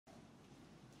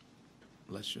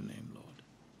Bless your name, Lord.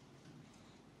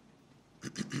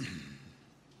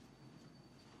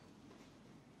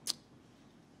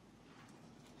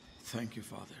 Thank you,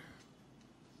 Father.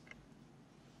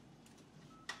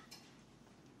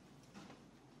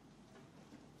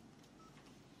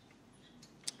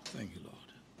 Thank you, Lord.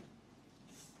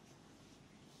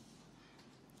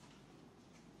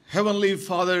 Heavenly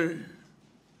Father,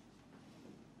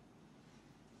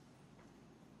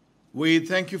 we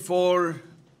thank you for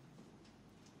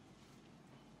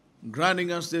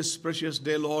granting us this precious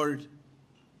day, Lord.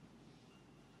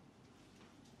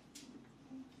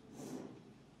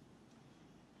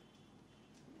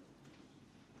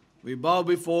 We bow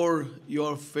before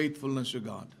your faithfulness, O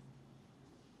God.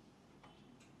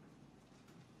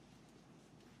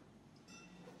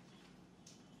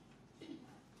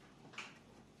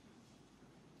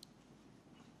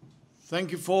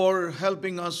 Thank you for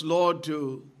helping us, Lord,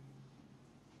 to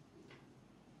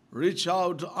reach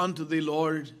out unto thee,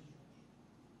 Lord,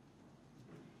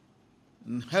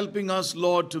 and helping us,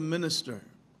 Lord, to minister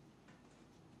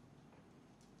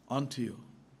unto you.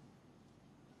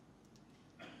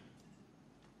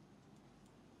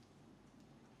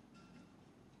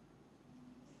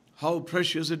 How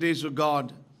precious it is, O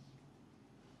God,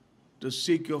 to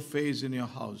seek your face in your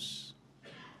house.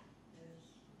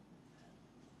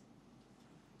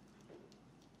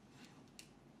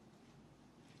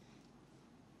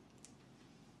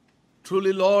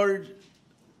 Truly, Lord,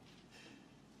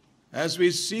 as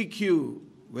we seek you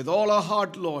with all our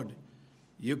heart, Lord,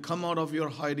 you come out of your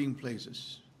hiding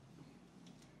places.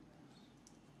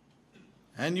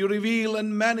 And you reveal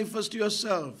and manifest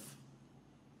yourself.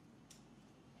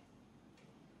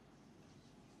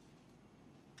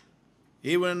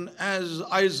 Even as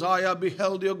Isaiah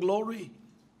beheld your glory,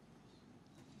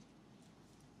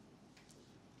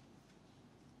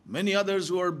 many others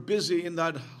who are busy in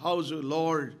that house,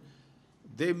 Lord,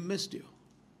 they missed you.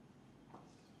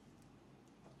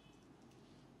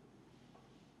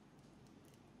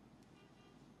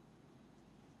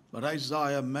 But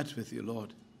Isaiah met with you,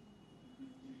 Lord.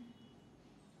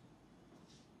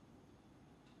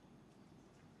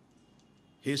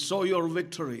 He saw your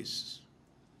victories.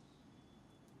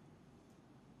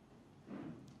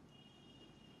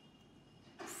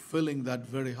 Filling that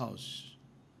very house.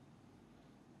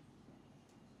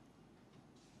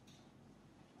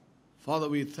 Father,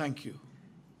 we thank you.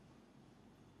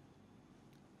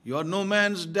 You are no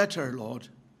man's debtor, Lord.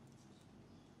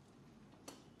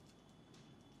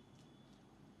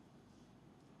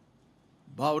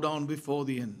 Bow down before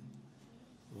thee and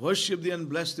worship thee and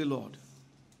bless thee, Lord.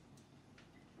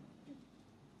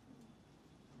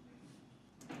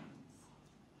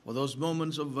 For those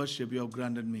moments of worship you have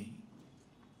granted me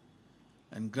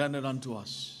and granted unto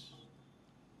us.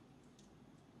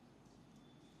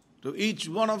 To each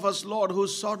one of us, Lord, who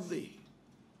sought thee.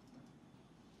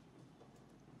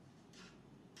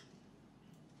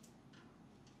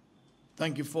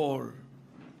 Thank you for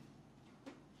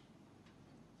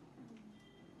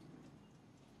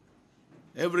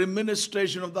every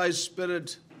ministration of thy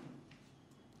Spirit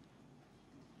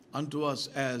unto us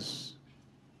as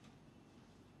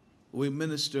we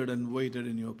ministered and waited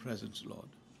in your presence, Lord.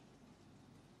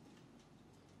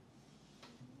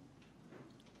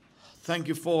 Thank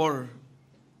you for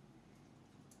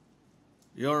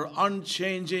your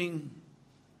unchanging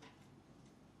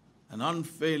and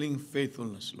unfailing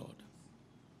faithfulness, Lord.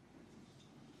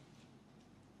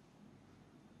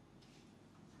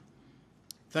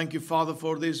 Thank you, Father,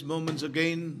 for these moments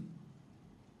again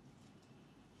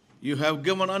you have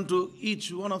given unto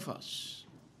each one of us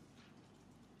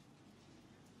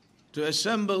to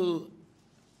assemble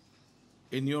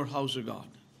in your house, O God,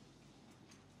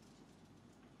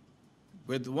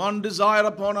 with one desire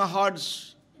upon our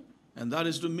hearts, and that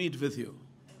is to meet with you.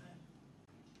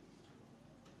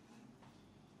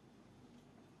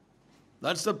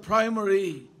 That's the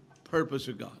primary purpose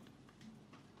of God.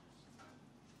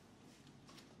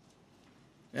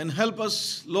 And help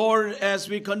us, Lord, as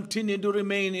we continue to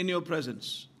remain in your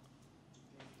presence.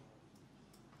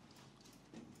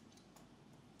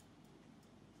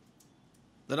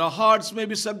 That our hearts may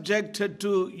be subjected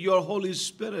to your Holy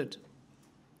Spirit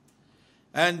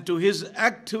and to his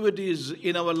activities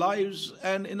in our lives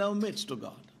and in our midst, O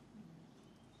God.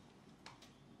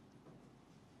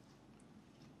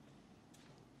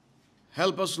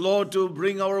 Help us, Lord, to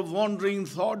bring our wandering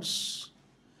thoughts,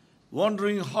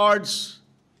 wandering hearts,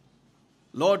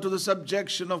 Lord, to the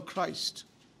subjection of Christ.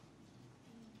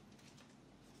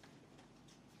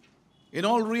 In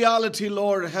all reality,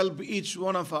 Lord, help each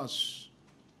one of us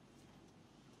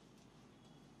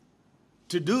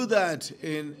to do that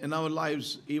in our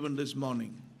lives even this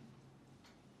morning.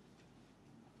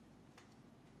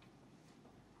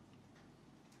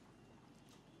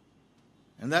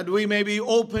 And that we may be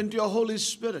open to your Holy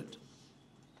Spirit.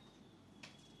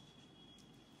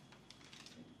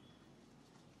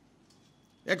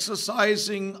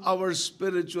 Exercising our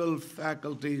spiritual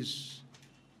faculties,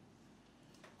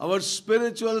 our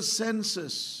spiritual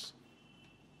senses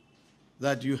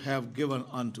that you have given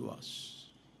unto us.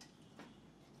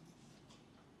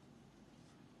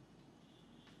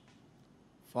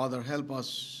 Father, help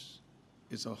us,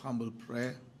 is our humble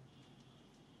prayer.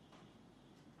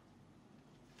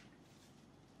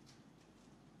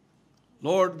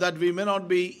 Lord, that we may not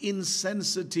be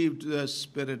insensitive to the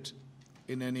Spirit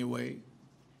in any way.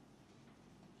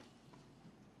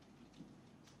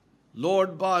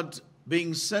 Lord, but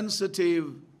being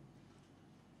sensitive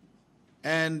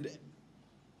and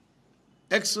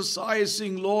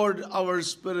exercising, Lord, our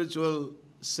spiritual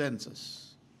senses.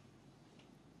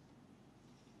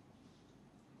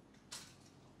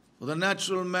 For the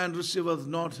natural man receiveth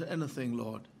not anything,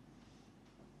 Lord.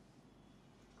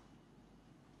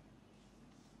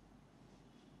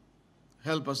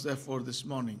 Help us, therefore, this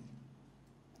morning.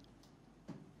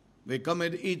 We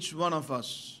commit each one of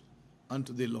us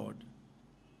unto thee, Lord.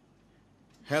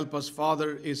 Help us,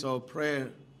 Father, is our prayer,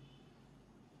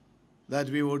 that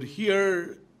we would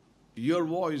hear your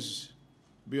voice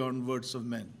beyond words of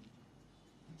men.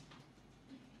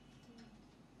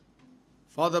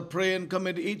 Father, pray and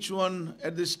commit each one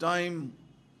at this time,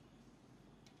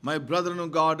 my brethren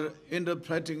of God,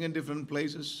 interpreting in different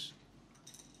places.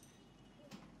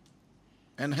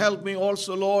 And help me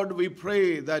also, Lord, we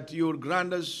pray that you would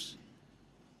grant us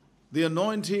the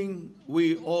anointing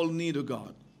we all need, O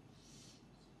God.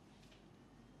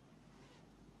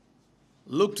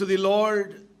 Look to the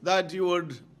Lord, that you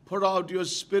would pour out your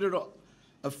Spirit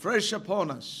afresh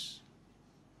upon us,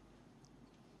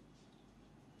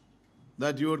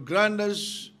 that you would grant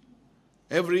us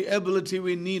every ability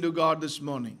we need, O God, this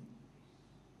morning,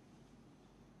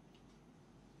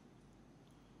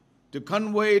 to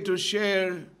convey, to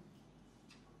share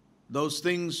those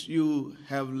things you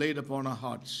have laid upon our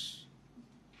hearts.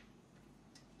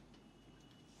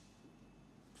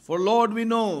 For Lord, we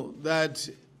know that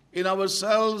in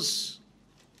ourselves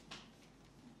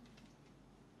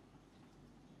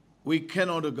we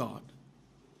cannot, O God.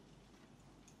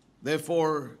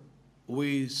 Therefore,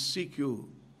 we seek you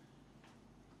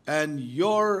and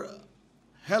your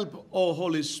help, O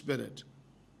Holy Spirit,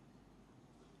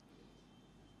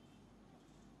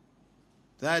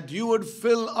 that you would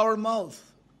fill our mouth.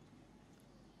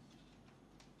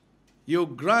 You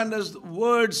grant us the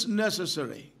words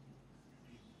necessary.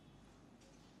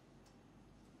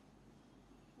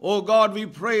 Oh God, we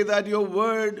pray that your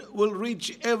word will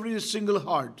reach every single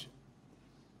heart.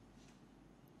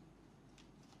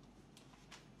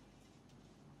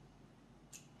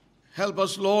 Help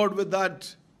us, Lord, with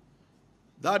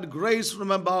that grace from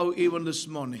above even this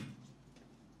morning,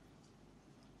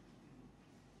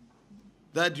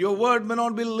 that your word may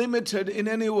not be limited in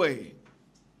any way,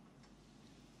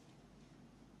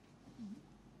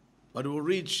 but will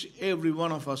reach every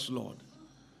one of us, Lord.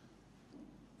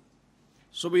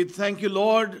 So we thank you,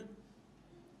 Lord,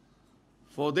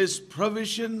 for this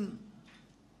provision.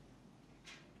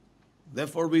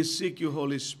 Therefore we seek you,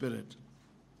 Holy Spirit,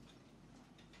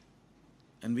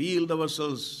 and we yield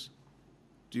ourselves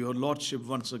to your Lordship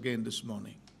once again this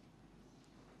morning.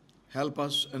 Help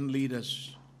us and lead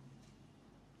us.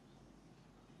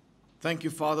 Thank you,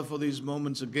 Father, for these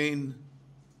moments again,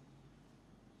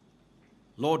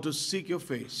 Lord, to seek your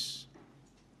face.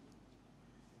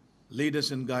 Lead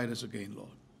us and guide us again,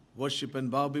 Lord. Worship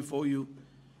and bow before you.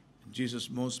 In Jesus'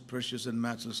 most precious and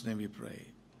matchless name we pray.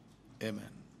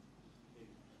 Amen.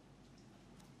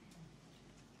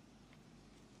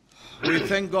 We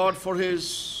thank God for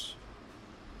his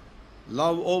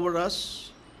love over us.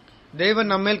 தேவன்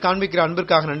நம்மேல் காண்பிக்கிற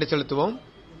அன்பிற்காக நன்றி செலுத்துவோம்.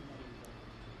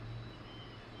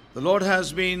 The Lord has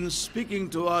been speaking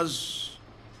to us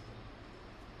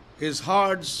his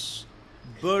heart's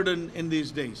burden in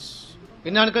these days.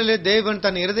 இந்நாட்களிலே தேவன்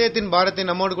தன் இருதயத்தின் பாரத்தை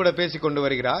நம்மோடு கூட பேசிக் கொண்டு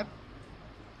வருகிறார்.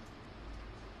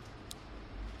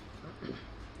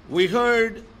 We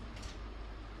heard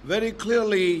very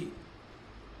clearly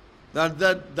that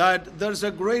there's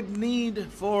a great need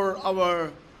for our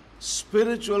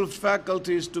spiritual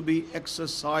faculties to be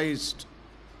exercised.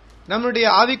 நம்முடைய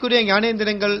ஆவிக்குரிய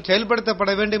ஞானேந்திரங்கள்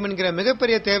செயல்படுத்தப்பட வேண்டும் என்கிற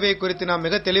மிகப்பெரிய தேவையை குறித்து நாம்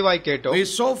மிக தெளிவாய் கேட்டோம். We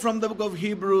saw from the book of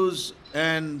Hebrews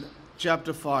and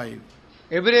chapter 5.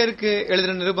 எபிரேயருக்கு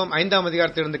எழுதின நிருபம் 5ஆம்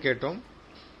அதிகாரத்திலிருந்து கேட்டோம்.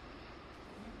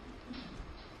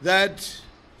 That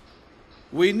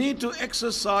we need to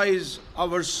exercise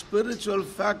our spiritual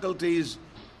faculties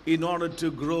in order to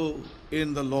grow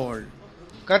in the Lord.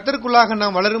 கர்த்தருக்குள்ளாக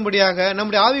நாம் வளரும்படியாக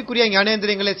நம்முடைய ஆவிக்குரிய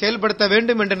ஞானேந்திரியங்களை செயல்படுத்த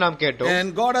வேண்டும் என்று நாம் கேட்டோம். And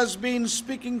God has been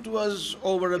speaking to us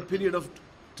over a period of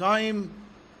time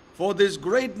for this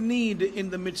great need in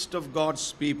the midst of God's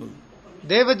people.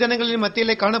 தேவ ஜனங்களின்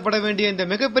மத்தியிலே காணப்பட வேண்டிய இந்த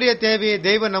மிகப்பெரிய தேவையை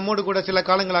தேவன் நம்மோடு கூட சில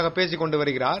காலங்களாக பேசிக் கொண்டு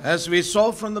வருகிறார். As we saw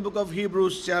from the book of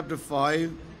Hebrews chapter 5,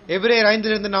 எபிரேயர்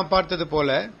 5 நாம் பார்த்தது போல,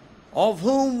 of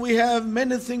whom we have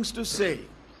many things to say,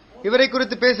 இவரை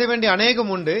குறித்து பேச வேண்டிய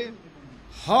அநேகம் உண்டு,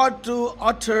 hard to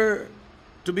utter,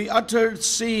 to be uttered,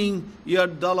 seeing you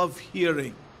are dull of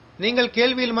hearing. நீங்கள்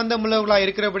கேள்வியில் மந்தமுள்ளவர்களாய்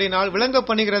இருக்கிறபடினால் விளங்க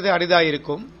பண்ணுகிறது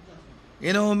அரிதாயிருக்கும்.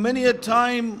 You know, many a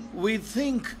time we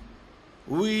think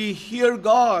we hear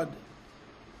God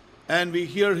and we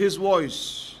hear His voice.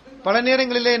 பல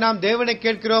நேரங்களிலே நாம் தேவனை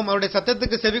கேட்கிறோம், அவருடைய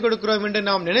சத்தத்துக்கு செவி கொடுக்கிறோம் என்று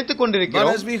நாம் நினைத்துக் கொண்டிருக்கிறோம்.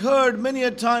 But as we heard many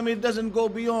a time, it doesn't go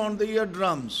beyond the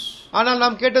eardrums. ஆனால்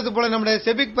நாம் கேட்டது போல நம்முடைய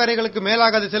செவிக் பறைகளுக்கு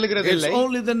மேலாக அது செல்கிறது இல்லை. It's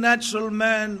only the natural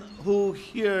man who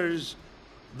hears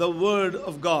the word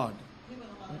of God.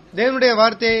 தேவனுடைய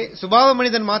வார்த்தையை சுபாவ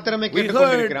மனிதன் மாத்திரமே We கேட்டுக் heard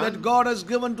கொண்டிருக்கிறான். that God has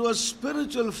given to us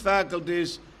spiritual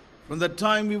faculties from the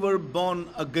time we were born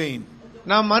again.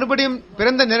 நாம் மறுபடியும்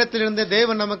பிறந்த நேரத்திலிருந்து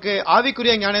தேவன் நமக்கு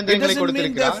ஆவிக்குரிய It ஞானேந்திரியங்களை doesn't mean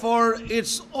கொடுத்திருக்கிறார். therefore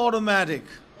it's automatic.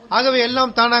 ஆகவே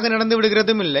எல்லாம் தானாக நடந்து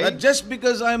விடுகிறதும் இல்லை. That just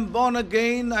because I am born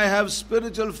again, I have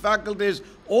spiritual faculties.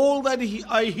 All that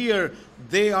I hear,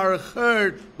 they are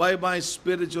heard by my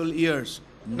spiritual ears.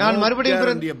 No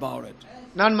guarantee about it.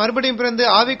 நான் மறுபடியும் பிறந்து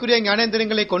ஆவிக்குரிய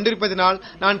ஞானேந்திரியங்களை கொண்டிருப்பதனால்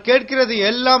நான் கேட்கிறது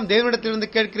எல்லாம் தேவனிடத்திலிருந்து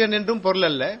கேட்கிறேன் என்றும் பொருள்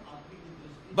அல்ல.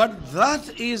 But that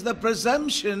is the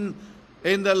presumption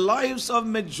in the lives of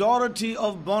majority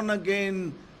of born again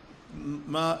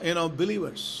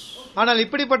believers. ஆனால்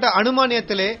இப்படிப்பட்ட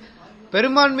அனுமானியத்திலே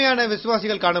பெரும்பான்மையான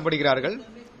விசுவாசிகள் காணப்படுகிறார்கள்.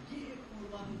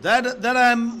 That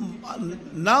I am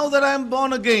now that I am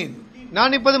born again,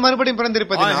 நான் இப்போது மறுபடியும் I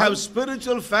பிறந்திருப்பதனால் have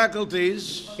spiritual faculties,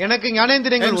 எனக்கு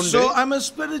ஞானேந்திரியங்கள் and உண்டு. so I'm a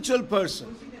spiritual person.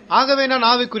 ஆகவே நான்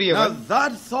Now ஆவிக்குரியவன்.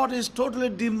 that thought is totally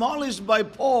demolished by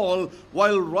Paul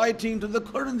while writing to the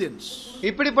Corinthians.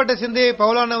 இப்படிப்பட்ட சிந்தையை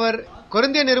பவுலானவர்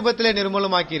கொரிந்திய நிருபத்திலே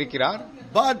நிர்மூலமாக்கி இருக்கிறார்.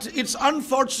 But it's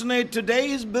unfortunate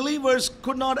today's believers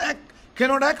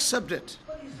cannot accept it.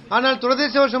 ஆனால்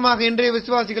துரதிர்ஷ்டவசமாக இன்றைய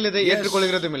விசுவாசிகள் இதை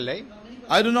ஏற்றுக்கொள்கிறதும் இல்லை.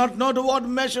 I do not know to what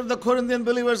measure the Corinthian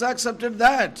believers accepted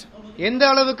that. எந்த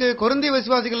அளவுக்கு கொரிந்திய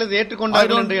விசுவாசிகள் இதை I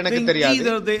ஏற்றுக்கொண்டார்கள் don't என்று எனக்கு think தெரியாது.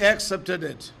 either they accepted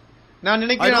it. நான் I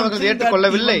நினைக்கிறேன் don't அவர்கள் think that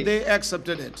ஏற்றுக்கொள்ளவில்லை. even they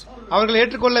accepted it. அவர்கள்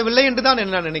ஏற்றுக்கொள்ளவில்லை என்று தான்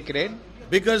நான் நினைக்கிறேன்.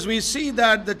 Because we see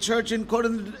that the church in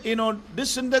Corinth,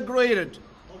 disintegrated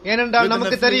ஏனென்றால் within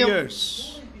நமக்கு a few தெரியும் years.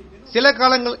 சில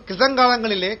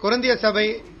காலங்களிலே கொரிந்திய சபை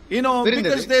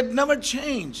Because they had never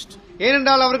changed.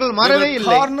 ஏனென்றால் அவர்கள் They மறவே were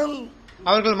இல்லை. carnal.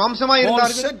 அவர்கள் மாம்சமாய் Paul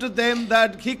இருந்தார்கள். said to them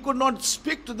that he could not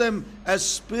speak to them as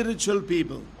spiritual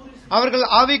people. அவர்கள்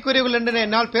ஆவிக்குரியவர்கள் என்று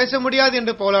என்னால் பேச முடியாது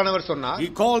என்று பவுலானவர் சொன்னார். He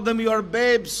called them your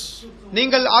babes.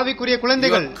 நீங்கள் ஆவிக்குரிய You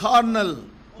குழந்தைகள், are carnal.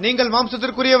 நீங்கள் There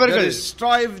மாம்சத்திற்குரியவர்கள். is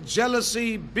strife, jealousy,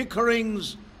 bickerings,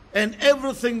 and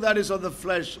everything that is of the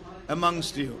flesh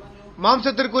amongst you.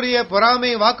 மாம்சத்திற்குரிய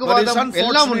பொறாமை, But it's வாக்குவாதம் எல்லாம்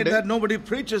unfortunate உண்டு. that nobody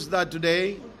preaches that today.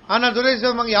 ஆனால்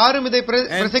துரதிர்ஷ்டவசமாக யாரும் இதை And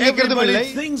பிரசங்கிக்கிறதும் இல்லை.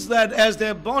 everybody thinks that as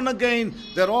they're born again,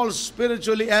 they're all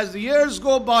spiritually. As the years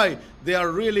go by, they are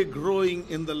really growing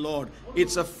in the Lord.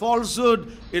 It's a falsehood.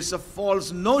 It's a false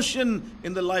notion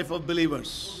in the life of believers.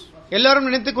 எல்லாரும்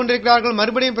நினைத்துக் கொண்டிருக்கிறார்கள்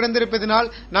மறுபடியும் பிறந்திருப்பதனால்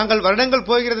நாங்கள் வருடங்கள்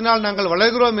போகிறதுனால் நாங்கள்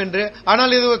வளர்கிறோம் என்று.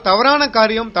 ஆனால் இது ஒரு தவறான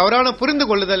காரியம், தவறான புரிந்து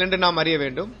கொள்ளுதல் என்று நாம் அறிய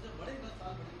வேண்டும்.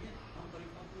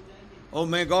 Oh,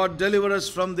 may God deliver us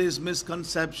from these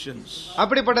misconceptions.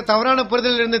 அப்படிப்பட்ட தவறான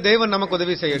புரிதலிலிருந்து தேவன் நமக்கு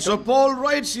உதவி So செய்யட்டும். Paul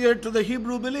writes here to the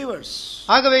Hebrew believers.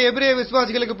 ஆகவே எபிரேய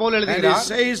விசுவாசிகளுக்கு பவுல் And he எழுதுகிறார்,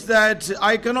 says that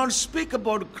I cannot speak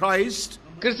about Christ,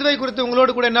 கிறிஸ்துவை குறித்து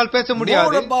உங்களோடு கூட என்னால் பேச more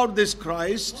முடியாது. about this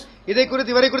Christ, இதை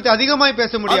குறித்து இவரை குறித்து அதிகமாய்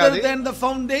பேச முடியாது. other than the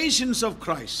foundations of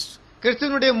Christ.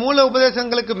 கிறிஸ்துவனுடைய மூல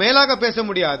உபதேசங்களுக்கு மேலாக பேச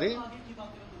முடியாது.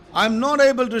 I'm not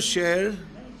able to share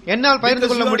என்னால் பகிர்ந்து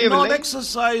because கொள்ள you have not முடியவில்லை.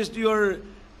 exercised your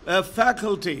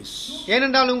faculties.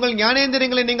 ஏனென்றால் உங்கள்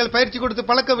ஞானேந்திரியங்களை நீங்கள் பயிற்சி கொடுத்து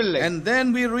பழக்கவில்லை. And then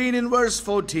we read in verse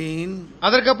 14,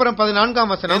 அதற்கப்புறம்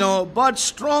 14ஆம் வசனம், but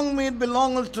strong meat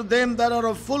belongeth to them that are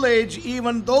of full age,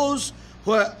 even those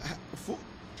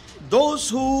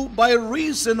who by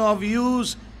reason of use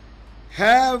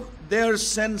have their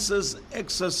senses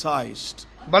exercised.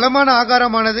 பலமான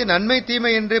ஆகாரமானது நன்மை தீமை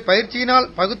என்று பயிற்சியினால்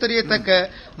பகுத்தறியத்தக்க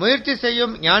முயற்சி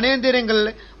செய்யும் ஞானேந்திரியங்கள்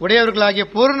உடையவர்களாகிய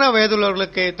பூர்ண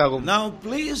வயதுள்ளவர்களுக்கே தகும். Now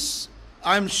please,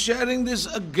 I'm sharing this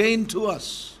again to us.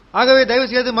 ஆகவே தயவு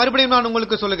செய்து மறுபடியும் நான்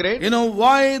உங்களுக்கு சொல்லுகிறேன்.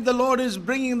 Why the Lord is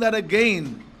bringing that again?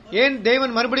 ஏன்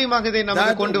தேவன் மறுபடியும் இதை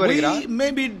நமக்கு That கொண்டு வருகிறார்? we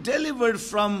may be delivered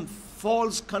from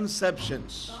false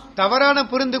conceptions. தவறான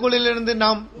புரிந்துகொள்ளிலிருந்து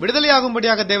நாம்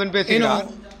விடுதலையாகும்படியாக தேவன் You பேசுகிறார்.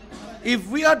 know, if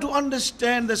we are to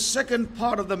understand the second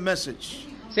part of the message,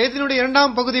 செய்தியினுடைய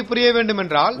இரண்டாம் பகுதி புரிய வேண்டும்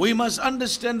என்றால் we must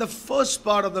understand the first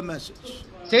part of the message.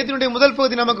 செய்தியினுடைய முதல்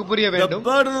பகுதி நமக்கு புரிய The வேண்டும்.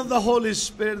 burden of the Holy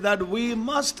Spirit, that we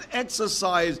must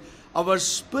exercise our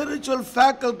spiritual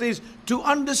faculties to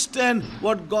understand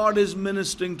what God is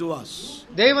ministering to us.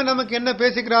 தேவன் நமக்கு என்ன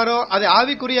பேசுகிறாரோ அதை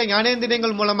ஆவிக்குரிய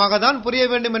ஞானேந்திரியங்கள் மூலமாக தான் புரிய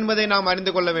வேண்டும் என்பதை நாம்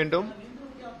அறிந்து கொள்ள வேண்டும்.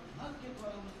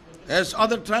 As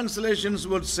other translations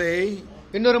would say,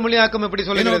 இன்னொரு மொழியாக்கம் எப்படி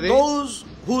சொல்கிறது? those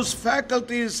whose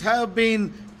faculties have been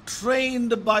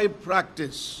trained by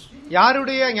practice.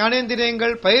 யாருடைய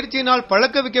ஞானேந்திரியங்கள் பயிற்சியினால்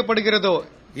பழக்க வைக்கப்படுகிறதோ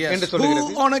என்று சொல்கிறது.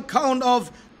 Who on account of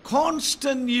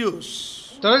constant use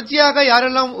தொடர்ச்சியாக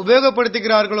யாரெல்லாம்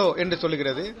உபயோகப்படுத்துகிறார்களோ என்று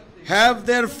சொல்கிறது. have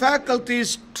their faculties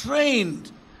trained,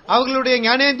 அவர்களுடைய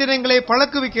ஞானேந்திரியங்களை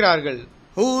பழக்குவிக்கிறார்கள்.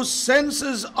 whose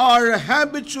senses are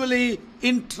habitually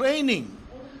in training.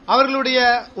 அவர்களுடைய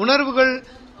உணர்வுகள்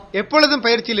எப்பொழுதும்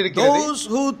பயிற்சியில் இருக்கிறது. Those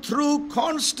who through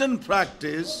constant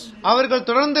practice அவர்கள்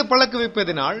தொடர்ந்து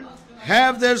பழக்குவிப்பதினால்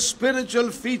have their spiritual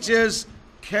features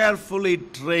carefully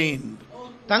trained.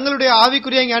 தங்களுடைய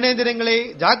ஆவிக்குரிய ஞானேந்திரியங்களை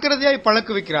ஜாக்கிரதையாய்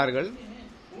பழக்குவிக்கிறார்கள்.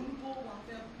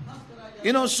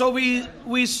 So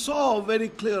we saw very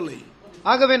clearly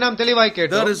ஆகவே நாம் தெளிவாய் there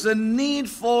கேட்டோம். is a need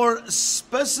for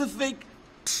specific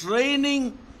training,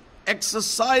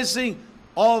 exercising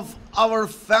of our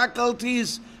faculties,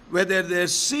 whether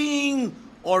they're seeing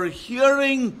or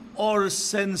hearing or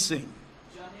sensing.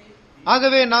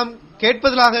 ஆகவே நாம்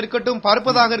கேட்பதாக இருக்கட்டும்,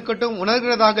 பார்ப்பதாக இருக்கட்டும்,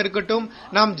 உணர்கிறதாக இருக்கட்டும்,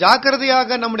 நாம்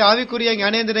ஜாக்கிரதையாக நம்முடைய ஆவிக்குரிய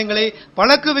ஞானேந்திரியங்களை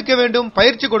பழக்குவிக்க வேண்டும்,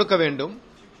 பயிற்சி கொடுக்க வேண்டும்.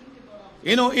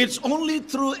 It's only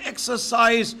through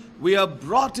exercise we are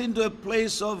brought into a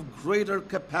place of greater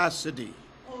capacity.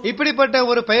 இப்படிப்பட்ட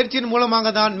ஒரு பயிற்சியின் மூலமாக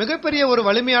தான் மிகப்பெரிய ஒரு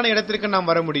வலிமையான இடத்திற்கு நாம்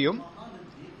வர முடியும்.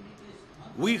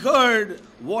 We heard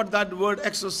what that word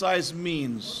exercise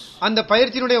means. அந்த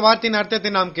பயிற்சியினுடைய வார்த்தையின்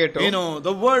அர்த்தத்தை நாம் கேட்டோம்.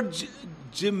 The word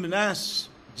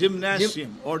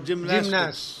gymnasium or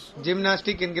gymnastics.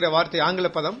 Gymnastic என்கிற வார்த்தை ஆங்கில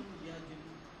பதம்.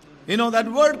 That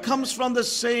word comes from the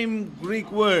same Greek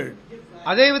word.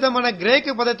 அதே விதமான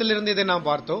கிரேக்க பதத்திலிருந்து இதை நாம்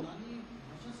பார்த்தோம்.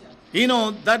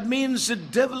 That means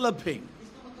developing.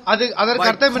 அதற்கு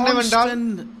அர்த்தம் என்னவென்றால்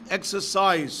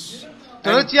exercise.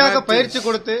 தொடர்ச்சியாக பயிற்சி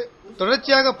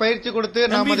கொடுத்து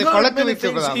நாம் அதை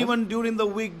பழக்குவிக்கிறோம். Even during the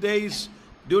weekdays,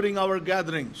 during our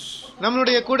gatherings.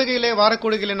 நம்மளுடைய கூடுகையிலே வார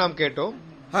கூடுகையிலே நாம் கேட்டோம்.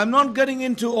 I'm not getting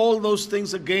into all those things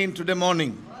again today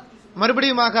morning.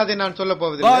 மறுபடியுமாக அதை நான் சொல்ல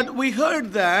போவதில்லை. But we heard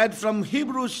that from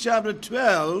Hebrews chapter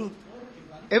 12.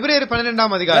 எபிரேயர்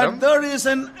 12ஆம் அதிகாரம். That there is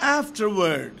an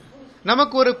afterward.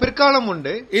 நமக்கு ஒரு பிற்காலம்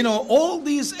உண்டு. All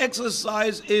these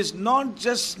exercise is not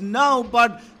just now,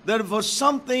 but there was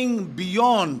something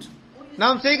beyond.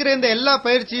 நாம் செய்கிற இந்த எல்லா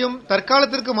பயிற்சியும்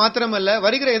தற்காலத்திற்கு மாத்திரமல்ல,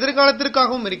 வருகிற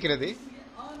எதிர்காலத்திற்காகவும் இருக்கிறது.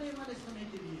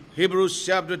 Hebrews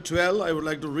chapter 12, I would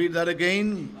like to read that again.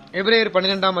 எபிரேயர்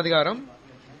 12ஆம் அதிகாரம்.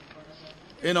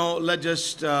 Let's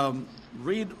just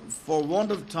read for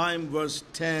want of time verse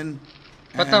 10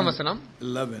 and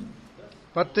 11.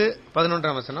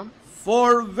 10-11 வசனம். For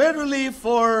verily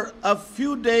for a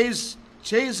few days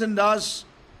chastened us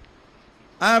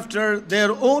after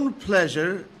their own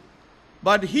pleasure,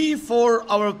 but he for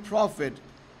our profit,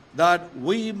 that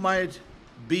we might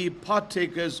be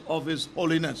partakers of his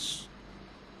holiness.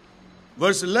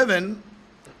 Verse 11,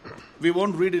 we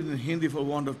won't read it in Hindi for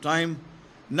want of time.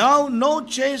 Now no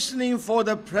chastening for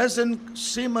the present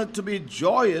seemeth to be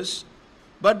joyous,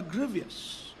 but grievous.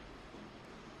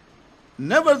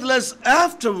 Nevertheless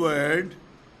afterward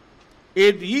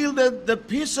it yieldeth the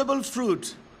peaceable fruit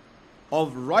of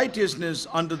righteousness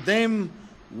unto them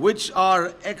which are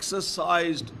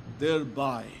exercised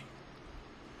thereby.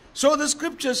 So the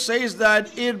scripture says that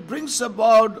it brings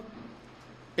about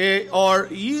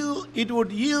it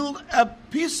would yield a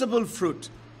peaceable fruit.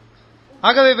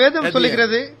 ஆகவே வேதம்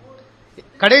சொல்லுகிறது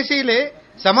கடைசியிலே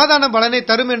சமாதான பலனை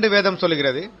தரும் என்று வேதம்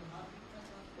சொல்லுகிறது.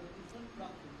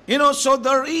 So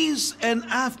there is an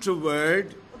afterward.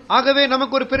 ஆகவே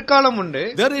நமக்கு ஒரு பிற்காலம் உண்டு.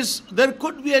 There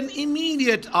could be an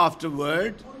immediate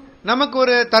afterward. நமக்கு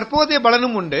ஒரு தற்போதைய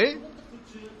பலனும் உண்டு.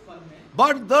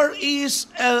 But there is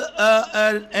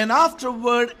an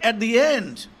afterward at the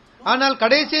end. ஆனால்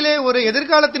கடைசியிலே ஒரு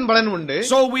எதிர்காலத்தின் பலன் உண்டு.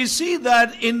 So we see that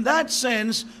in that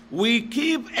sense we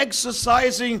keep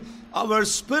exercising our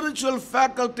spiritual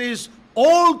faculties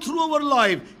all through our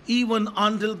life, even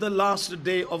until the last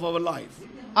day of our life.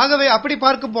 ஆகவே அப்படி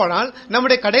பார்க்க போனால்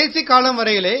நம்முடைய கடைசி காலம்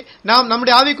வரையிலே நாம்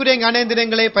நம்முடைய ஆவிக்குரிய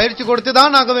ஞானேந்திரியங்களை பயிற்சி கொடுத்து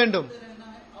தான் ஆக வேண்டும்.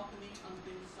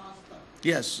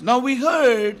 Yes. Now we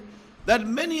heard that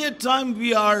many a time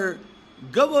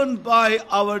governed by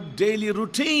our daily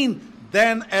routine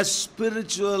than a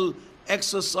spiritual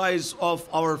exercise of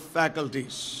our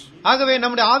faculties. ஆகவே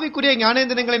நம்முடைய ஆவிக்குரிய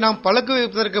ஞானேந்திரங்களை நாம்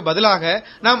பழக்குவிப்பதற்கு பதிலாக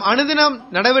நாம் அனுதினம்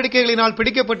நடவடிக்கைகளினால்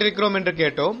பிடிக்கப்பட்டிருக்கிறோம் என்று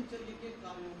கேட்டோம்.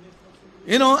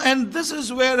 And this is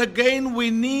where again we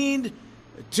need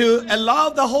to allow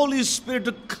the Holy Spirit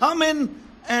to come in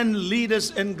and lead us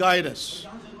and guide us.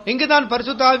 இங்குதான்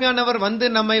பரிசுத்த ஆவியானவர் வந்து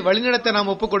நம்மை வழிநடத்த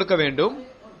நாம் ஒப்புக் கொடுக்க வேண்டும்.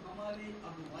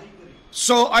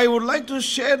 So I would like to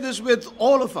share this with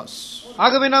all of us.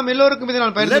 ஆகவே நாம் எல்லோருக்கும் இதை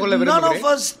நான் பகிர்ந்து கொள்ள விரும்புகிறேன். None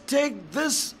of us take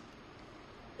this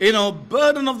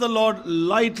burden of the Lord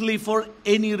lightly for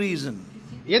any reason.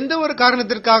 எந்த ஒரு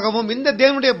காரணத்திற்காகவும் இந்த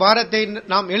தேவனுடைய பாரத்தை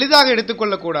நாம் எளிதாக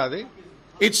எடுத்துக்கொள்ள கூடாது.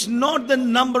 It's not the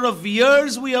number of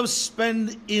years we have spent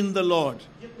in the Lord.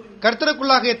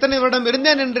 கர்த்தருக்குள்ளாக எத்தனை வருடம்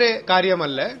இருந்தேன் என்று காரியம்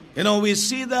அல்ல. We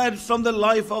see that from the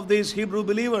life of these Hebrew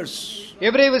believers.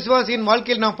 எபிரேய விசுவாசியின்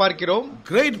வாழ்க்கையில் நாம் பார்க்கிறோம்.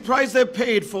 Great price they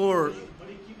paid for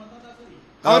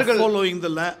following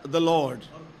the Lord.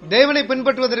 தேவனை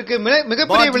பின்பற்றுவதற்கு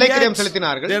மிகப்பெரிய விலைக்கிரயம்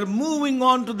செலுத்தினார்கள். Their moving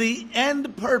on to the end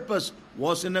purpose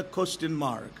was in a question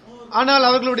mark. ஆனால்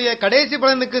அவர்களுடைய கடைசி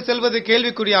பலனுக்கு செல்வது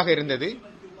கேள்விக்குறியாக இருந்தது.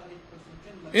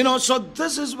 So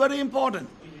this is very important.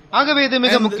 ஆகவே இது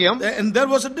மிக முக்கியம். And there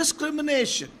was a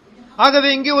discrimination. ஆகவே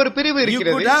இங்கே ஒரு பிரிவு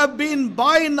இருக்கிறது. You could have been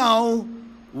by now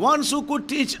ones who could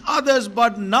teach others,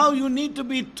 but now you need to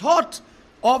be taught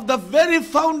of the very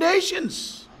foundations.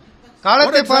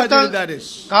 காலத்தை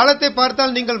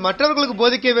பார்த்தால் நீங்கள் மற்றவர்களுக்கு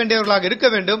போதிக்க வேண்டியவர்களாக இருக்க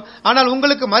வேண்டும். ஆனால்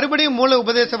உங்களுக்கு மறுபடியும் மூல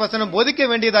உபதேச வசனம் போதிக்க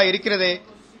வேண்டியதா இருக்கிறதே.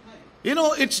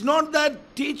 It's not that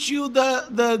teach you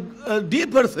the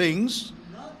deeper things.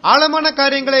 ஆழமான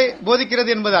காரியங்களை போதிக்கிறது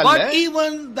என்பதல்ல. But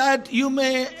even that you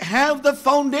may have the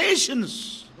foundations.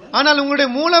 ஆனால் உங்களுடைய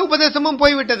மூல உபதேசமும்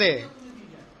போய்விட்டதே.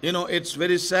 It's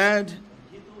very sad.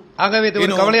 ஆகவே இது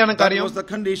ஒரு கவலையான காரியம். That was the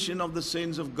condition of the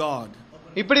saints of God.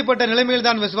 இப்படிப்பட்ட நிலைமையில்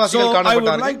தான் விசுவாசிகள் காணப்பட்டார்கள். So I would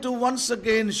காணப்பட்டார்கள். like to once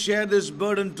again share this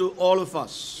burden to all of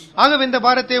us. ஆகவே இந்த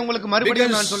பாரத்தை உங்களுக்கு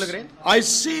மறுபடியும் நான் சொல்லுகிறேன். I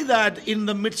see that in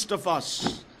the midst of us.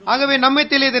 ஆகவே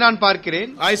நம்மிலே இதை நான்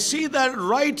பார்க்கிறேன். I see that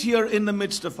right here in the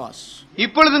midst of us.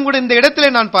 இப்பொழுதும் கூட இந்த இடத்திலே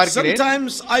நான் பார்க்கிறேன்.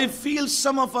 Sometimes I feel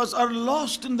some of us are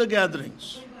lost in the gatherings.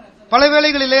 பல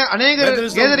வேளைகளிலே अनेक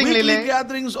கேதரிங்களிலே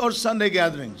gatherings or Sunday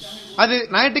gatherings. அது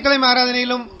ஞாயிற்றுக்கிழமை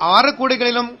ஆராதனையிலும் ஆறு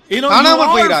கூடுகளிலும்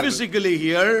காணாமல் போகிறார்கள். Physically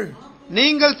here.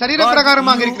 நீங்கள் சரீர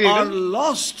பிரகாரமாக இருக்கிறீர்கள்.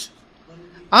 Lost.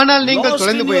 ஆனால் நீங்கள்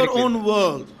தொலைந்து போயிருக்கிறீர்கள். own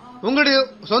world. உங்களுடைய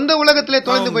சொந்த உலகத்திலே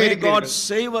தொலைந்து போயிருக்கிறீர்கள். God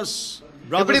save us,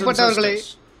 brothers and sisters.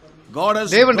 God has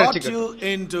brought you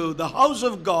into the house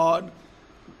of God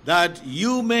that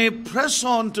you may press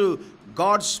on to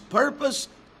God's purpose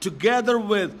together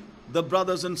with the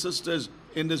brothers and sisters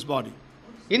in this body.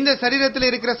 இந்த சரீரத்தில்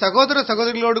இருக்கிற சகோதர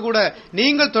சகோதரிகளோடு கூட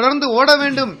நீங்கள் தொடர்ந்து ஓட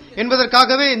வேண்டும்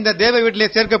என்பதற்காகவே இந்த தேவ வீட்டிலே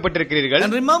சேர்க்கப்பட்டிருக்கிறீர்கள்.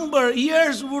 And remember,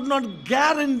 years would not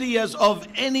guarantee us of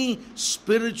any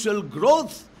spiritual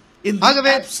growth in the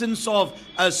absence of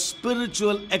a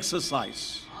spiritual exercise.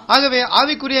 ஆகவே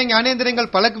ஆவிக்குரிய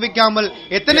ஞானேந்திரங்கள் பழக்குவிக்காமல்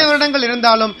எத்தனை வருடங்கள்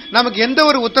இருந்தாலும் நமக்கு எந்த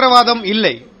ஒரு உத்தரவாதம்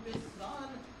இல்லை.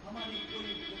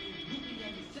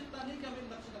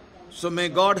 So may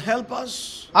God help us.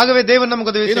 ஆகவே தேவன்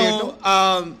நமக்கு உதவி செய்யட்டும்.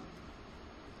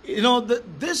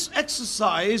 This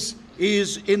exercise is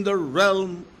in the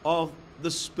realm of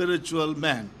the spiritual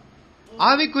man.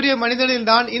 ஆவிக்குரிய மனிதனில்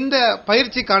தான் இந்த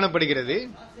பயிற்சி காணப்படுகிறது.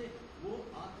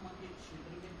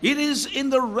 It is in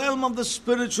the realm of the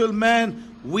spiritual man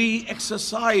we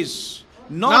exercise,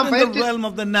 not in the realm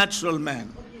of the natural man.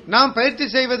 நாம் பயிற்சி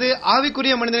செய்வது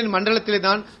ஆவிக்குரிய மனிதனின் மண்டலத்திலே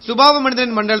தான், சுபாவ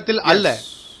மனிதனின் மண்டலத்தில் அல்ல.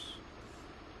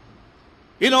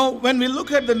 When we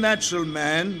look at the natural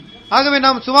man, ஆகவே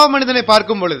நாம் சுபாவ மனிதனை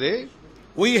பார்க்கும் பொழுது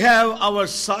we have our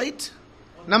sight,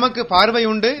 நமக்கு பார்வை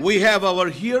உண்டு. we have our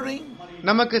hearing,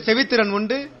 நமக்கு செவித்திறன்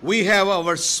உண்டு. we have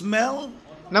our smell,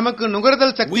 நமக்கு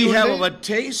நுகர்தல் சக்தி உண்டு. we have our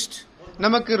taste,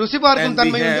 நமக்கு ருசி பார்க்கும்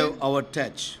தன்மை உண்டு. and we have our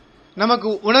touch. நமக்கு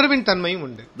உணர்வின் தன்மையும்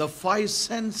உண்டு. The five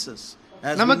senses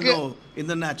as we know in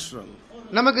the natural.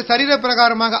 நமக்கு சரீர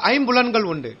பிரகாரமாக ஐம்புலன்கள்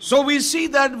உண்டு. So we see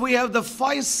that we have the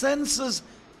five senses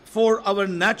for our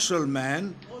natural man.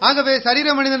 ஆகவே சரீர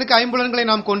மனிதனுக்கு ஐம்புலன்களை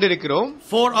நாம் கொண்டிருக்கிறோம்.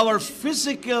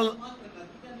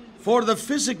 For the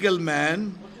physical man,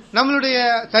 நம்மளுடைய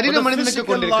சரீர மனிதனுக்கு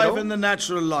கொண்டிருக்கிறோம். In the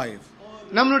natural life,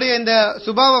 நம்மளுடைய இந்த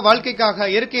சுபாவ வாழ்க்கைக்காக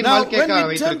இயற்கையின் வாழ்க்கைக்காக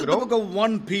வைத்திருக்கிறோம்.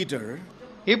 1 Peter,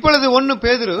 இப்பொழுது 1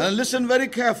 பேதுரு, and listen very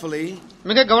carefully,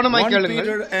 மிக கவனமாய் கேளுங்கள். 1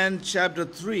 Peter and chapter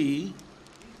 3,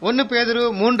 1 பேதுரு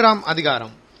 3ஆம்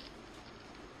அதிகாரம்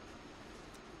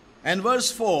and verse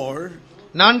 4,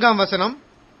 4ஆம் வசனம்.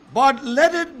 But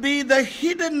let it be the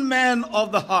hidden man of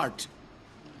the heart,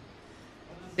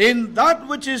 in that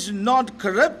which is not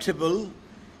corruptible,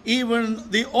 even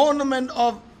the ornament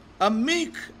of a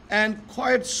meek and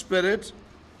quiet spirit,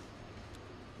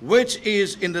 which is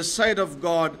in the sight of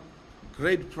God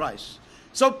great price.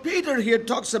 So Peter here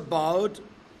talks about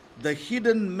the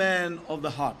hidden man of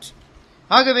the heart.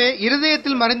 ஆகவே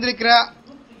இருதயத்தில் மறைந்திருக்கிற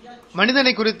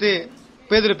மனிதனை குறித்து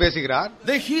பேதுரு பேசுகிறார்.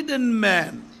 The hidden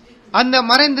man. அந்த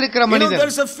மறைந்திருக்கிற மனிதன்.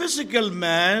 There is a physical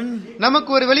man.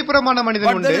 நமக்கு ஒரு வெளிப்புறமான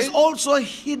மனிதன் உண்டு. But there is also a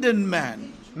hidden man.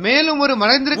 மேலும் ஒரு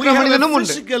மறைந்திருக்கிற மனிதனும்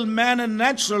உண்டு. We have a physical man and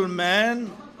natural man.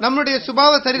 நம்முடைய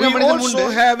சுபாவ சரீர மனிதன் உண்டு. We also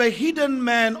have a hidden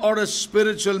man or a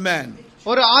spiritual man.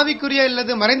 ஒரு ஆவிக்குரிய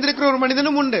அல்லது மறைந்திருக்கிற ஒரு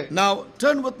மனிதனும் உண்டு. Now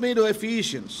turn with me to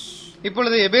Ephesians.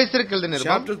 இப்பொழுது எபேசியருக்கு எழுதின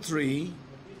நிருபம் chapter 3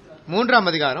 மூன்றாம்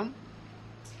அதிகாரம்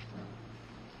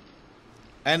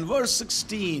and verse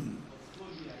 16.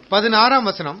 16ஆம்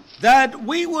வசனம். That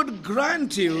we would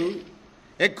grant you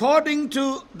according to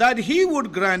that he would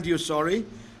grant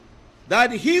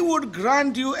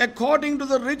you according to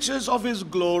the riches of his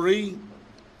glory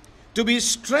to be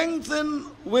strengthened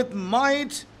with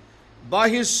might by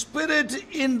his spirit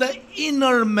in the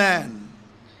inner man.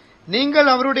 நீங்கள்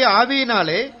அவருடைய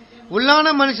ஆவியினாலே உள்ளான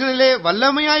மனுஷனிலே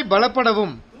வல்லமையாய்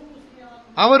பலப்படவும்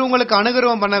அவர் உங்களுக்கு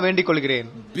அனுகிரகம் பண்ண வேண்டிக் கொள்கிறேன்.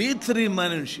 B3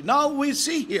 மனுஷ. Now we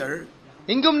see here,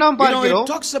 இங்கும் நாம் பார்க்கிறோம்,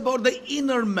 it talks about the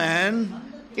inner man.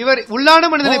 இவர் உள்ளான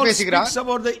மனிதனை பேசுகிறார். Speaks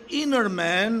about the inner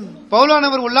man.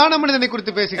 பவுலானவர் உள்ளான மனிதனை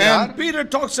குறித்து பேசுகிறார். And Peter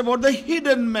talks about the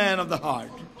hidden man of the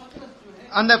heart.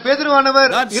 அந்த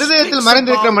பேதுருவானவர் இருதயத்தில்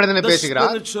மறைந்திருக்கிற மனிதனை பேசுகிறார்.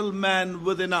 The spiritual man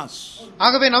within us.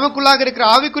 ஆகவே நமக்குள்ளாக இருக்கிற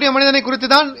ஆவிக்குரிய மனிதனை குறித்து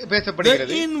தான்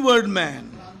பேசப்படுகிறது. The inward man.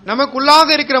 நமக்குள்ளாக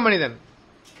இருக்கிற மனிதன்.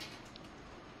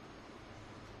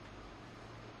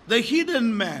 The hidden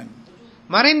man.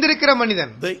 மறைந்திருக்கிற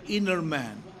மனிதன். The inner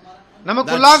man.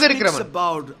 நமக்குள்ளாக இருக்கிறவன்.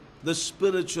 About the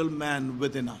spiritual man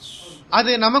within us.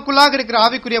 அது நமக்குள்ளாக இருக்கிற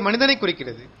ஆவிக்குரிய மனிதனை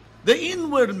குறிக்கிறது. The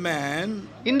inward man,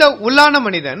 இந்த உள்ளான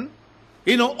மனிதன்,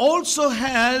 also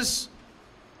has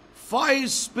 5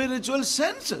 spiritual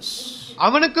senses.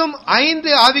 அவனுக்கும்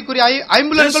 5 ஆவிக்குரிய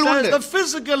ஐம்புலன்கள் உண்டு. The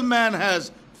physical man has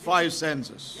 5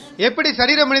 senses. எப்படி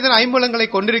சரீர மனிதன் ஐம்புலன்களை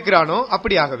கொண்டிருக்கிறானோ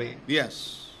அப்படியாகவே. Yes.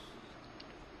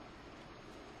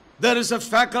 There is a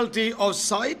faculty of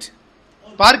sight.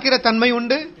 பார்க்கிற தன்மை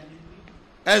உண்டு.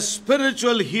 A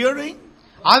spiritual hearing.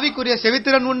 ஆவிக்குரிய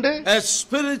செவித்திறன் உண்டு. A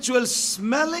spiritual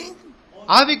smelling.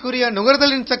 ஆவிக்குரிய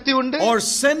நுகர்தலின் சக்தி உண்டு. Or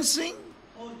sensing.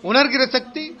 உணர்கிற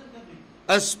Sakthi.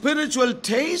 A spiritual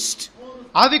taste.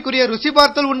 ஆவிக்குரிய ருசி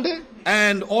பார்த்தல் உண்டு.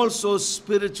 And also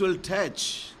spiritual touch.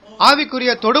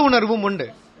 ஆவிக்குரிய தொடு உணர்வும் உண்டு.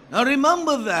 Now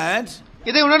remember that.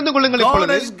 இதை உணர்ந்து கொள்ளுங்கள்.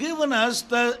 God has given us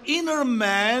the inner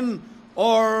man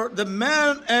or the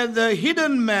man and the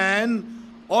hidden man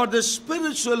or the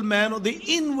spiritual man or the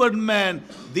inward man,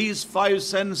 these 5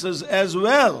 senses as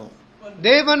well.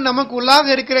 தேவன் நமக்கு உள்ளாக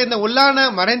இருக்கிற இந்த உள்ளான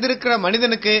மறைந்திருக்கிற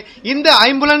மனிதனுக்கு இந்த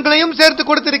ஐம்புலன்களையும் சேர்த்து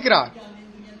கொடுத்திருக்கிறார்.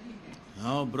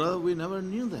 Oh brother, we never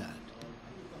knew that.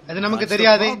 அது நமக்கு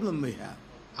தெரியாது.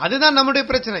 அதுதான் நம்முடைய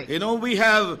பிரச்சனை.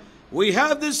 We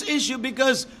have this issue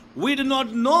because we do not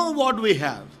know what we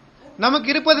have. நமக்கு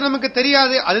இருப்பது நமக்கு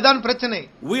தெரியாது, அதுதான் பிரச்சனை.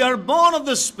 We are born of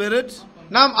the spirit.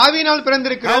 நாம் ஆவியினால்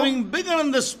பிறந்திருக்கிறோம். Having begun in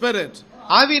the spirit.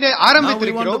 ஆவியிலே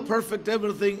ஆரம்பித்திருக்கிறோம். Now we want to perfect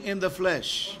everything in the flesh.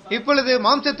 இப்பொழுது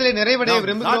மாம்சத்திலே நிறைவடைய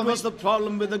விரும்புகிறோம். That was the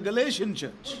problem with the Galatian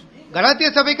church. கலாத்திய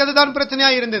சபைக்கு அதுதான்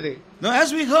பிரச்சனையாக இருந்தது. Now as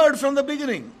we heard from the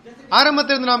beginning,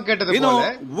 ஆரம்பத்திலிருந்து நாம் கேட்டது போல,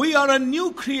 we are a new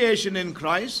creation in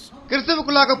Christ.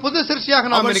 கிறிஸ்துவுக்குள்ளாக புது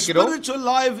சிருஷ்டியாக நாம் இருக்கிறோம். Our spiritual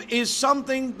life is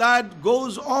something that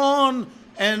goes on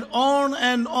and on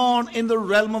and on in the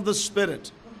realm of the spirit.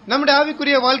 நம்முடைய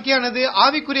ஆவிக்குரிய வாழ்க்கையானது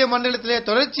ஆவிக்குரிய மண்டலத்திலே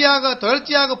தொடர்ச்சியாக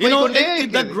போய் கொண்டே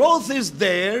இருக்கிறது. The growth is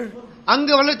there.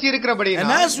 அங்கு வளர்ச்சி இருக்கிறபடியால்,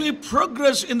 and as we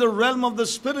progress in the realm of the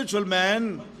spiritual man,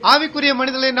 ஆவிக்குரிய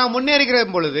மனிதனை நாம் முன்னேறுகிற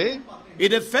பொழுது,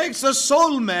 it affects the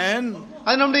soul man.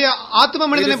 அது நம்முடைய ஆத்ம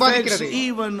மனிதனை பாதிக்கிறது.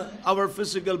 Even our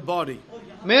physical body.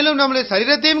 மேலும் நம்முடைய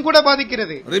சரீரத்தையும் கூட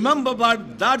பாதிக்கிறது. Remember, but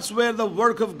that's where the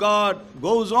work of God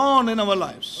goes on in our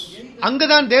lives.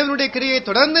 அங்கதான் தேவனுடைய கிரியை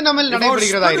தொடர்ந்து நம்மில்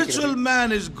நடைபெறுகிறதா இருக்கிறது. The spiritual man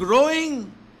is growing.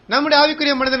 நம்முடைய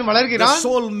ஆவிக்குரிய மனிதன் வளர்கிறான். The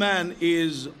soul man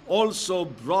is also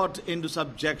brought into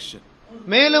subjection.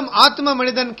 மேலும் ஆத்ம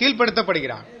மனிதன்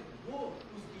கீழ்ப்படுத்தப்படுகிறான்.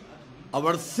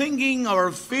 Our thinking, our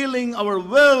feeling, our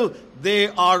will, they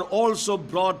are also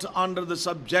brought under the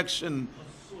subjection.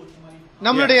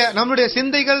 நம்முடைய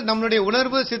சிந்தைகள், நம்முடைய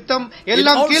உணர்வு, சித்தம்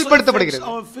எல்லாம் கீழ்ப்படுத்தப்படுகிறது.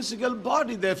 Our physical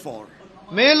body therefore.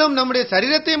 மேலும் நம்முடைய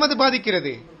சரீரத்தையும் அது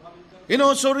பாதிக்கிறது.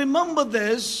 So remember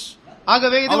this.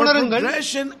 ஆகவே இதை உணருங்கள். Our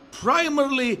progression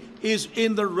primarily is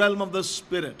in the realm of the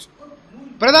spirit.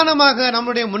 பிரதானமாக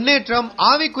நம்முடைய முன்னேற்றம்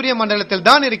ஆவிக்குரிய மண்டலத்தில்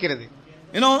தான் இருக்கிறது.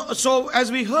 So as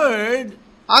we heard,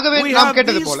 ஆகவே நாம்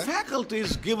கேட்டது போல, these faculties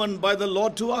given by the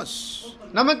Lord to us.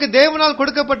 நமக்கு தேவனால்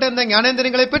கொடுக்கப்பட்ட இந்த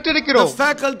ஞானேந்திரங்களை பெற்றிருக்கிறோம். The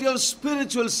faculty of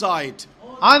spiritual sight,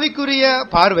 ஆவிக்குரிய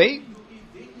பார்வை,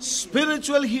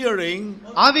 spiritual hearing,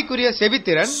 ஆவிக்குரிய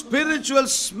செவித்திறன், spiritual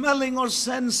smelling or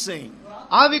sensing,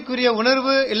 ஆவிக்குரிய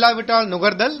உணர்வு இல்லாவிட்டால்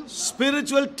நுகர்தல்,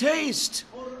 spiritual taste,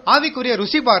 ஆவிக்குரிய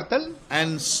ருசி பார்த்தல்,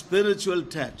 and spiritual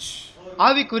touch.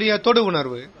 ஆவிக்குரிய தொடு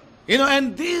உணர்வு. And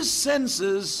these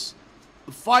senses,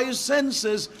 5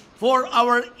 senses for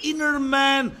our inner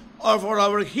man or for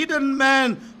our hidden man,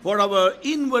 for our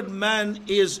inward man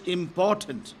is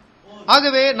important.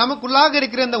 ஆகவே நமக்குள்ளாக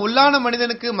இருக்கிற இந்த உள்ளான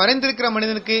மனிதனுக்கு, மறைந்திருக்கிற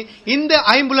மனிதனுக்கு இந்த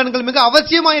ஐம்புலன்கள் மிக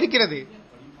அவசியமாக இருக்கிறது.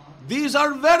 These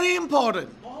are very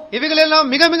important. இவைகளெல்லாம்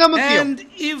மிக மிக முக்கியம். And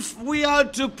if we are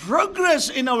to progress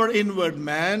in our inward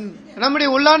man, நம்முடைய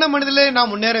உள்ளான மனிதனிலே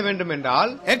நாம் முன்னேற வேண்டும்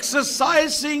என்றால்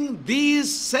exercising these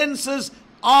senses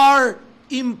are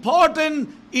important.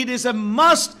 It is a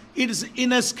must. It is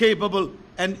inescapable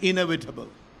and inevitable.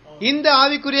 இந்த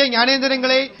ஆவிக்குரிய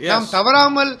ஞானேந்திரங்களை நாம்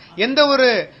தவறாமல் எந்த ஒரு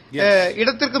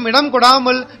இடத்திற்கும் இடம்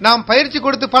கொடாமல் நாம் பயிற்சி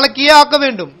கொடுத்து பழக்கியே ஆக்க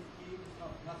வேண்டும்.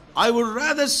 I would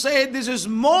rather say this is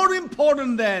more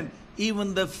important than even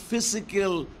the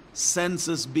physical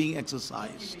senses being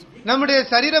exercised. நம்முடைய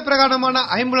சரீர பிரகாரமான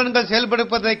ஐம்புலன்கள்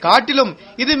செயல்படுவதை காட்டிலும்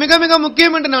இது மிக மிக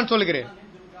முக்கியம் என்று நான் சொல்கிறேன்.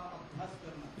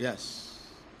 Yes.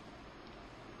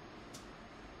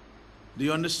 Do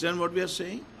you understand what we are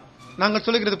saying? நாங்கள்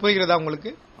சொல்கிறது புரிகிறதா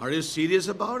உங்களுக்கு? Are you serious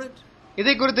about it?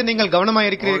 இதை குறித்து நீங்கள் கவனமாக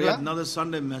இருக்கிறீர்களா? Another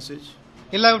Sunday message.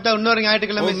 இல்லாவிட்டால் இன்னொரு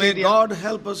ஞாயிற்றுக்கிழமை May God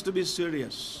help us to be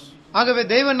serious. ஆகவே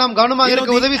தேவன் நாம் கவனமாக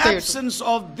இருக்க உதவி The செய்யட்டும். absence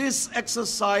of this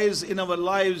exercise in our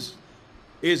lives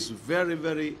is very,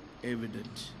 very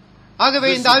evident.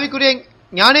 ஆகவே இந்த ஆவிக்குரிய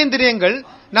ஞானேந்திரியங்கள்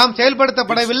நாம்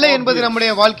செயல்படுத்தப்படவில்லை என்பது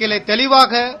நம்முடைய வாழ்க்கையிலே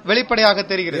தெளிவாக வெளிப்படையாக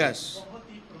தெரிகிறது. Yes.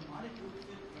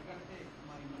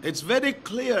 It's very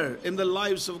clear in the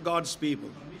lives of God's people.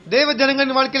 தேவ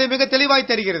ஜனங்களின் வாழ்க்கையிலே மிக தெளிவாய்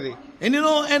தெரிகிறது.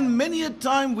 And many a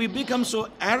time we become so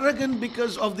arrogant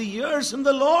because of the years in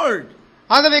the Lord.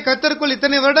 ஆகவே கர்த்தருக்குள்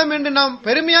இத்தனை வருடம் என்று நாம்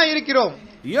பெருமையா இருக்கிறோம்.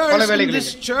 பல Years in this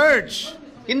church.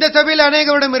 இந்த சபையில் அநேக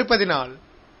வருடம் இருப்பதினால்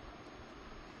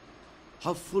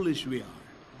How foolish we are.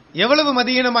 எவ்வளவு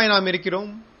மதியீனமாய் நாம்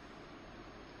இருக்கிறோம்.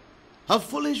 How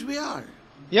foolish we are.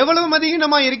 எவ்வளவு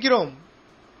மதியீனமாய் இருக்கிறோம்.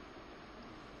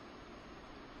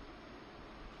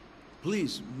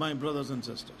 Please, my brothers and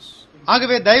sisters.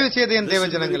 ஆகவே தயவு செய்து என் தேவ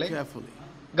ஜனங்களே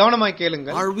கவனமாய்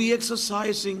கேளுங்கள். Are we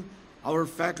exercising our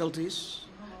faculties?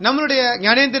 நம்மளுடைய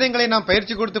ஞானேந்திரியங்களை நாம்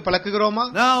பயிற்சி கொடுத்து பழக்குகிறோமா?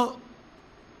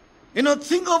 Now,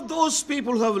 think of those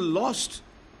people who have lost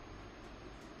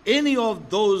any of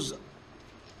those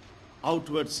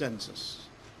outward senses.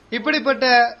 இப்படிப்பட்ட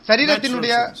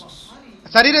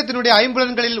சரீரத்தினுடைய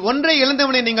ஐம்புலன்களில் ஒன்றை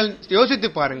இழந்தவனை நீங்கள் யோசித்து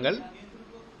பாருங்கள்.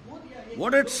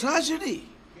 What a tragedy.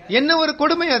 என்ன ஒரு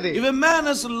கொடுமை அது. If a man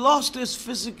has lost his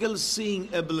physical seeing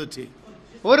ability,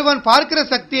 ஒருவன் பார்க்கிற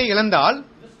சக்தியை இழந்தால்,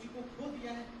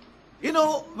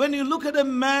 when you look at a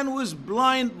man who is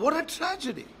blind, what a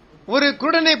tragedy. ஒரு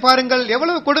குருடனை பாருங்கள்,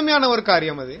 எவ்வளவு கொடுமையான ஒரு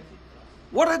காரியம் அது.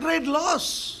 What a great loss.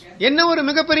 என்ன ஒரு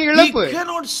மிகப்பெரிய இழப்பு. He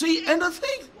cannot see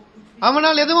anything.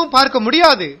 அவனால் எதுவும் பார்க்க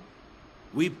முடியாது.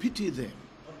 We pity them.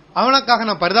 அவனுக்காக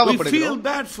நாம் பரிதாபப்படுகிறோம். We feel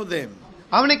bad for them.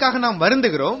 அவனுக்காக நாம்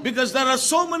வருந்துகிறோம். Because there are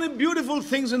so many beautiful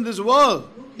things in this world.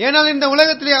 ஏனால் இந்த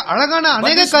உலகத்திலே அழகான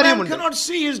அநேக காரியம் உண்டு. But this man cannot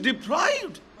see, he is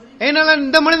deprived. ஏனால்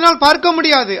இந்த மனிதனால் பார்க்க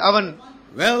முடியாது, அவன்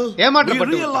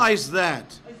ஏமாற்றப்பட்டு. We realize that.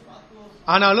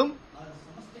 ஆனாலும்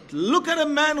look at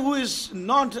a man who is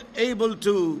not able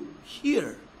to hear.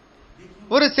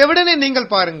 ஒரு செவிடனை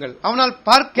நீங்கள் பாருங்கள், அவனால்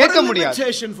கேட்க முடியாது. What a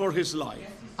limitation for his life.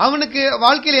 அவனுக்கு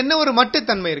வாழ்க்கையில் என்ன ஒரு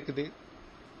மட்டுத்தன்மை இருக்குது,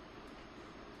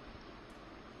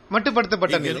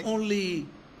 மட்டுப்படுத்தப்பட்ட நிலை. He can only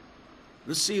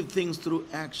receive things through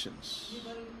actions.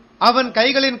 அவன்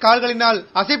கைகளின் கால்களினால்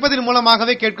அசைப்பதன்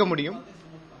மூலமாகவே கேட்க முடியும்.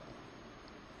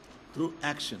 Through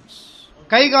actions.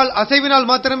 கைகால் அசைவினால்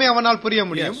மாத்திரமே அவனால் புரிய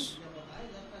முடியும்.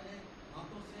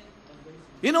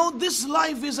 This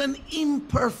life is an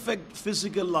imperfect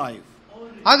physical life.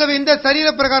 ஆகவே இந்த சரீர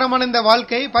பிரகாரமான இந்த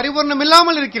வாழ்க்கை பரிபூர்ணம்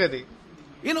இல்லாமல் இருக்கிறது.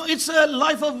 It's a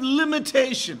life of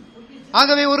limitation.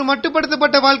 ஆகவே ஒரு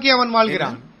மட்டுப்படுத்தப்பட்ட வாழ்க்கையை அவன்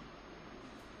வாழ்கிறான்.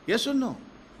 Yes or no?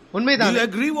 உண்மைதான். Do you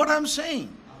agree what I'm saying?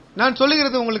 நான்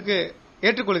சொல்லுகிறது உங்களுக்கு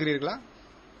ஏற்றுக்கொள்கிறீர்களா?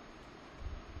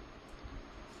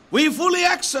 We fully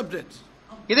accept it.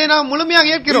 இதை நாம்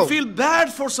முழுமையாக ஏற்கிறோம். We feel bad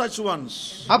for such ones.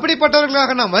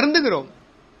 அப்படிப்பட்டவர்களாக நாம் வருந்துகிறோம்.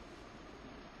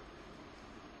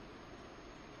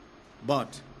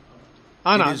 But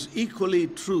it is equally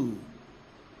true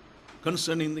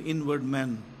concerning the inward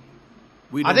man.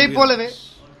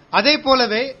 அதே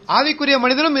போலவே ஆவிக்குரிய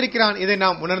மனிதனும் இருக்கிறான், இதை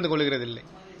நாம் உணர்ந்து கொள்கிறதில்லை.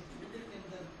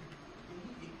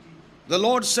 The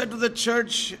Lord said to the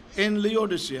church in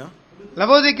Laodicea,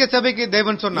 லவோதிக்கே சபைக்கு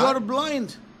தேவன் You சொன்னார், are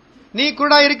blind. நீ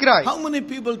குருடாய் இருக்கிறாய். How many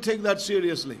people take that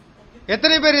seriously?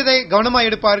 எத்தனை பேர் இதை கவனமாய்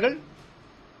எடுப்பார்கள்?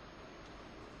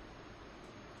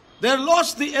 They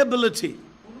lost the ability.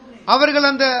 அவர்கள்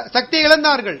அந்த சக்தியை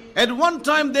இழந்தார்கள். At one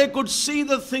time they could see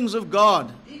the things of God.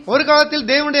 ஒரு காலத்தில்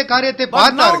தேவனுடைய காரியத்தை But now they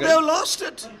பார்த்தார்கள். have lost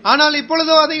it. ஆனால்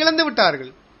இப்பொழுதோ அதை இழந்து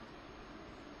விட்டார்கள்.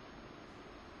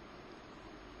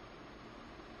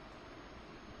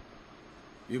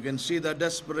 You can see the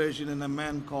desperation in a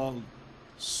man called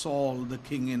Saul, the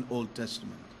king in Old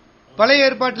Testament. பழைய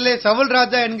ஏற்பாட்டிலே சவுல்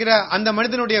ராஜா என்கிற அந்த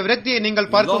மனிதனுடைய விரக்தியை நீங்கள்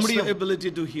He பார்க்க lost the முடியும். ability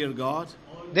to hear God.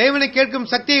 தேவனை கேட்கும்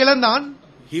சக்தியை இழந்தான்.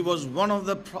 He was one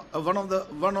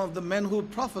of the men who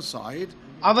prophesied.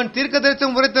 அவன்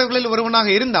தீர்க்கதரிசனம் உரைத்தவர்களில் ஒருவனாக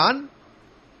இருந்தான்.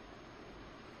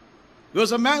 He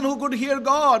was a man who could hear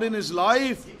God in his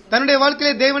life. தன்னுடைய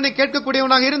வாழ்க்கையிலே தேவனை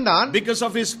கேட்கக்கூடியவனாக இருந்தான். Because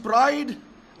of his pride,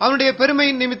 அவனுடைய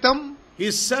பெருமையின் நிமித்தம்,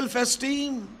 his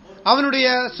self-esteem, அவனுடைய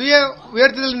சுய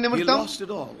உயர்த்துதல் he நிமித்தம் lost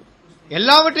it all.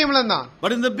 எல்லாவற்றையும் இழந்தான்.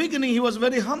 But in the beginning he was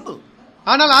very humble.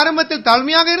 ஆனால் ஆரம்பத்தில்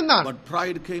தாழ்மையாக இருந்தான். But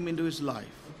pride came into his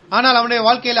life. ஆனால் அவனுடைய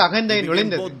வாழ்க்கையில் அகந்தை He became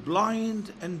நுழைந்தது. both blind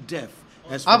and deaf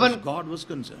as far as God was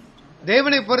concerned.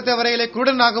 தேவனை பொறுத்தவரையிலே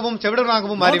குருடனாகவும்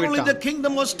செவிடனாகவும் Not only the மாறிவிட்டான்.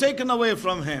 kingdom was taken away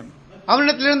from him,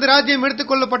 அவனிடத்திலிருந்து ராஜ்யம் எடுத்துக்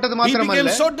கொள்ளப்பட்டது he became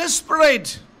மாத்திரமல்ல, so desperate.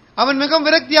 அவன் மிகவும்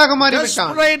விரக்தியாக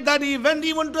மாறிவிட்டான். Desperate that he went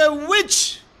even to a witch.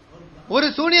 ஒரு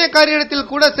சூனியக்காரியிடத்தில்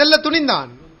கூட செல்ல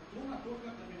துணிந்தான்.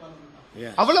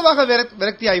 Yes. அவ்வளவாக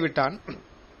விரக்தியாகிவிட்டான்.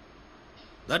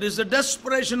 That is the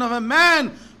desperation of a man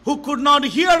who could not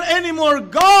hear anymore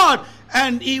God,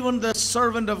 and even the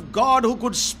servant of God who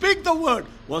could speak the word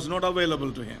was not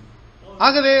available to him.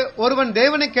 ஆகவே ஒருவன்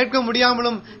தேவனை கேட்க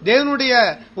முடியாமலும் தேவனுடைய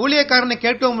ஊழியக்காரனை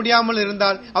கேட்க முடியாமல்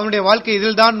இருந்தால் அவனுடைய வாழ்க்கை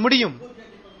இதில்தான் முடியும்.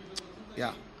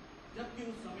 Yeah.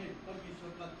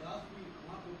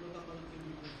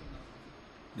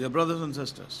 Dear brothers and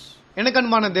sisters, எனக்கு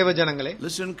அன்பான தேவ ஜனங்களே,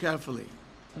 listen carefully.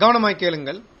 கவனமாய்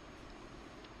கேளுங்கள்.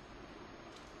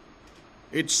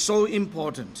 It's so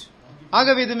important.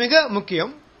 ஆகவே இது மிக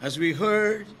முக்கியம். As we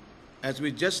heard, as we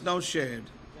just now shared,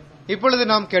 இப்பொழுது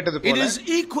நாம் கேட்டது it போல is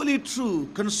equally true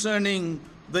concerning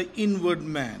the inward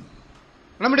man,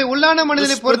 நம்முடைய உள்ளான the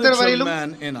மனிதனை spiritual பொறுத்தவரையிலும்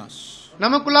man in us.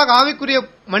 நமக்குள்ளாக ஆவிக்குரிய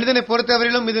மனிதனை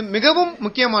பொறுத்தவரையிலும் இது மிகவும்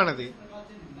முக்கியமானது.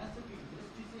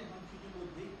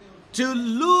 To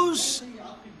lose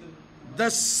the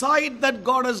sight that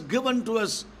God has given to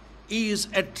us is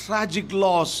a tragic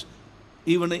loss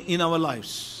even in our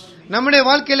lives. நம்முடைய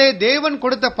வாழ்க்கையிலே தேவன்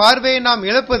கொடுத்த பார்வையை நாம்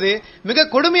இழப்பது மிக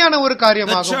கொடுமையான ஒரு The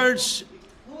காரியமாகும். church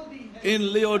in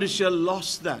Laodicea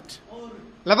lost that.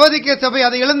 லவோதிக்கே சபை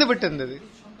அதை இழந்து விட்டிருந்தது.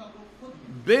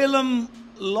 Balaam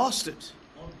lost it.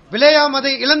 பிலேயாம்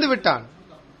அதை இழந்து விட்டான்.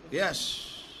 Yes.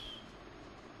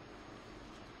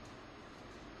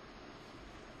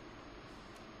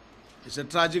 It's a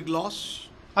tragic loss.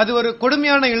 அது ஒரு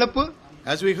கொடுமையான இழப்பு.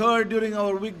 As we heard during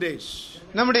our weekdays,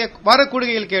 நம்முடைய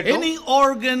வாரக்கூடுகையில் கேட்டோம். any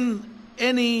organ,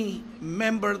 any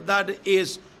member that is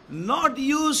not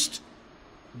used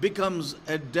becomes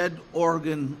a dead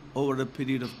organ over a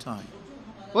period of time.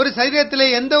 ஒரு சரீரத்திலே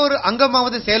எந்த ஒரு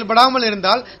அங்கமாவது செயல்படாமல்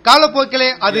இருந்தால் காலப்போக்கிலே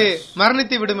அது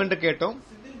மரணித்து விடும் என்று கேட்டோம்.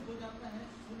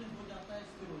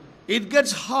 It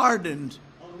gets hardened.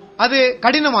 அது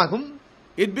கடினமாகும்.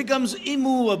 It becomes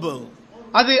immovable,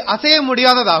 அது அசைய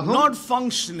முடியாததாகும். not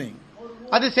functioning.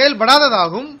 அது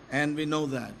செயல்படாததாகும். And we know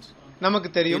that. நமக்கு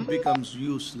தெரியும். It becomes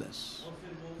useless.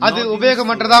 அது Not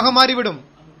உபயோகமற்றதாக மாறிவிடும்.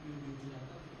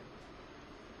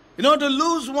 You know, to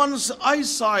lose one's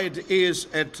eyesight is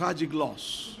a tragic loss.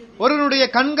 ஒருவனுடைய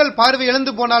கண்கள் பார்வை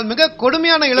இழந்து போனால் மிக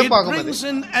கொடுமையான It இழப்பாகும் அது. brings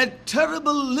in a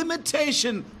terrible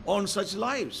limitation on such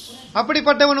lives.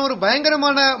 அப்படிப்பட்டவன் ஒரு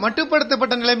பயங்கரமான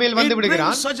மட்டுப்படுத்தப்பட்ட நிலைமையில் வந்து It விடுகிறான்.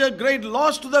 brings such a great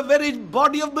loss to the very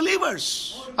body of believers.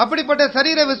 அப்படிப்பட்ட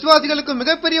சரீர விசுவாசிகளுக்கு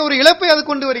மிகப்பெரிய ஒரு இழப்பை அது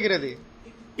கொண்டு வருகிறது.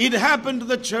 It happened to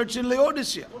the church in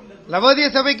Laodicea. லவோதிய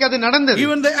சபைக்கு அது நடந்தது.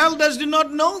 Even the elders did not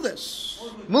know this,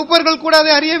 மூப்பர்கள் கூட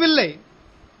அதை அறியவில்லை.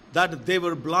 that they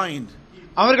were blind.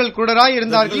 அவர்கள் குருடராய் The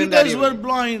இருந்தார்கள் என்று leaders அறியவில்லை. were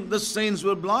blind, the saints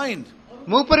were blind.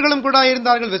 மூப்பர்களும் குருடாய்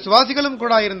இருந்தார்கள், விசுவாசிகளும்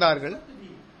குருடாய் இருந்தார்கள்.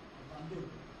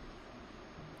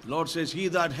 Lord says, he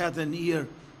that hath an ear,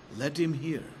 let him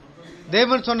hear.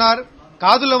 தேவன் சொன்னார்,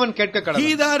 காதுள்ளவன் கேட்க He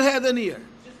கடவன். that hath an ear.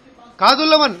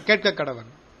 காதுள்ளவன் கேட்க கடவன்.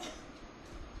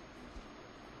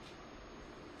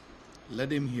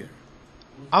 Let him hear.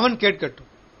 அவன் கேட்கட்டும்.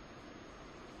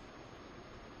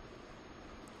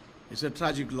 It's a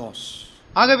tragic loss.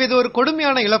 ஆகவே இது ஒரு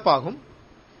கொடுமையான இழப்பாகும்.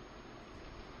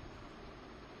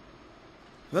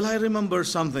 Well, I remember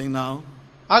something now.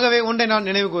 ஆகவே ஒன்றை நான்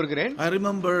நினைவு கூர்கிறேன். I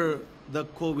remember the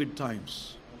COVID times.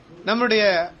 நம்முடைய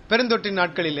பெருந்தொற்றின்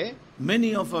நாட்களிலே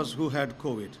Many of us who had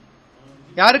COVID,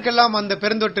 யாருக்கெல்லாம் அந்த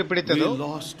பெருந்தொற்று We பிடித்ததோ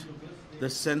lost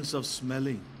the sense of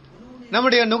smelling.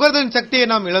 நம்முடைய நுகர்தலின் சக்தியை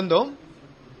நாம் இழந்தோம்.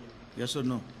 Yes or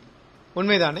no?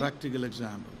 உண்மைதானே? Practical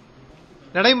example.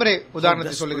 நடைமுறை How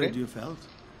உதாரணத்தை desperate சொல்லுகிறேன். you felt.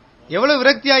 எவ்வளவு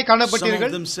விரக்தியாய் Some of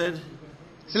காணப்பட்டீர்கள். them said,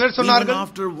 சிலர் even சொன்னார்கள்,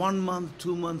 after 1 month,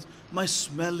 2 months, my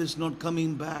smell is not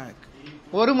coming back.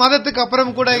 ஒரு மாதத்துக்கு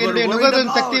அப்புறம் கூட They were என்னுடைய worried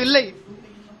நுகர்தலின் about சக்தி இல்லை.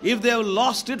 If they have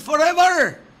lost it forever.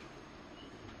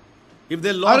 If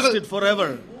they lost அவர்கள் it forever.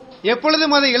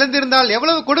 எப்பொழுதும் அதை இழந்திருந்தால்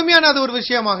எவ்வளவு கொடுமையான அது ஒரு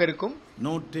விஷயமாக இருக்கும்.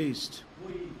 No taste.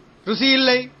 ருசி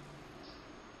இல்லை,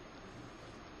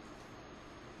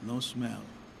 No smell.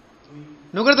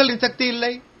 நுகர்தலின் சக்தி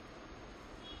இல்லை.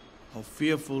 How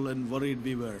fearful and worried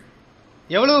we were.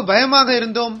 எவ்வளவு பயமாக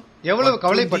இருந்தோம், எவ்வளவு For 20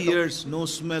 கவலைப்பட்டோம். years, no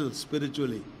smell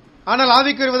spiritually. ஆனால்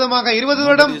ஆவிக்குரிய விதமாக 20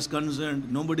 வருடம் Nobody is concerned.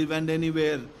 Nobody went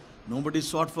anywhere. Nobody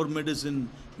sought for medicine.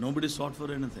 Nobody sought for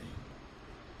anything.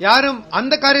 யாரும்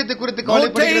அந்த காரியத்தை குறித்து No taste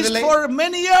கவலைப்படுகிறதில்லை. for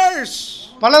many years.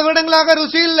 பல வருடங்களாக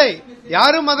ருசி இல்லை,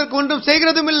 யாரும் அதற்கு ஒன்றும்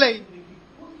செய்கிறதும் இல்லை.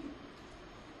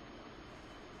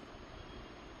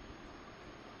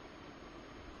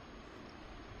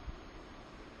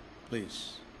 Please.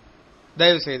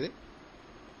 தயவு செய்து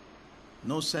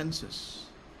No senses.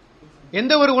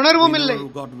 எந்த ஒரு உணர்வும் We இல்லை.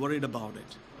 never got worried about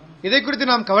it. இதை குறித்து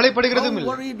நாம் கவலைப்படுகிறதும் How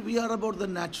இல்லை. worried we are about the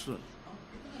natural.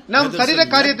 நாம் Whether it's சரீர a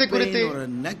leg காரியத்தை pain குறித்து or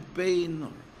a neck pain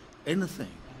or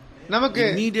anything. நமக்கு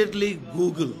Immediately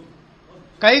Google.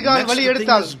 கை கால் Next வலி thing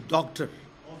எடுத்தால் is doctor.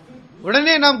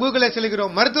 உடனே நாம் கூகுளை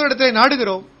செல்கிறோம், மருத்துவரிடத்தை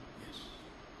நாடுகிறோம்.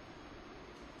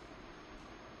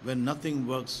 When nothing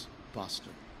works,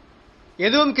 pastor.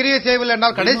 எதுவும் கிரியை செய்யவில்லை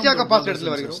என்றால் கடைசியாக Remember, பாஸ்டர் brothers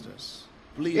இடத்தில் and வருகிறோம். sisters,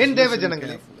 please என் தேவ listen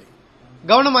ஜனங்களே, carefully.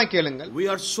 கவனமாய் கேளுங்கள். We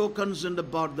are so concerned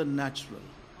about the natural.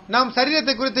 நாம்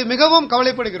சரீரத்தை குறித்து மிகவும்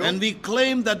கவலைப்படுகிறோம். And we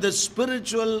claim that the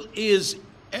spiritual is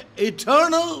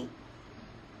eternal.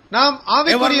 நாம்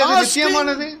ஆவிக்குரியது everlasting.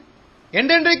 நித்தியமானது,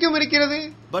 என்றென்றைக்கும் இருக்கிறது.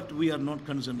 But we are not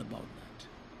concerned about that.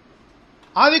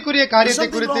 ஆவிக்குரிய There's காரியத்தை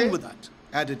something குறித்து wrong with that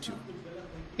attitude.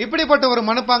 இப்படிப்பட்ட ஒரு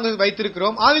மனப்பாங்கு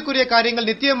வைத்திருக்கிறோம். ஆவிக்குரிய காரியங்கள்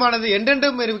நித்தியமானது,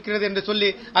 என்றென்றும் இருக்கிறது என்று சொல்லி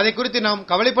அதை குறித்து நாம்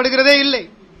கவலைப்படுகிறதே இல்லை.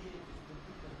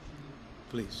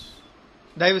 Please.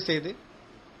 தயவு செய்து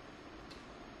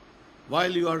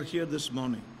While you are here this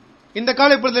morning, இந்த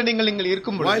காலை பொழுது நீங்கள் இங்கே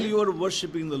இருக்கும் while பொழுது, you are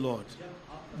worshiping the Lord,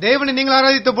 தேவனை நீங்கள்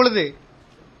ஆராதித்த பொழுது,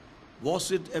 was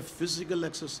it a physical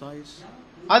exercise?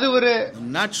 அது ஒரு A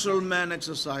natural man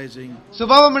exercising?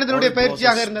 சுபாவ Or மனிதனுடைய it was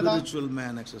பயிற்சியாக a இருந்ததா, spiritual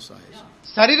man exercising?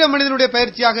 சரீர மனிதனுடைய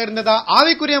பயிற்சியாக இருந்ததா,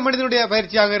 ஆவிக்குரிய மனிதனுடைய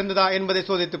பயிற்சியாக இருந்ததா என்பதை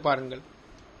சோதித்து பாருங்கள்.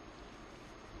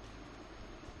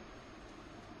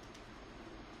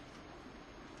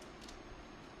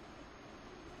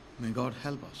 May God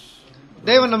help us.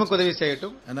 தேவன் நமக்கு உதவி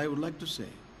செய்யட்டும். And I would like to say,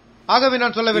 ஆகவே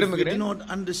நான் சொல்ல if we do விரும்புகிறேன், not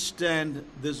understand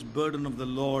this burden of the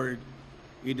Lord,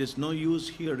 it is no use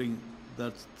hearing the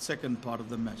second part of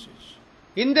the message.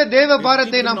 இந்த தேவ It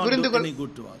பாரத்தை will நாம் not புரிந்து do கொள்ள any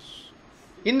good to us.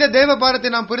 இந்த தேவ பாரத்தை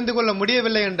நாம் புரிந்து கொள்ள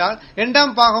முடியவில்லை என்றால்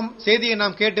இரண்டாம் பாகம் செய்தியை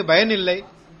நாம் கேட்டு பயனில்லை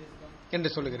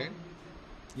என்று சொல்லுகிறேன்.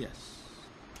 Yes.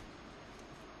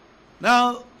 Now,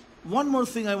 one more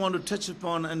thing I want to touch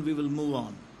upon and we will move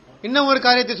on. இன்னும் ஒரு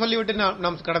காரியத்தை சொல்லிவிட்டு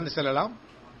நாம் கடந்து செல்லலாம்.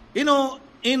 You know,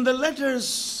 in the letters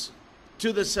to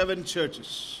the 7 churches,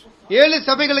 7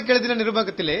 சபைகளுக்கு எழுதின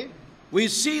நிருபத்திலே we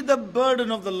see the burden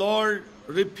of the Lord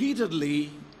repeatedly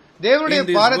தேவனுடைய in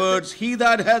these பாரத்தை, words, he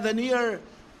that hath an ear,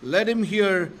 let him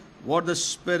hear what the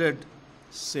Spirit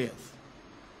saith.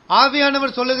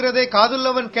 ஆவியானவர் சொல்லுகிறதை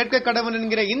காதுள்ளவன் கேட்க கடவன்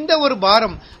என்கிற இந்த ஒரு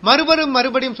பாரம்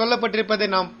மறுபடியும் சொல்லப்பட்டிருப்பதை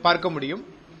நாம் பார்க்க முடியும்.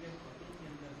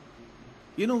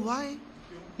 You know why?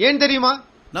 ஏன் தெரியுமா?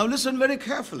 Now listen very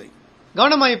carefully.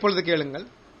 கவனமாய் இப்பொழுது கேளுங்கள்.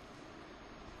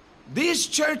 These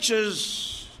churches,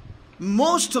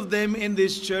 most of them in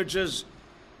these churches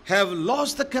have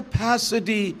lost the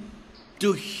capacity to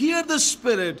hear the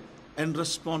Spirit and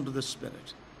respond to the Spirit.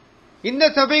 இந்த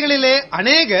சபைகளிலே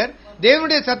அநேகர்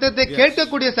தேவனுடைய சத்தத்தை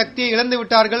கேட்கக்கூடிய சக்தியை இழந்து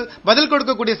விட்டார்கள், பதில்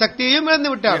கொடுக்கக்கூடிய சக்தியையும்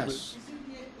இழந்து விட்டார்கள். Yes.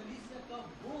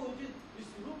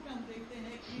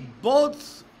 Both,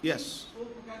 yes.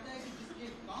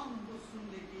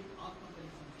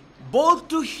 Both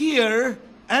to hear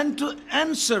and to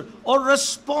answer or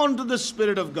respond to the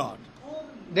Spirit of God.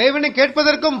 தேவனை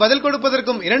கேட்பதற்கும் பதில்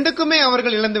கொடுப்பதற்கும் இரண்டுக்குமே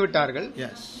அவர்கள் இழந்து விட்டார்கள்.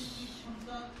 Yes.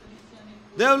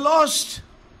 They have lost.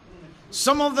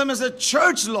 Some of them as a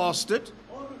church lost it.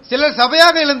 சிலர்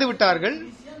சபையாக இழந்து விட்டார்கள்.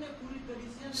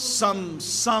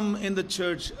 Some in the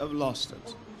church have lost it.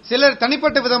 சிலர்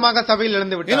தனிப்பட்ட விதமாக சபையில்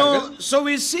இழந்து You விட்டார்கள். know, so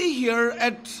we see here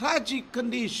a tragic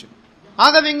condition.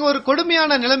 ஆகவே இங்கு ஒரு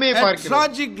கொடுமையான நிலைமையை A பார்க்கிறோம்.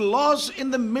 tragic loss in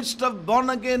the midst of born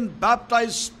again,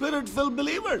 baptized, spirit-filled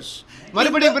believers. In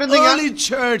மறுபடியும் the பிறந்த early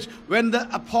church when the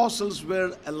apostles were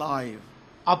alive.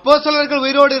 அப்போஸ்தலர்கள்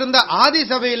உயிரோடு இருந்த ஆதி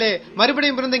சபையிலே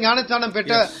மறுபடியும் பிறந்த ஞானஸ்நானம்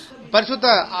பெற்ற பரிசுத்த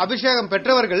அபிஷேகம்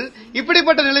பெற்றவர்கள்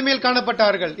இப்படிப்பட்ட நிலைமையில்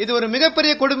காணப்பட்டார்கள். இது ஒரு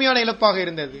மிகப்பெரிய கொடுமையான இழப்பாக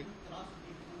இருந்தது.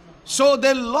 So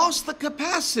they lost the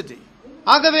capacity.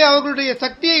 ஆகவே அவர்களுடைய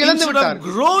சக்தியை இழந்து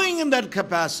விட்டார்கள். Growing in that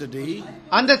capacity,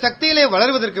 அந்த சக்தியிலே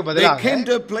வளர்வதற்கு பதிலாக they came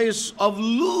to a place of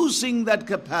losing that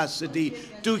capacity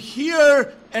to hear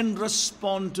and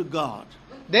respond to God.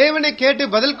 தேவனை கேட்டு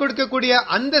பதில் கொடுக்கக்கூடிய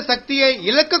அந்த சக்தியை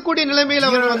இழக்கக்கூடிய நிலைமையில்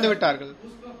அவர்கள் வந்து விட்டார்கள்.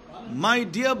 My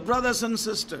dear brothers and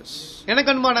sisters,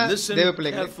 எனக்கு அன்பான தேவ listen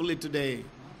பிள்ளைகளே, carefully today.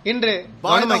 இன்று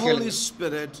By the Holy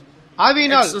Spirit,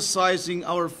 ஆவியினால் exercising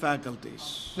our faculties.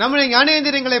 நம்முடைய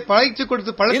ஞானேந்திரியங்களை பயிற்சி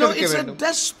கொடுத்து பழக்க வைக்க It's a வேண்டும்.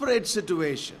 desperate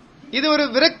situation. இது ஒரு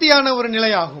விரக்தியான ஒரு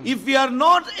நிலையாகும். If we are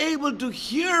not able to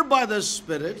hear by the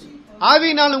Spirit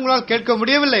ஆவியினால் உங்களால் கேட்க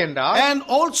முடியவில்லை என்றால், and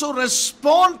also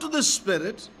respond to the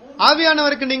Spirit,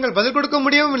 ஆவியானவருக்கு நீங்கள் பதில் கொடுக்க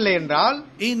முடியவில்லை என்றால்,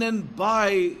 in and by,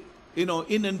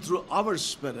 in and through our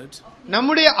spirit,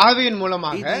 நம்முடைய ஆவியின்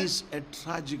மூலமாக it is a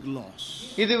tragic loss.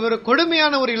 இது ஒரு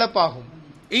கொடுமையான ஒரு இழப்பாகும்.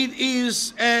 It is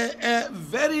a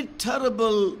very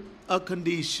terrible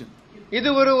condition. இது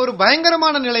ஒரு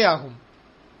பயங்கரமான நிலையாகும்,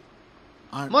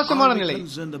 மோசமான Are we நிலை.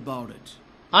 concerned about it?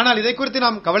 ஆனால் இதை குறித்து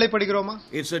நாம் கவலைப்படுகிறோமா?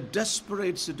 It's a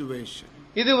desperate situation.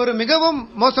 இது ஒரு மிகவும்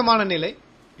மோசமான நிலை.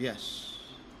 Yes.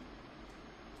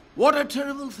 What a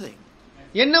terrible thing.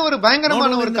 என்ன ஒரு பயங்கரமான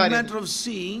Not only ஒரு in the காரியம். matter of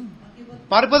seeing,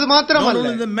 பார்ப்பது not மாத்திரமல்ல,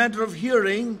 only in the matter of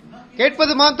hearing,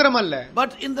 கேட்பது மாத்திரமல்ல,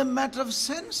 but in the matter of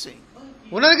sensing,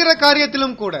 உணர்கிற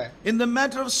காரியத்திலும் கூட, in the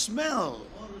matter of smell,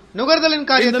 நுகர்தலின் in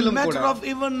the காரியத்திலும் கூட, matter of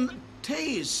even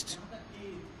taste.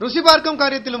 ருசி பார்க்கும்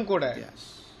காரியத்திலும் கூட. Yes.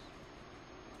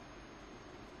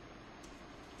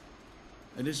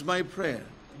 It is my prayer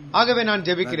ஆகவே நான் that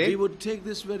ஜெபிக்கிறேன், we would take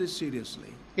this very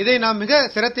seriously இதை நாம் மிக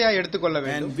சிரத்தையாய் எடுத்துக்கொள்ள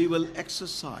வேண்டும். and we will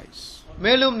exercise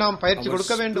மேலும் நாம் பயிற்சி our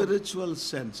கொடுக்க வேண்டும் spiritual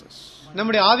senses.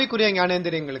 நம்முடைய ஆவிக்குரிய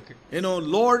ஞானேந்திரியங்களுக்கு.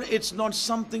 Lord, it's not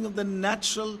something of the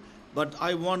natural, but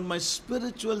I want my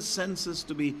spiritual senses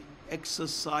to be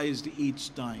exercised each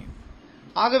time.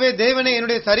 ஆகவே தேவனே,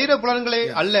 என்னுடைய சரீர புலன்களை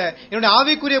அல்ல, என்னுடைய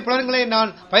ஆவிக்குரிய புலன்களை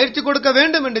நான் பயிற்சி கொடுக்க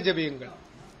வேண்டும் என்று ஜெபியுங்கள்.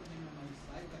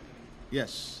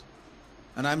 Yes.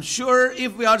 And I'm sure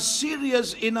if we are serious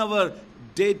in our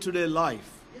day-to-day life,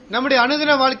 நம்முடைய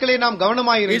அனுதின வாழ்க்கையை நாம்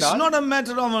கவனமாய் it's இருந்தால், not a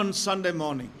matter of on Sunday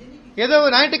morning, ஏதோ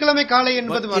ஞாயிற்றுக்கிழமை காலை but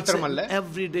என்பது it's மாத்திரமல்ல, an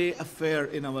everyday affair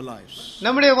in our lives.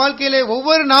 நம்முடைய வாழ்க்கையிலே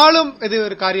ஒவ்வொரு நாளும் இது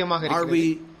ஒரு காரியமாக Are இருக்கிறது. we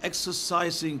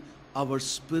exercising our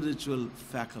spiritual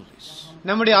faculties?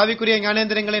 நம்முடைய ஆவிக்குரிய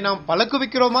ஞானேந்திரியங்களை நாம்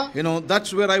பழக்குவிக்கிறோமா?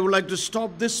 That's where I would like to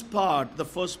stop this part, the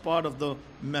first part of the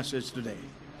message today.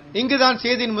 இங்குதான்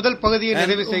செய்தியின் முதல் பகுதியை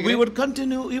நிறைவு And we செய்கிறேன். would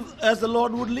continue as the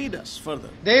Lord would lead us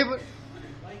further.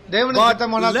 தேவனுக்கு But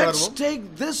சித்தமானால் let's தொடர்வோம். take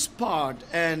this part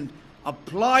and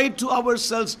apply it to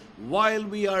ourselves while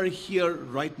we are here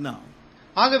right now.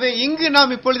 ஆகவே இங்கு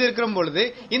நாம் இப்பொழுது இருக்கிற பொழுது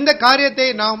இந்த காரியத்தை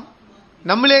நாம்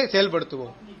நம்மளே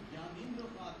செயல்படுத்துவோம்.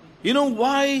 You know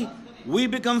why we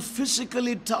become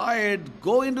physically tired,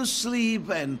 go into sleep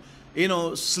and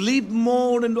sleep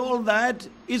mode and all that?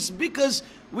 It's because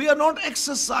we are not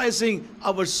exercising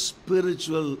our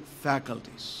spiritual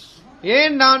faculties.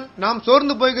 ஏன் நாம்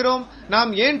சோர்ந்து போகிறோம், நாம்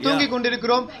ஏன் தூங்கிக்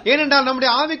கொண்டிருக்கிறோம்? ஏனென்றால் நம்முடைய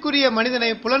ஆவிக்குரிய மனிதனை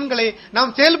புலன்களை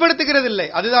நாம் செயல்படுத்துகிறதில்லை.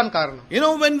 அதுதான் காரணம்.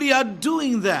 When we are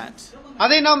doing that,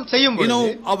 அதை நாம் செய்யும் பொழுது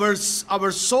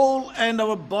our soul and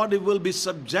our body will be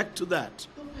subject to that.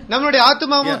 நம்முடைய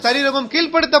ஆத்துமாவும் சரீரமும்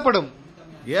கீழ்ப்படுத்தப்படும்.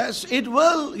 Yes, it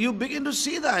will. You begin to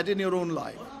see that in your own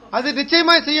life. அது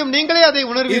நிச்சயமாய் செய்யும். நீங்களே அதை If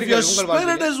your உணர்வீர்கள். உங்கள் spirit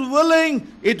வாழ்க்கையில் is willing,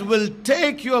 it will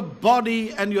take your body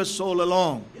and your soul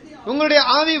along. உங்களுடைய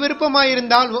ஆவி விருப்பமாய்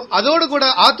இருந்தால் அதோடு கூட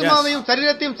ஆத்மாவையும்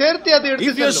சரீரத்தையும் சேர்த்து அதை எடுத்து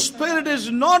If your செல்லும். spirit is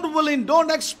not willing,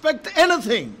 don't expect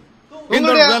anything in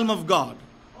the realm of God.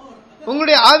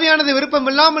 உங்களுடைய ஆவியானது விருப்பம்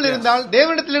இல்லாமல் இருந்தால்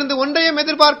தேவனிடத்திலிருந்து ஒன்றையும்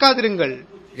எதிர்பார்க்காதிருங்கள்.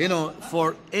 For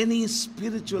any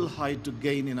spiritual height to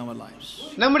gain in our lives.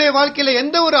 நம்முடைய வாழ்க்கையில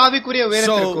எந்த ஒரு ஆவிக்குரிய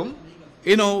உயரத்திற்கும்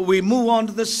we move on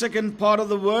to the second part of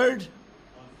the word.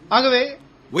 ஆகவே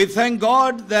We thank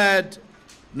God that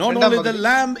not only the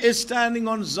Lamb is standing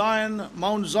on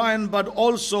Mount Zion, but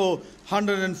also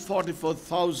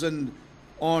 144,000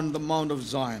 on the Mount of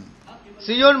Zion.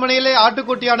 Zion மலையிலே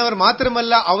ஆட்டுக்குட்டியானவர்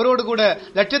மாத்திரமல்ல, அவரோடு கூட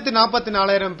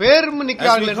 144,000 பேர்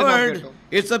நிற்கிறார்கள் என்று நாம் கேட்டோம்.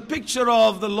 It's a picture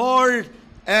of the Lord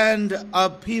and a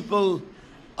people,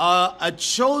 a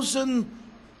chosen,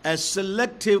 a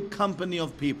selective company of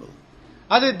people.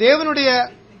 அது தேவனுடைய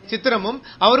சித்திரமும்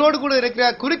அவரோடு கூட இருக்கிற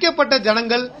குறிக்கப்பட்ட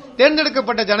ஜனங்கள்,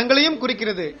 தேர்ந்தெடுக்கப்பட்ட ஜனங்களையும்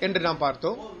குறிக்கிறது என்று நாம்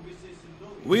பார்த்தோம்.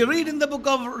 We read in the book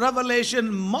of Revelation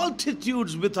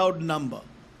multitudes without number.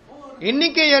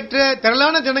 எண்ணிக்கையற்ற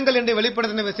திரளான ஜனங்கள் என்று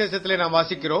வெளிப்படுத்தின விசேஷத்திலே நாம்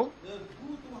வாசிக்கிறோம்.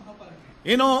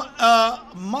 You know,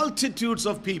 multitudes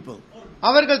of people.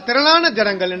 அவர்கள் திரளான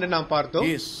ஜனங்கள் என்று நாம் பார்த்தோம்.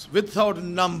 Yes, without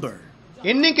number.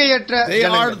 எண்ணிக்கையற்ற They are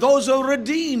ஜனங்கள். those who are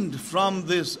redeemed from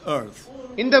this earth.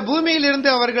 இந்த பூமியிலிருந்து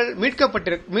அவர்கள்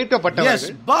மீட்கப்பட்டவர்கள். Yes,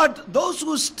 but those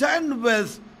who stand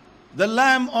with the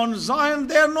Lamb on Zion,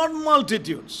 they are not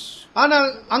multitudes. ஆனால்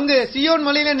அங்கு சியோன்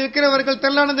மலையில நிற்கிறவர்கள்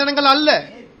திரளான ஜனங்கள் அல்ல.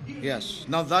 Yes,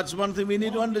 now that's one thing we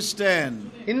need to understand.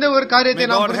 இந்த ஒரு காரியத்தை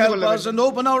May நாம் God புரிந்து help கொள்ள us வேண்டும். and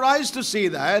open our eyes to see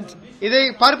that. இதை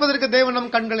பார்ப்பதற்கு தேவன் நம்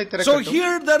கண்களை So திறக்கட்டும்.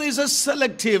 here there is a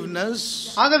selectiveness.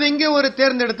 ஆகவே இங்கே ஒரு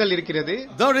தேர்ந்தெடுத்தல் இருக்கிறது.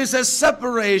 There is a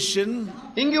separation.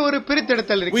 இங்கே ஒரு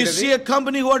பிரித்தெடுத்தல் We இருக்கிறது. see a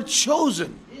company who are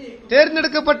chosen.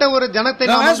 தேர்ந்தெடுக்கப்பட்ட ஒரு ஜனத்தை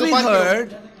Now நாம் as அங்கு we பார்க்கிறோம். heard,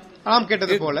 நாம்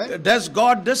கேட்டது போல does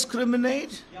God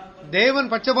discriminate? தேவன்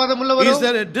பட்சபாதம் உள்ளவரோ? Is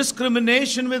there a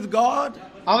discrimination with God?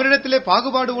 அவரிடத்திலே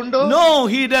பாகுபாடு உண்டோ? No,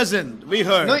 he doesn't. We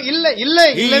heard.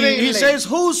 இல்லவே He இல்லை. says,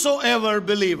 whosoever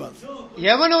believeth,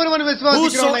 எவன் ஒருவன் விசுவாசிக்கிறானோ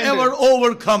whosoever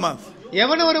overcometh.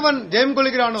 எவன் ஒருவன் ஜெயம்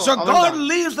கொள்கிறானோ So God அவன்தான்.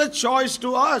 leaves the choice to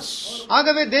us.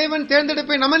 ஆகவே தேவன்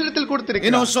தேர்ந்தெடுப்பை நம்மிடத்தில்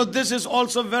கொடுத்திருக்கிறார். So this is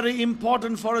also very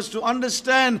important for us to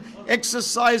understand,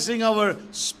 exercising our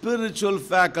spiritual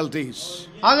faculties.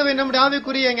 ஆகவே நம்முடைய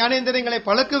ஆவிக்குரிய ஞானேந்திரியங்களை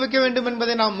பழக்க வைக்க வேண்டும்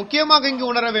என்பதை நாம் முக்கியமாக இங்கு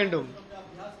உணர வேண்டும்.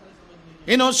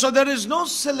 So there is no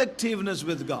selectiveness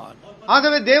with God.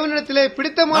 ஆகவே தேவனிடத்திலே Now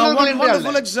பிடித்தமானவர்கள் one என்று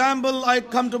wonderful அல்ல. example I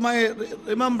come to my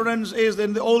remembrance is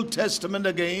in the Old Testament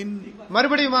again.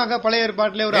 மறுபடியுமாக பழைய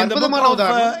ஏற்பாட்டிலே ஒரு In the book அற்புதமான of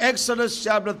உதாரணம். Exodus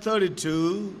chapter 32.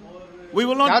 We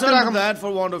will not turn to that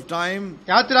for want of time.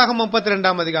 யாத்திராகமம்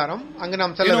 32ஆம் அதிகாரம் அங்கு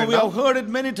நாம் செல்ல We வேண்டாம். have heard it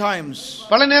many times.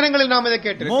 பல நேரங்களில் நாம் இதை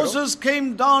கேட்டிருக்கிறோம். Moses came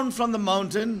down from the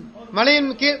mountain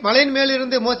மலையின்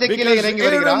மேலிருந்து மோசே கீழே because இறங்கி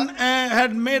வருகிறார். Aaron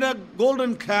had made a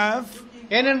golden calf.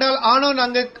 ஏனென்றால் ஆனோன்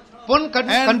அங்கு பொன்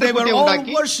And they were கன்றுக்குட்டியை all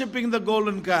உண்டாக்கி worshipping the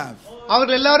golden calf.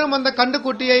 அவர்கள் எல்லாரும் அந்த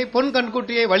கன்றுக்குட்டியை பொன்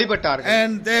கன்றுக்குட்டியை வழிபட்டார்கள்.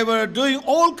 And they were doing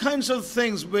all kinds of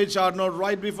things which are not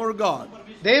right before God.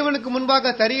 தேவனுக்கு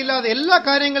முன்பாக சரியில்லாத எல்லா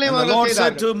காரியங்களையும் And the அவர்கள் Lord said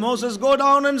செய்தார்கள். to Moses, go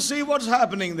down and see what's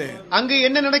happening there. அங்கு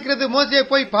என்ன நடக்கிறது மோசே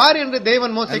போய் பார் என்று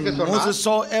தேவன் மோசேக்கு And சொன்னார். Moses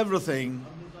saw everything.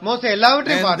 மோசே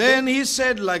எல்லாவற்றையும் And பார்த்து then he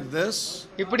said like this,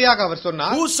 இப்படியாக அவர்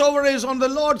சொன்னார், whosoever is on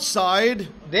the Lord's side,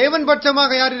 தேவன்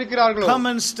பட்சமாக யார் இருக்கிறார்களோ come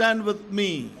and stand with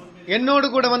me. என்னோடு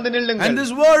கூட வந்து And நில்லுங்கள்.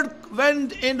 this word went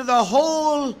into the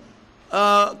whole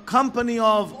company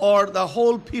of, or the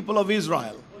whole people of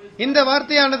Israel. இந்த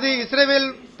வார்த்தையானது இஸ்ரவேல்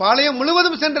பாளையம்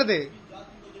முழுவதும் சென்றது.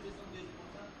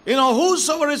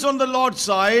 Whosoever is on the Lord's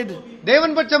side,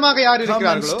 தேவன் பட்சமாக யார் come and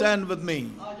இருக்கிறார்களோ stand with me.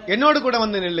 என்னோடு கூட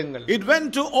வந்து நில்லுங்கள். It went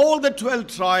to all the 12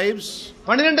 tribes.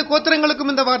 12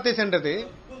 கோத்திரங்களுக்கும் இந்த வார்த்தை சென்றது.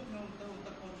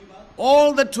 All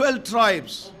the 12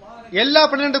 tribes. எல்லா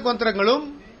 12 கோத்திரங்களும்.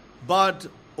 But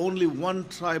only one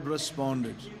tribe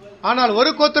responded. ஆனால்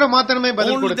ஒரு கோத்திரம் மாத்திரமே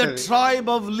பதில் Only the கொடுத்தது. tribe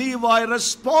of Levi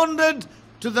responded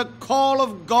to the call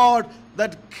of God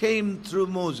that came through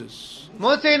Moses.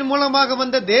 மோசேயின் மூலமாக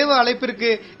வந்த தேவ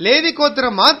அழைப்பிற்கு லேவி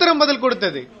கோத்திரம் மாத்திரம் பதில்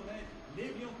கொடுத்தது.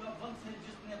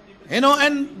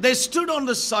 And they stood on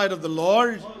the side of the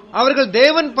Lord அவர்கள்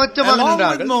தேவன் பட்சமாக along with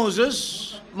நின்றார்கள். Moses,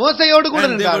 மோசேயோடு கூட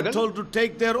and they were நின்றார்கள். told to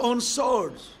take their own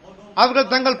swords அவர்கள்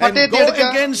தங்கள் and பட்டயத்தை go எடுக்க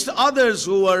against others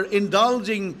who were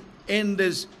indulging in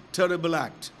this terrible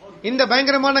act. இந்த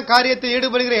பயங்கரமான காரியத்தை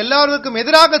ஈடுபடுகிற எல்லாருக்கும்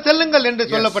எதிராக செல்லுங்கள் என்று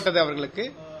சொல்லப்பட்டது அவர்களுக்கு.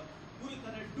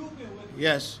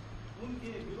 Yes.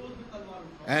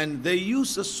 And they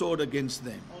used the sword against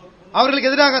them. அவர்களுக்கு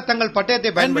எதிராக தங்கள் பட்டயத்தை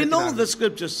And we know பயன்படுத்தினார்கள். the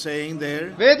scripture saying there,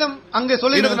 வேதம் அங்கே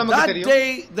சொல்லுகிறது நமக்கு that தெரியும். day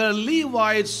the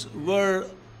Levites were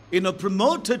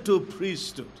promoted to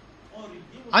priesthood.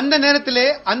 அந்த நேரத்திலே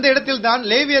அந்த இடத்தில் தான்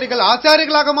லேவியர்கள்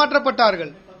ஆசாரியர்களாக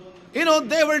மாற்றப்பட்டார்கள்.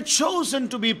 They were chosen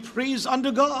to be priests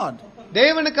unto God.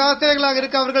 தேவனுக்கு ஆசாரியர்களாக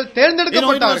இருக்க அவர்கள் It was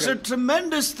தேர்ந்தெடுக்கப்பட்டார்கள். a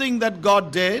tremendous thing that God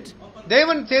did.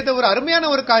 தேவன் செய்த ஒரு அருமையான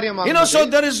ஒரு காரியமாக So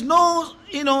there is no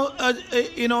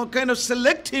kind of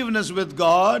selectiveness with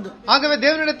God. ஆகவே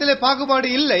தேவனிடத்திலே பாகுபாடு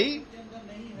இல்லை.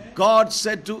 God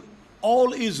said to all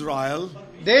Israel,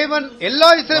 தேவன் எல்லா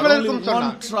but only இஸ்ரவேலருக்கும் one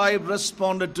சொன்னார். tribe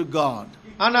responded to God.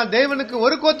 ஆனால் தேவனுக்கு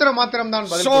ஒரு கோத்திரம் மாத்திரம் தான்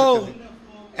பதில் So கொடுத்தது.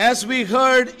 as we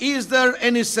heard, is there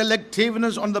any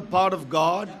selectiveness on the part of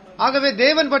God? ஆகவே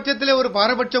தேவன் பட்சத்திலே ஒரு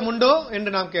பாரபட்சம் உண்டோ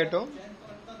என்று நாம் கேட்டோம்.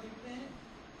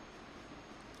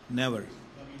 Never.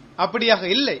 அப்படியாக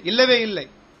இல்லை, இல்லவே இல்லை.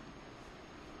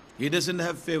 He doesn't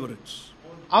have favorites.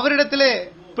 அவரிடத்திலே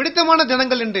பிடித்தமான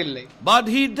ஜனங்கள் என்று இல்லை. But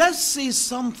he does see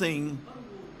something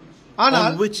ஆனால்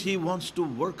on which he wants to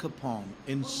work upon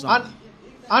in some.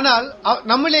 ஆனால்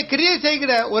நம்மளே கிரியை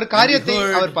செய்கிற ஒரு காரியத்தை And he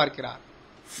heard அவர் பார்க்கிறார்.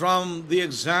 From the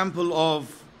example of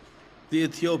the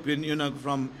Ethiopian eunuch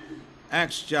from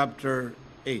Acts chapter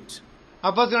 8.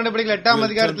 அப்போஸ்தலர் நடபடிகள் 8ஆம்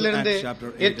அதிகாரத்திலிருந்து Acts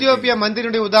chapter 8 எத்தியோப்பிய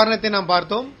மந்திரியுடைய உதாரணத்தை நாம்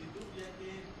பார்த்தோம்.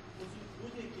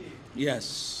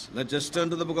 Yes. Let's just turn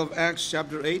to the book of Acts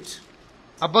chapter 8.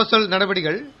 அப்போஸ்தலர்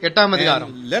நடபடிகள் 8ஆம் அதிகாரம்.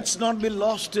 And let's not be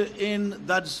lost in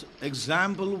that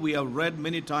example we have read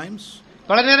many times.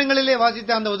 பல நேரங்களிலே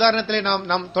வாசித்த அந்த உதாரணத்திலே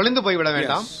நாம் தொலைந்து போய் விட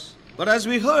வேண்டாம். But as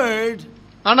we heard,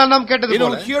 ஆனால் நாம் கேட்டது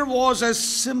போல here was a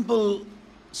simple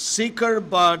seeker,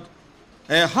 but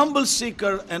a humble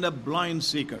seeker and a blind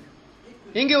seeker.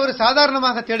 இங்கே ஒரு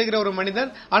சாதாரணமாக தேடுகிற ஒரு மனிதன்,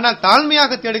 ஆனால்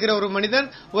தாழ்மையாக தேடுகிற ஒரு மனிதன்,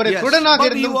 ஒரு குருடனாக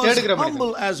இருந்தும் தேடுகிற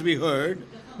மனிதன். As we heard,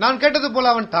 நான் கேட்டது போல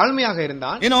அவன் தாழ்மையாக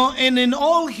இருந்தான். In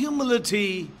all humility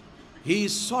he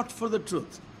sought for the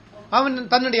truth. அவன்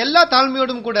தன்னுடைய எல்லா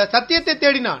தாழ்மையோடும் கூட சத்தியத்தை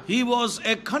தேடினான். He was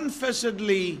a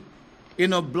confessedly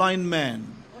blind man.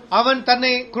 அவன்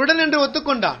தன்னை குருடன் என்று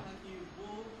ஒத்துக்கொண்டான்.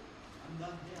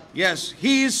 Yes,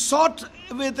 he sought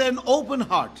with an open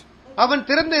heart. அவன்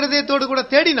திறந்த இதயத்தோடு கூட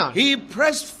தேடினான். He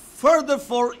pressed further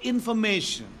for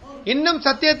information, இன்னும்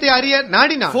சத்தியத்தை அறிய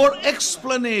நாடினான். for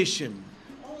explanation,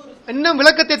 இன்னும்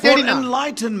விளக்கத்தை for தேடினான்.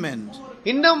 enlightenment.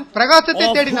 இன்னும் பிரகாசத்தை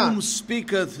தேடினான். Of whom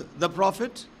speaketh the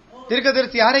prophet?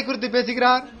 தீர்க்கதரிசி யாரை குறித்து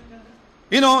பேசுகிறார்?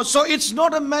 So it's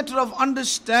not a matter of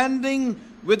understanding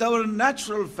with our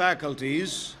natural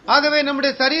faculties. ஆகவே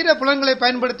நம்முடைய சரீர புலன்களை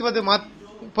பயன்படுத்துவது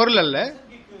பொருள் அல்ல.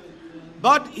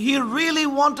 But he really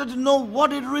wanted to know what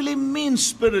it really means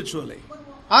spiritually.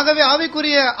 ஆகவே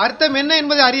ஆவிக்குரிய அர்த்தம் என்ன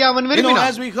என்பதை அறிய அவன் விரும்பினான்.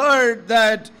 As we heard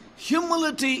that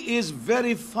humility is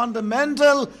very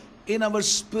fundamental in our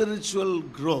spiritual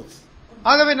growth.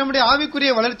 ஆகவே நம்முடைய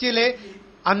ஆவிக்குரிய வளர்ச்சியிலே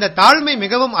அந்த தாழ்மை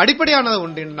மிகவும் அடிப்படையானது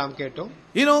உண்டு என்று நாம் கேட்டோம்.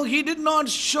 He did not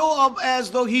show up as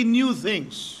though he knew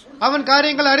things. அவன்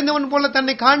காரியங்கள் அறிந்தவன் போல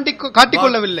தன்னை காட்டிக்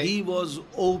கொள்ளவில்லை. He was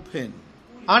open.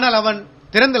 ஆனால் அவன்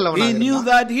திறந்தல்லவனாக He knew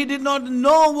that he did not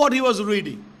know what he was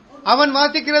reading. அவன்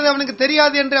வாசிக்கிறது அவனுக்கு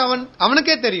தெரியாது என்று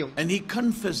அவனுக்கே தெரியும். And he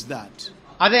confessed that.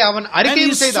 அதை அவன்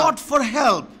அறிக்கையும் செய்தான். And he sought for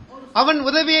help. அவன்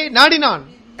உதவியை நாடினான்.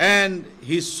 And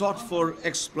he sought for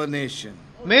explanation.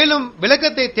 மேலும்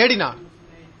விளக்கத்தை தேடினான்.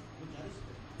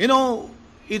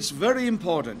 It's very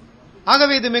important.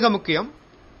 ஆகவே இது மிக முக்கியம்.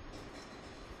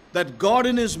 That God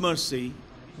in his mercy,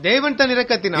 தேவன் தன்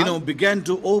இரக்கத்தினால், began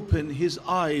to open his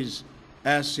eyes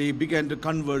as he began to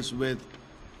converse with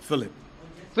Philip.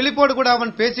 பிலிப்போடு கூட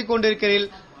அவன் பேசிக் கொண்டிருக்கையில்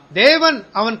தேவன்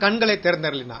அவன் கண்களை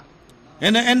திறந்தருளினார்.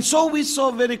 And so we saw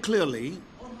very clearly.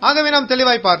 ஆகவே நாம்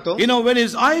தெளிவாய் பார்த்தோம். When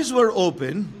his eyes were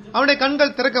open, அவனுடைய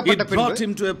கண்கள் திறக்கப்பட்ட பின்பு, it brought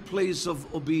him to a place of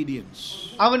obedience.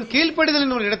 அவன்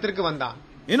கீழ்ப்படிதலின் ஒரு இடத்திற்கு வந்தான்.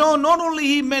 Not only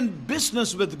he meant business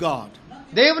with God.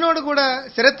 தேவனோடு கூட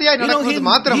சிரத்தையாய் நடப்பது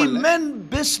மாத்திரமல்ல, he meant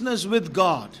business with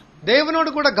God. தேவனோடு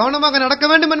கூட கவனமாக நடக்க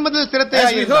வேண்டும் என்பதில்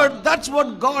சிரத்தையாய் இருந்தான். As we heard, that's what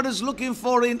God is looking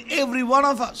for in every one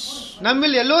of us.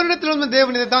 நம்மில் எல்லோரிடத்திலும்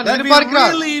தேவன் இதை தான்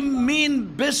எதிர்பார்க்கிறார். We really mean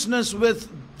business with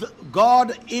God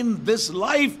in this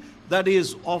life that he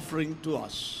is offering to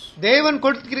us. தேவன்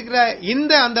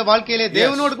கொடுத்திருக்கிற அந்த வாழ்க்கையிலே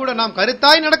தேவனோடு கூட நாம்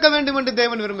கருத்தாய் நடக்க வேண்டும் என்று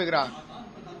தேவன் விரும்புகிறார்.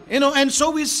 And so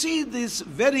we see this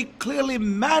very clearly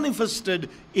manifested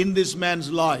in this man's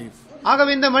life.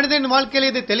 ஆகவே இந்த மனிதனின் வாழ்க்கையிலே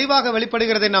இது தெளிவாக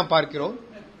வெளிப்படுகிறதை நாம் பார்க்கிறோம்.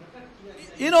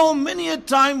 Many a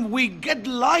time we get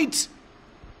light.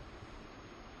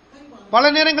 பல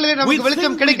நேரங்களிலே நமக்கு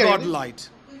வெளிச்சம் கிடைக்கிறது.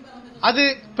 அது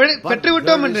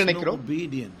பெற்றுவிட்டோம் என்று நினைக்கிறோம்.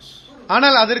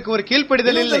 ஆனால் அதற்கு ஒரு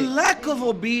கீழ்ப்படிதல் இல்லை. The lack of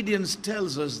obedience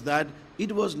tells us that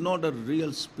it was not a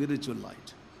real spiritual light.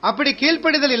 அப்படி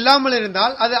கீழ்ப்படிதல் இல்லாமல்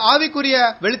இருந்தால் அது ஆவிக்குரிய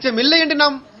வெளிச்சம் இல்லை என்று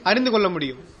நாம் அறிந்து கொள்ள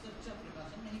முடியும்.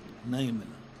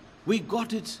 We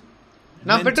got it.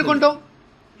 நாம் பெற்றுக்கொண்டோம்.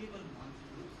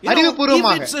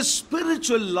 அறிவுபூர்வமாக. If it's a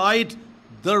spiritual light,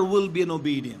 there will be an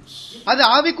obedience. அது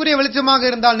ஆவிக்குரிய வெளிச்சமாக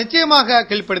இருந்தால் நிச்சயமாக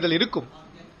கீழ்ப்படிதல் இருக்கும்.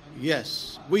 Yes,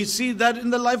 we see that in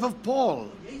the life of Paul.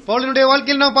 பவுலினுடைய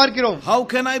வாழ்க்கையில் நாம் பார்க்கிறோம். How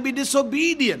can I be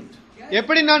disobedient?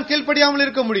 எப்படி நான் கீழ்ப்படியாமல்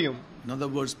இருக்க முடியும்? In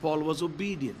other words, Paul was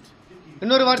obedient.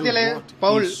 இன்னொரு வார்த்தையிலே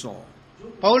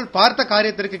பவுல் பார்த்த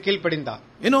காரியத்திற்கு கீழ்ப்படிந்தார்.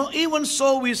 Even so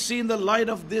we see in the light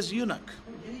of this eunuch.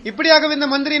 இப்படியாகவே இந்த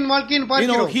மந்திரியின் வாழ்க்கையின்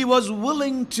பார்க்கிறோம். He was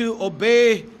willing to obey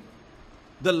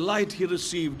the light he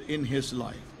received in his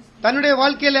life. தன்னுடைய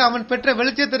வாழ்க்கையிலே அவன் பெற்ற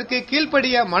வெளிச்சத்திற்கு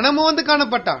கீழ்ப்படிய மனமோந்து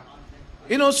காணப்பட்டான்.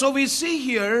 So we see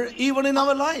here even in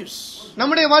our lives.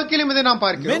 நம்முடைய வாழ்க்கையிலும் இதை நாம்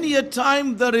பார்க்கிறோம். Many a time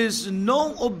there is no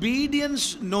obedience,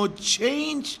 no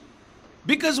change,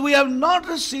 because we have not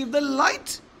received the light,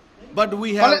 but we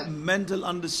have mental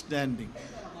understanding.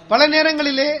 பல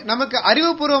நேரங்களிலே நமக்கு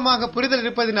அறிவுபூர்வமாக புரிதல்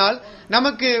இருப்பதினால்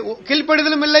நமக்கு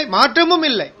கீழ்ப்படிதலும் இல்லை, மாற்றமும்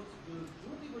இல்லை.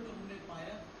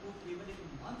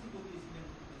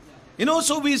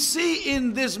 So we see in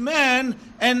this man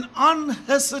an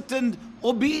unhesitant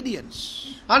obedience.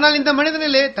 ஆனால் இந்த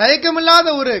மனிதனிலே தயக்கமில்லாத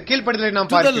ஒரு கீழ்ப்படிதலை நாம்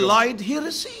பார்க்கிறோம். To the light he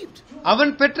received.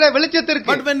 அவன் பெற்ற வெளிச்சத்திற்கு.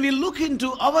 But when we look into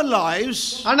our lives,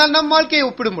 ஆனால் நம் வாழ்க்கையை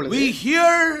ஒப்பிடும் பொழுது we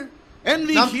hear And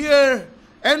we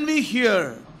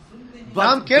hear, but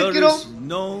நாம் there கேட்கிறோம். is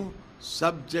no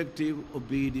subjective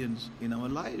obedience in our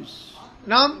lives.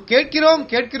 நாம் கேட்கிறோம்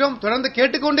தொடர்ந்து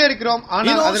கேட்டுக்கொண்டே இருக்கிறோம்,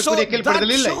 ஆனால் So அதற்குரிய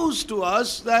கீழ்ப்படிதல் that இல்லை. shows to us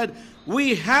that we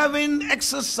haven't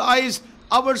exercised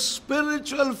our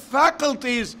spiritual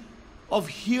faculties of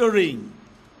hearing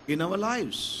in our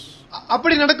lives.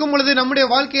 அப்படி நடக்கும் பொழுது நம்முடைய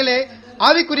வாழ்க்கையிலே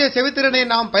ஆவிக்குரிய செவித்திறனை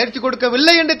நாம் பயிற்சி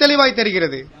கொடுக்கவில்லை என்று தெளிவாய்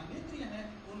தெரிகிறது.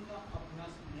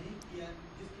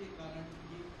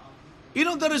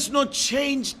 There is no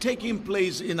change taking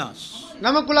place in us.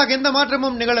 நமக்குள்ளாக எந்த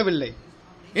மாற்றமும் நிகழவில்லை.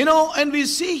 And we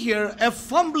see here a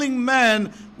fumbling man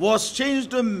was changed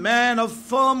to a man of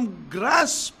firm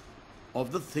grasp of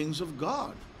the things of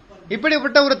God.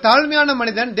 இப்படிப்பட்ட ஒரு தாழ்மையான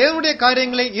மனிதன் தேவனுடைய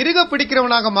காரியங்களை இறுக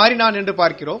பிடிக்கிறவனாக மாறினான் என்று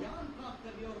பார்க்கிறோம்.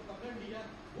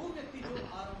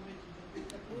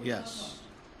 Yes.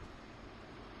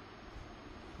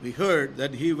 We heard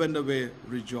that he went away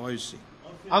rejoicing.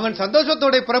 அவன்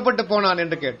சந்தோஷத்தோட புறப்பட்டு போனான்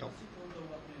என்று கேட்டோம்.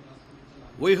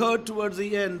 We heard towards the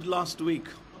end last week.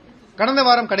 கடந்த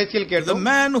வாரம் கடைசியில் The கேட்டோம்.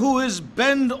 man who is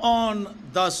bent on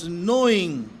thus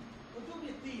knowing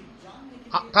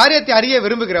காரியத்தை அறிய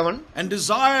விரும்புகிறவன் and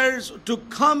desires to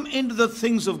come into the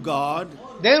things of God,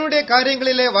 தேவனுடைய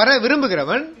காரியங்களிலே வர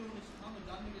விரும்புகிறவன்,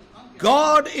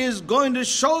 God is going to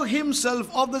show himself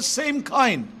of the same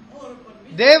kind.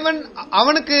 தேவன்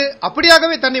அவனுக்கு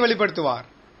அப்படியாகவே தன்னை வெளிப்படுத்துவார்.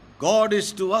 God is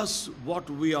to us what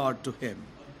we are to him.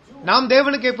 நாம்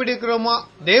தேவனுக்கு எப்படி இருக்கிறோமோ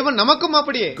தேவன் நமக்கும்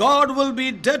அப்படியே. God will be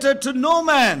debtor to no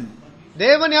man.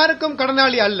 தேவன் யாருக்கும்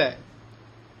கடனாளி அல்ல.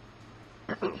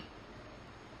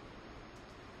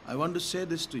 I want to say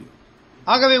this to you.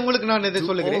 ஆகவே உங்களுக்கு நான் இதை To all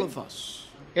சொல்லுகிறேன். of us.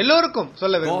 எல்லோருக்கும்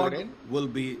சொல்ல God விரும்புகிறேன். will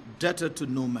be debtor to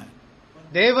no man.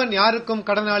 தேவன் யாருக்கும்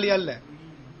கடனாளி அல்ல.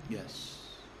 Yes.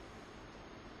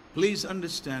 Please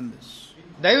understand this.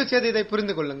 தயவு செய்து இதை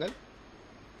புரிந்து கொள்ளுங்கள்.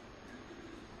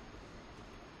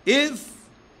 If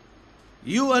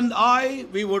you and I,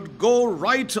 we would go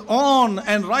right on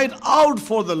and right out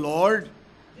for the Lord,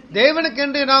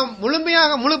 தேவனுக்கென்று நாம்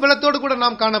முழுமையாக முழு பலத்தோடு கூட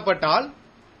நாம் காணப்பட்டால்,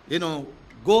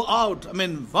 go out,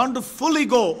 want to fully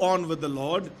go on with the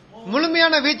Lord.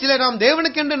 முழுமையான வீச்சிலே நாம்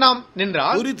தேவனுக்கென்று நாம்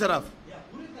நின்றால், Puri taraf.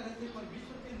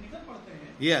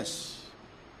 Yes.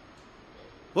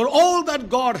 For all that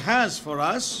God has for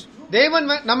us, தேவன்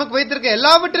நமக்கு வைத்திருக்க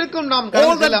எல்லாவற்றிற்கும் நாம் all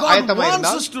கடந்து that செல்ல God ஆயத்தமாக wants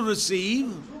இருந்தால், us to receive,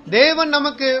 தேவன்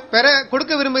நமக்கு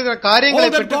கொடுக்க விரும்புகிற காரியங்களை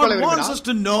all that பெற்றுக்கொள்ள God wants விரும்பினால், us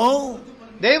to know,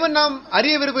 தேவன் நாம்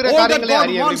அறிய விரும்புகிற all that காரியங்களை God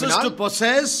அறிய wants us விரும்பினால், to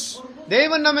possess,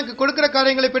 தேவன் நமக்கு கொடுக்கிற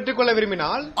காரியங்களை பெற்றுக்கொள்ள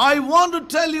விரும்பினால், I want to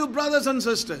tell you, brothers and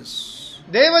sisters,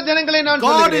 தேவ ஜனங்களை நான்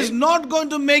God is சொல்லுகிறேன், not going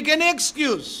to make any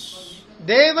excuse.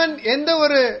 தேவன் எந்த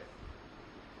ஒரு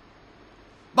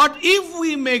But if we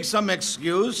make some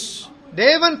excuse,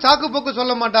 தேவன் சாக்கு போக்கு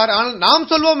சொல்ல மாட்டார். ஆனால் நாம்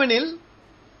சொல்வோம் எனில்,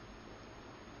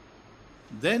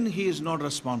 then he is not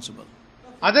responsible.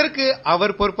 அதற்கு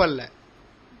அவர் பொறுப்பல்ல.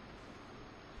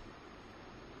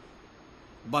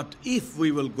 But if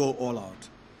we will go all out,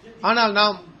 ஆனால்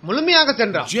நாம் முழுமையாக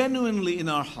சென்றால், genuinely in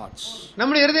our hearts,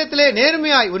 நம்முடைய இருதயத்திலே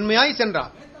நேர்மையாய் உண்மையாய்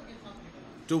சென்றால்,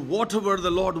 to whatever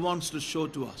the Lord wants to show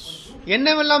to us,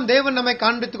 என்னவெல்லாம் தேவன் நம்மை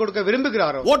காண்பித்துக் கொடுக்க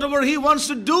விரும்புகிறாரோ, whatever he wants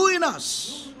to do in us,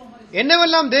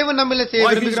 என்னவெல்லாம் தேவன் நம்மிலே செய்ய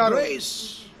by his விரும்புகிறாரோ, grace,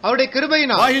 அவருடைய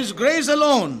கிருபையினால், by his grace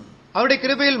alone, அவருடைய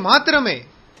கிருபையில் மாத்திரமே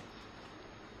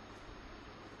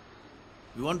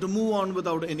we want to move on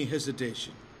without any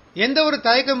hesitation, எந்த ஒரு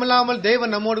தயக்கம் இல்லாமல்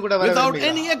தேவன் நம்மோடு கூட வர without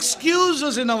விரும்புகிறார். any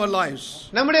excuses in our lives.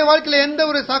 நம்முடைய வாழ்க்கையில எந்த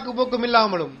ஒரு சாக்கு போக்கும்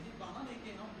இல்லாமலும்.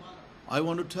 I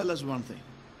want to tell us one thing.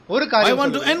 ஒரு I காரியம்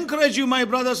want to சொல்லுகிறேன். encourage you, my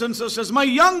brothers and sisters, my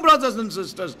young brothers and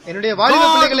sisters. என்னுடைய வாலிப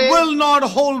God பிள்ளைகளே, will not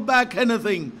hold back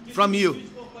anything from you.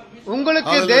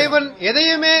 உங்களுக்கு Hallelujah. தேவன்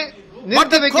எதையுமே But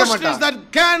நிறுத்த the வைக்க question is மாட்டார். that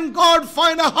can God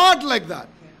find a heart like that?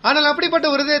 ஆனால் அப்படிப்பட்ட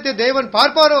ஒரு இதயத்தை தேவன்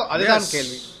பார்ப்பாரோ, அதுதான் Yes.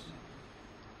 கேள்வி.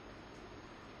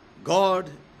 God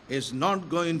is not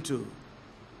going to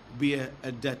be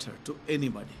a debtor to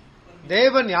anybody.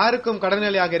 தேவன் யாருக்கும்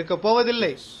கடனாளியாக இருக்க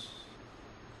போவதில்லை.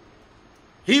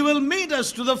 He will meet us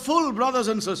to the full, brothers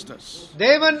and sisters.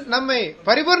 தேவன் நம்மை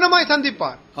பரிபூர்ணமாய்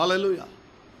சந்திப்பார். Hallelujah.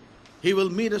 He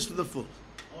will meet us to the full.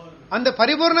 அந்த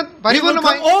He will come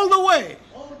பரிபூர்ணமாய் all the way.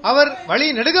 அவர் வழி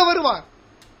நெடுக வருவார்.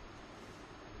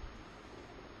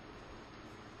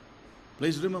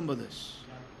 Please remember this.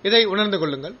 இதை உணர்ந்து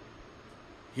கொள்ளுங்கள்.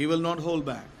 He will not hold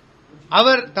back.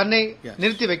 அவர் தன்னை Yes.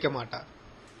 நிறுத்தி வைக்க மாட்டார்.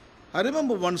 I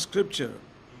remember one scripture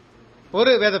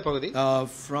ஒரு வேத பகுதி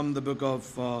from the book of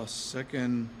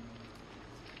 2nd.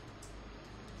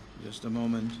 Just a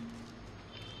moment.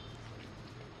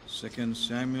 2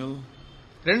 Samuel.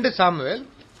 2 Samuel.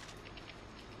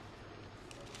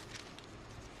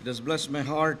 It has blessed my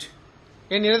heart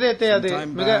என் இருதயத்தை some அது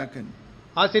time மிக back. And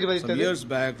some ஆசீர்வதித்தது. years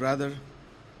back rather.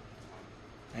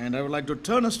 And I would like to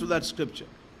turn us to that scripture.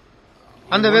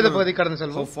 அந்த I வேத wonder பகுதி கடந்து how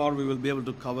செல்வோம். far we will be able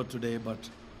to cover today, but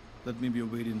let me be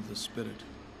obedient to the Spirit.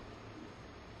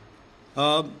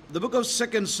 The book of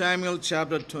 2 Samuel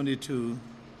chapter 22.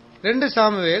 2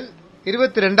 Samuel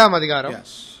 22ஆம் அதிகாரம்.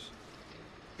 Yes.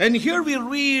 And here we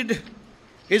read,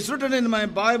 it's written in my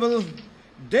Bible,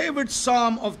 David's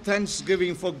psalm of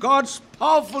thanksgiving for God's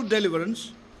powerful deliverance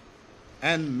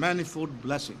and manifold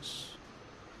blessings.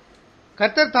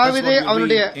 கர்த்தர் That's தாவீதை what we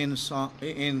அவனுடைய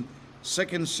read in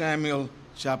 2 Samuel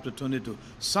chapter 22.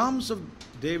 Psalms of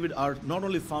David are not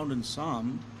only found in Psalm,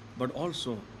 but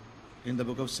also in the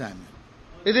book of Samuel.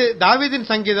 இது தாவீதின்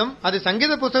சங்கீதம். அது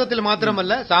சங்கீத புத்தகத்தில்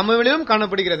மாத்திரமல்ல சாமுவேலிலும்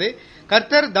காணப்படுகிறது.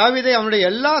 கர்த்தர் தாவீதை அவனுடைய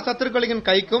எல்லா சத்துருக்களின்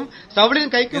கைக்கும்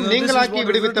சவுலின் கைக்கும் நீங்களாக்கி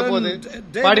விடுவித்த போது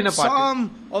பாடின பாட்டு. Psalm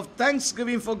of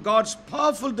thanksgiving for God's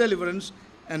powerful deliverance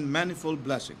and manifold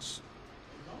blessings.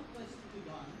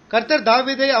 கர்த்தர்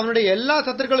தாவீதை அவனுடைய எல்லா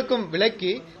சத்துருக்களுக்கும்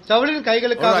விலக்கி சவுலின்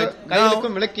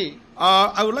கைகளுக்கும் விலக்கி.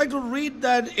 I would like to read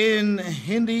that in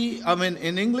Hindi,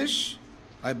 in English.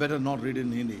 I better not read in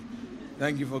Hindi.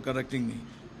 Thank you for correcting me.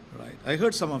 Right. I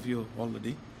heard some of you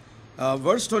already.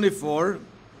 Verse 24.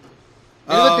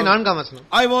 24ஆம் வசனம்.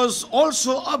 I was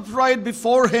also upright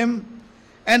before him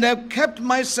and have kept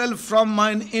myself from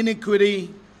mine iniquity.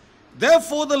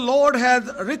 Therefore the Lord hath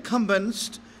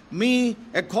recompensed me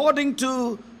according to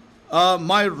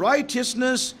my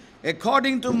righteousness,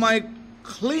 according to my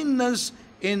cleanness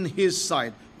in his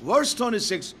sight. Verse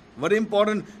 26, very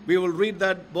important. We will read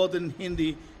that both in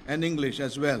Hindi and English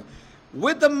as well.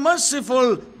 With the merciful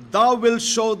thou wilt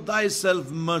show thyself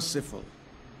merciful,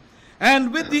 and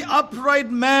with the upright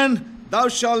man thou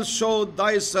shalt show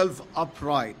thyself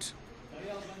upright.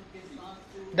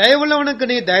 தயவுள்ளவனுக்கு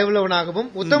நீ தயவுள்ளவனாகவும்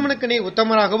உத்தமனுக்கு நீ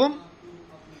உத்தமனாகவும்.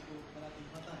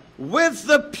 With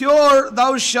the pure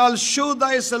thou shalt show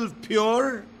thyself pure,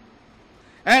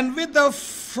 and with the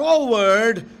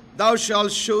froward thou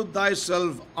shalt show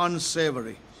thyself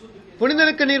unsavory.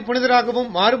 புனிதனுக்கு நீர் புனிதராகவும்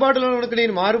மாறுபாடுள்ளவனுக்கு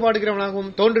நீர்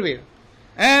மாறுபாடுகிறவனாகவும் தோன்றுவீர்.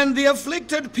 And the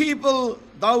afflicted people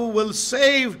thou wilt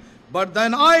save, but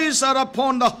thine eyes are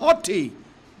upon the haughty,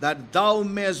 that thou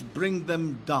mayest bring them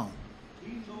down.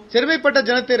 சிறுமைப்பட்ட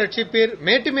ஜனத்தை ரட்சிப்பீர்,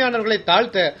 மேட்டிமையானவர்களை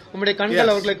தாழ்த்த உம்முடைய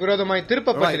கண்கள் அவர்களுக்கு விரோதமாய்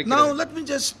திருப்பப்பட்டிருக்கிறது. Now let me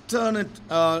just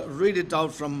read it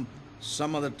out from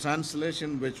some other translation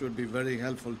which would be very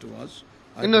helpful to us.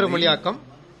 இன்னொரு மொழியாக்கம்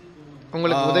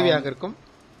உங்களுக்கு உதவியாக இருக்கும்.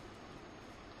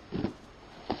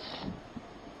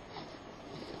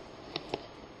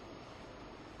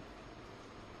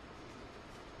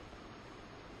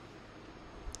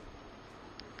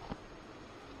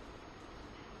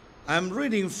 I am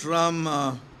reading from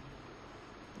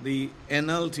the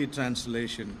NLT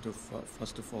translation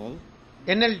first of all.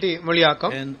 NLT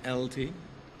மொழியாக்கம்.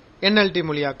 NLT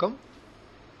மொழியாக்கம்.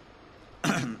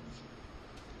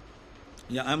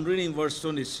 Yeah, I am reading verse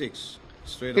 26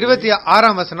 straight away.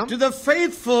 26ஆம் வசனம். To the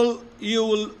faithful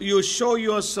you show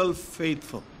yourself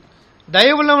faithful.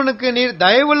 தயவுள்ளவனுக்கு நீர்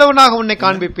தயவுள்ளவனாக உன்னை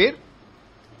காண்பிப்பீர்.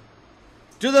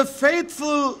 To the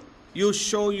faithful you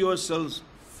show yourselves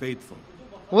faithful.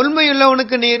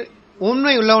 உண்மையுள்ளவனுக்கு நீர்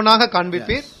உண்மையுள்ளவனாக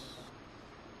காண்பிப்பீர்.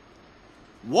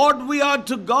 What we are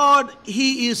to God, he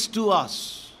is to us.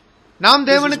 நாம்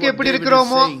தேவனுக்கு எப்படி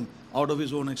இருக்கிறோமோ out of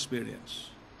his own experience.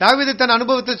 தாவீது தன்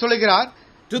அனுபவத்தில் சொல்கிறார்,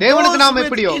 தேவனுக்கு நாம்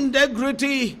எப்படியோ.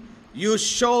 Integrity you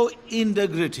show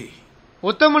integrity.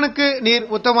 உத்தமனுக்கு நீர்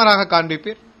உத்தமராக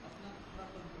காண்பிப்பீர்.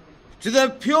 To the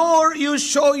pure you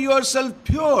show yourself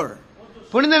pure.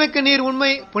 புனிதனுக்கு நீர்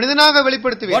உண்மை புனிதனாக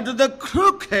வெளிப்படுத்துவீர். But to the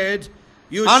crooked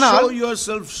you show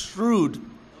yourself shrewd.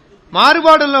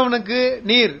 மாறுபாடுள்ளவனுக்கு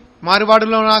நீர்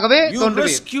மாறுபாடுள்ளவனாகவே தோன்றுவீர்.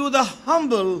 You rescue the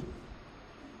humble,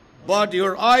 but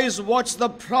your eyes watch the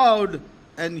proud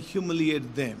and humiliate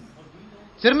them.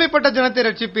 சிறுமைப்பட்ட ஜனத்தை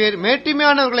ரட்சிப்பீர்,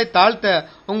 மேட்டிமையானவர்களை தாழ்த்த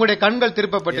உங்களுடைய கண்கள்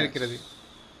திருப்பப்பட்டிருக்கிறது.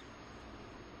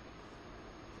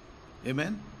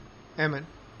 Amen. Amen.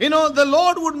 You know, the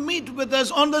Lord would meet with us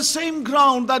on the same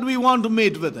ground that we want to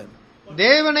meet with him.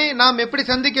 தேவனை நாம் எப்படி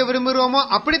சந்திக்க விரும்புகிறோமோ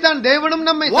அப்படித்தான் தேவனும்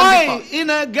நம்மை சந்திப்பார். Why in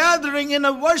a gathering, in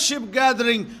a worship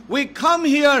gathering, we come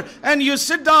here and you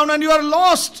sit down and you are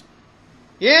lost?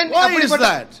 ஏன் அப்படிப்பட்ட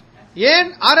ஏன்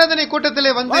ஆராதனை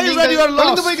கூட்டத்திலே வந்து நீங்கள்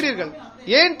தொலைந்து போகிறீர்கள்?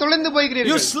 ஏன் தொலைந்து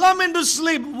போகிறீர்கள்? You slum into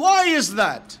sleep. Why is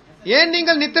that? ஏன்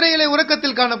நீங்கள் நித்திரையிலே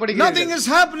உறக்கத்தில் காணப்படுகிறீர்கள்? Nothing is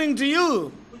happening to you.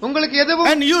 உங்களுக்கு எதுவும்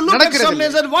and you look at some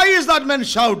and said, why is that man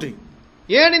shouting?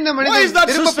 ஏன் இந்த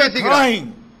மனிதன் திரும்ப பேசுகிறான்?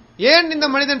 ஏன் இந்த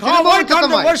மனிதன் திரும்ப why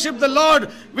can't I worship the Lord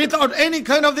without any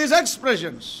kind of these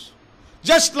expressions?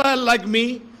 Just like me,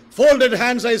 folded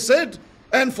hands I sit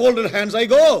and folded hands I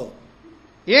go.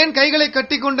 ஏன் கைகளை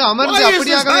கட்டிக்கொண்டு அமர்ந்து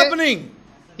அப்படியாகவே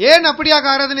ஏன் அப்படியாக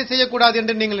ஆராதனை செய்யக்கூடாது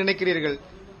என்று நீங்கள் நினைக்கிறீர்கள்?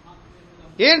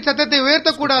 ஏன் சத்தத்தை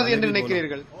உயர்த்தக்கூடாது என்று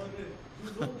நினைக்கிறீர்கள்?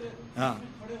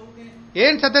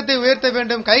 ஏன் சத்தத்தை உயர்த்த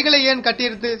வேண்டும்? கைகளை ஏன்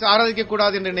கட்டியிருத்து ஆராதிக்க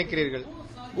கூடாது என்று நினைக்கிறீர்கள்?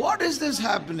 What is this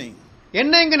happening?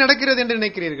 என்ன இங்கு நடக்கிறது என்று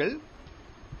நினைக்கிறீர்கள்?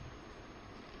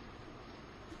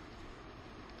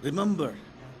 Remember,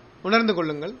 உணர்ந்து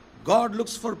கொள்ளுங்கள், God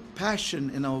looks for passion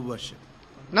in our worship.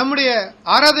 நம்முடைய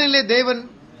ஆராதனையிலே தேவன்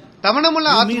தமனமுள்ள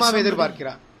ஆத்மாவை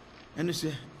எதிர்பார்க்கிறார். And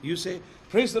you say,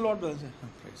 praise the Lord, brother.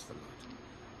 Praise the Lord.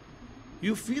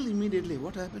 You feel immediately,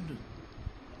 what happened to him?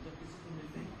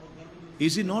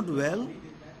 Is he not well?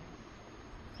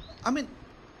 I mean,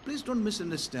 please don't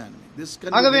misunderstand me. This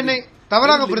can ஆகவே என்னை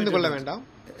தவறாக very புரிந்து கொள்ள limited வேண்டாம்.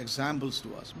 examples to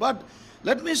us. But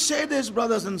let me say this,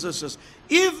 brothers and sisters.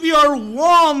 If you are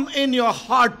warm in your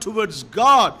heart towards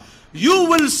God, you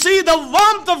will see the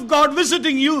warmth of God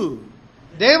visiting you.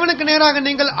 தேவனுக்கு நேராக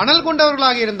நீங்கள் அனல்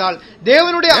கொண்டவர்களாக இருந்தால்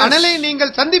தேவனுடைய அனலை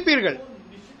நீங்கள் சந்திப்பீர்கள்.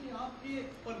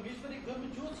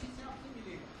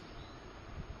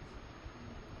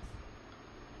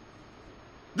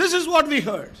 This is what we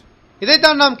heard.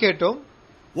 இதைத்தான் நாம் கேட்டோம்.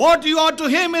 What you are to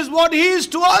him is what he is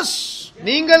to us.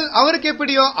 நீங்கள் அவருக்கு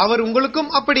எப்படியோ அவர் உங்களுக்கும்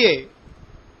அப்படியே.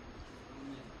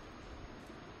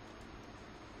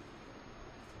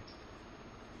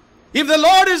 If the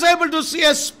Lord is able to see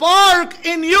a spark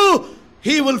in you,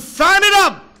 he will fan it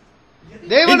up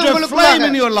தேவன் into a flame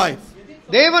in உங்களுக்குள்ளாக your life.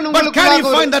 தேவன் But can you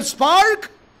உங்களுக்குள்ளாக find that spark?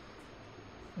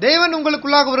 தேவன்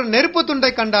உங்களுக்குள்ளாக ஒரு நெருப்பு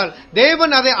துண்டை கண்டால்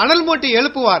தேவன் அதை அனல் மூட்டி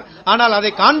எழுப்புவார். ஆனால்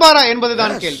அதை காண்பாரா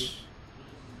என்பதுதான் கேள்வி.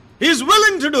 He is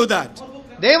willing to do that.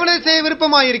 தேவனை செய்ய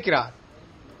விருப்பமாயிருக்கிறார்.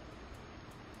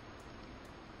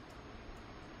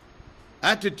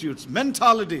 Attitudes,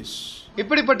 mentalities.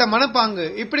 இப்படிப்பட்ட மனப்பாங்கு,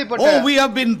 இப்படிப்பட்ட Oh, we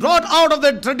have been brought out of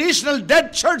the traditional dead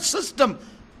church system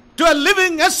to a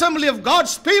living assembly of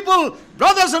God's people.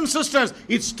 Brothers and sisters,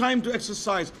 it's time to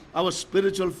exercise our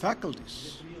spiritual faculties.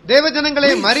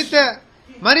 தேவஜனங்களே,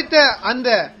 மரித்த அந்த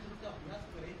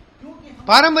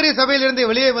பாரம்பரிய சபையிலிருந்து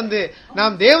வெளியே வந்து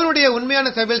நாம் தேவனுடைய உண்மையான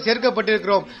சபையில்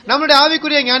சேர்க்கப்பட்டிருக்கிறோம். நம்முடைய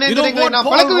ஆவிக்குரிய ஞானேந்திரியங்களை நாம்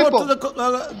பழக்குவிப்போம்.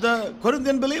 The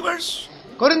Corinthian believers,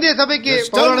 கொரிந்திய சபைக்கு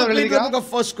just Pavul turn to the எழுதுகிறார். book of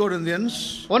 1 Corinthians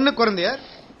 1 கொரிந்தியர்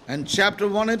and chapter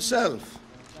 1 itself.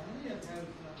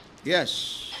 Yes.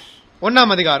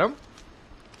 1ஆம் அதிகாரம்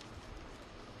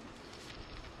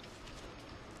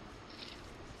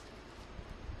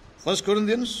 1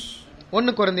 Corinthians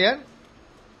 1 கொரிந்தியர்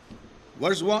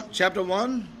verse 1, chapter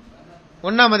 1.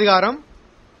 1ஆம் அதிகாரம்.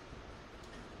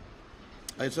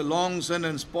 It's a long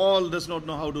sentence. Paul does not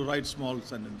know how to write small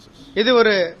sentences. இது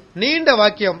ஒரு நீண்ட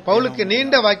வாக்கியம். பவுலுக்கு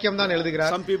நீண்ட வாக்கியம் தான்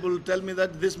எழுதுகிறார். Some people tell me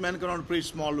that this man cannot preach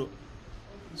small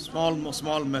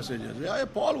messages. Yeah,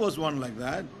 Paul was one like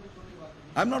that.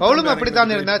 I'm not பவுலும் comparing அப்படித்தான்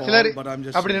with இருந்தார். Paul, சிலர் but I'm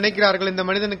just அப்படி நினைக்கிறார்கள். இந்த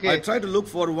மனிதனுக்கு I try to look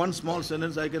for one small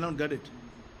sentence, I cannot get it.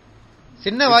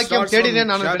 சின்ன வாக்கியம் தேடினேன்,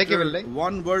 நான் கிடைக்கவில்லை.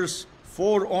 1 verse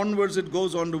 4 onwards, it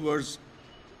goes on to verse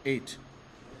 8.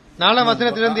 4ஆம்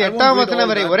வசனத்திலிருந்து 8ஆம் வசனம்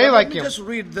வரை ஒரே வாக்கியம். Just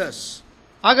read this.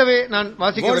 ஆகவே நான்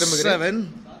வாசிக்க Verse விரும்புகிறேன். 7.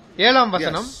 7ஆம்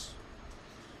வசனம்.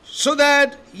 Yes. So that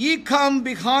ye come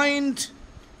behind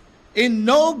in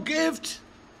no gift,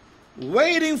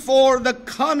 waiting for the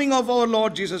coming of our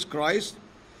Lord Jesus Christ,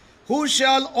 who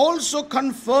shall also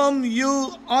confirm you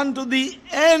unto the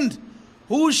end.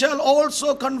 Who shall also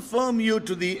confirm you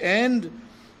to the end,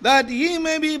 that ye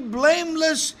may be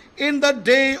blameless in the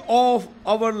day of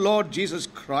our Lord Jesus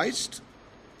Christ.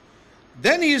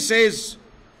 Then he says,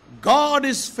 God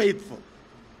is faithful.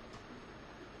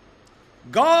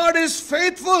 God is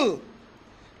faithful,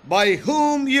 by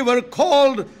whom ye were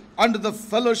called unto the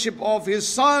fellowship of his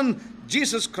Son,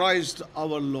 Jesus Christ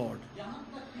our Lord.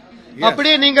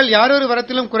 அப்படியே நீங்கள் யாரொரு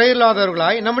வரத்திலும்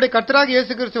குறையில்லாதவர்களாய் நம்முடைய கர்த்தராகிய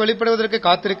இயேசு கிறிஸ்து வெளிப்படுவதற்கு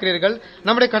காத்திருக்கிறீர்கள்.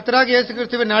 நம்முடைய கர்த்தராகிய இயேசு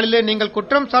கிறிஸ்துவின் நாளிலே நீங்கள்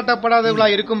குற்றம்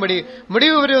சாட்டப்படாதவர்களாய் இருக்கும்படி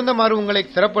முடிவு பரியந்தம் உங்களை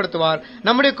சிறப்படுத்துவார்.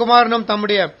 நம்முடைய குமாரனும்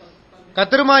தம்முடைய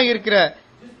கர்த்தருமாய் இருக்கிற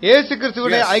இயேசு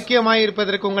கிறிஸ்துவிலே ஐக்கியமாய்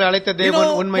இருப்பதற்கு உங்களை அழைத்த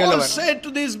தேவன் உண்மையுள்ளவர். Paul said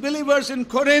to these believers in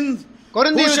Corinth,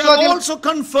 கொரிந்திய who shall also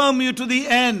confirm you to the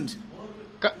end.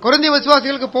 கொரிந்திய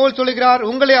விசுவாசிகளுக்கு பவுல் சொல்கிறார்,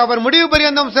 உங்களை அவர் முடிவு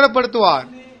பரியந்தம் சிறப்படுத்துவார்.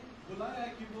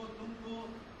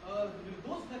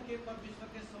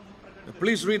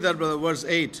 Please read that, brother, verse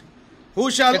 8. Who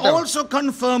shall also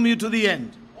confirm you to the end.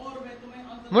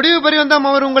 முடிவு பரியந்தம்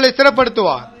அவர் உங்களை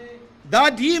சிறப்படுத்துவார்.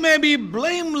 That ye may be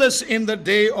blameless in the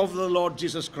day of the Lord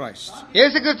Jesus Christ.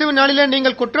 இயேசு கிறிஸ்துவின் நாளிலே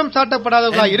நீங்கள் குற்றம்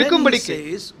சாட்டப்படாதவர்களாய் இருக்கும்படிக்கு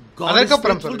God is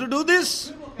faithful to do this.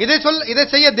 இதை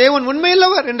செய்ய தேவன்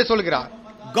உண்மையுள்ளவர் என்று சொல்கிறார்.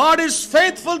 God is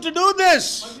faithful to do this.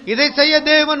 இதை செய்ய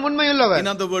தேவன் உண்மையுள்ளவர்.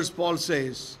 In other words, Paul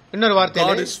says, இன்னொரு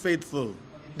வார்த்தையிலே God is faithful.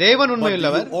 தேவன் But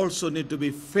உண்மையுள்ளவர். you also need to be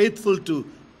faithful to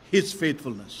his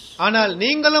faithfulness. ஆனால்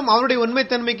நீங்களும் அவருடைய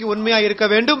உண்மைத்தன்மைக்கு உண்மையாக இருக்க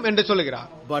வேண்டும் என்று சொல்கிறார்.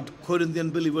 But Corinthian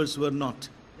believers were not.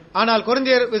 ஆனால்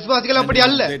கொரிந்தியர் விசுவாசிகள் அப்படி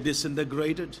அல்ல. They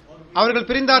disintegrated. அவர்கள்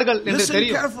பிரிந்தார்கள் என்று Listen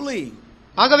தெரியும். carefully.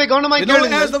 ஆகவே கவனமாய்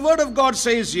கேளுங்கள். As the word of God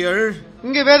says here,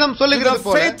 இங்கே வேதம் சொல்லுகிறது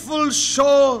போல, faithful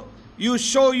you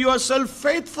show yourself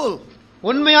faithful.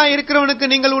 உண்மையாக இருக்கிறவனுக்கு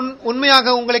நீங்கள்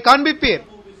உண்மையாக உங்களை காண்பிப்பீர்.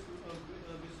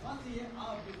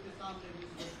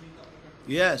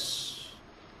 Yes.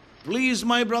 Please,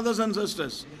 my brothers and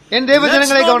sisters. என் தேவ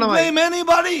ஜனங்களே கவனமாய். Let's not blame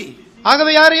anybody.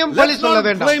 ஆகவே யாரையும் பழி சொல்ல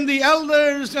வேண்டாம். Blame the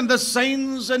elders and the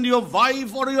saints and your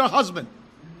wife or your husband.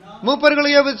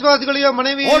 மூப்பர்களையோ விசுவாசிகளையோ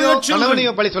மனைவியையோ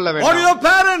கணவனையோ பழி சொல்ல வேண்டாம். Or your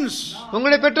parents.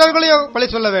 உங்களுடைய பெற்றோர்களையோ பழி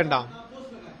சொல்ல வேண்டாம்.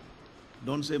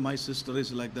 Don't say my sister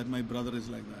is like that, my brother is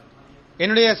like that.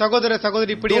 என்னுடைய சகோதர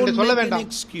சகோதரி இப்படி என்று சொல்ல வேண்டாம்.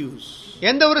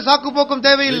 எந்த ஒரு சாக்கு போக்கும்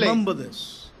தேவையில்லை. Remember this.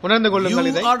 உணர்ந்து கொள்ளுங்கள்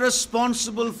இதை. You are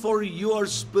responsible for your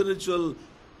spiritual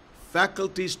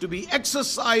faculties to be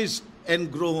exercised and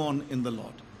grow on in the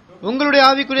Lord. உங்களுடைய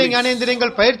ஆவிக்குரிய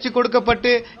ஞானேந்திரியங்கள் பயிற்சி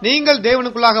கொடுக்கப்பட்டு நீங்கள்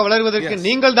தேவனுக்குள்ளாக வளருவதற்கு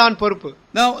நீங்கள் தான் பொறுப்பு.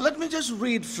 Now let me just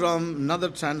read from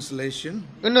another translation.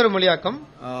 இன்னொரு மொழியாக்கம்.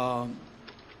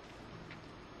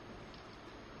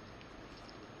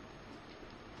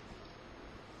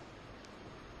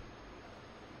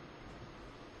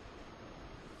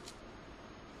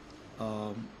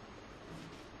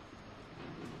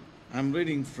 I'm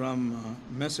reading from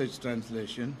Message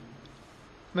translation.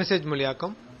 Message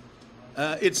மொழியாக்கம்.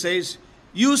 It says,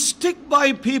 you stick by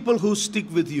people who stick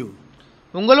with you.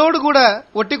 உங்களோடு கூட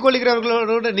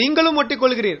ஒட்டிக்கொள்கிறவர்களோடு நீங்களும்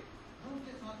ஒட்டிக்கொள்கிறீர்.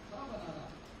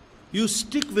 You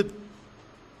stick with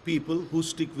people who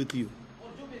stick with you.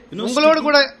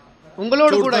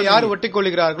 உங்களோடு கூட யார்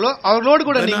ஒட்டிக்கொள்கிறார்களோ அவர்களோடு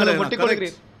கூட நீங்களும்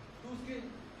ஒட்டிக்கொள்கிறீர்.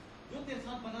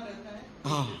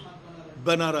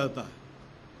 बना रहता है.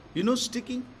 You know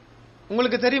sticking?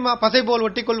 உங்களுக்கு தெரியுமா பசை போல்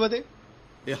ஒட்டிக்கொள்வது?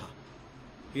 Yeah,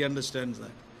 he understands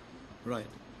that,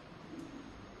 right?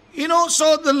 You know, so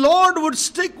the Lord would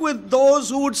stick with those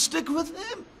who would stick with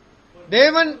Him.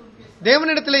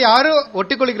 தேவனிடத்தில் யாரோ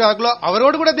ஒட்டிக்கொள்கிறார்களோ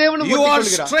அவரோடு கூட தேவனும்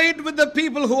ஒட்டிக்கொள்கிறார். You are straight with the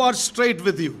people who are straight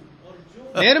with you.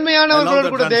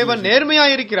 நேர்மையானவர்களோடு கூட தேவன்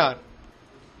நேர்மையாக இருக்கிறார்.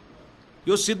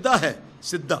 जो सिद्धा है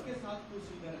सिद्धा,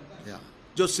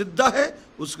 जो सिद्धा है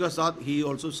उसका साथ ही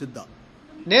also सिद्धा.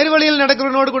 நேர்வழியில்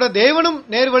நடக்கிறவனோடு கூட தேவனும்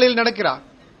நேர்வழியில் நடக்கிறார்.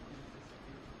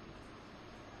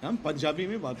 हम पंजाबी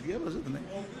में बात किया बस इतना.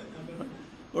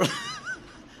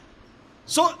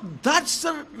 So that's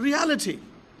the reality.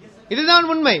 இதுதான்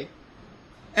உண்மை.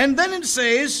 And then it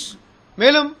says,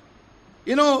 மேலும்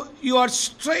you know, you are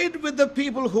straight with the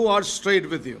people who are straight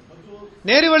with you.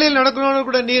 நேர்வழியில் நடக்கிறவனோடு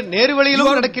கூட நீர்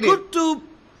நேர்வழியிலும் நடக்கிறீர். Good to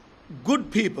good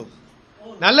people.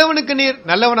 நல்லவனுக்கு நீர்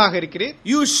நல்லவனாக இருக்கிறீர்.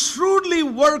 You shrewdly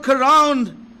work around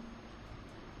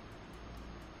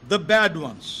the bad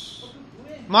ones.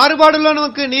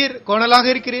 மாறுபாடுள்ளவனுக்கு நீர் கோணலாக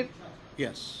இருக்கிறீர்.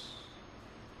 Yes.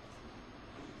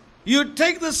 You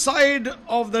take the side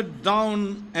of the down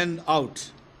and out.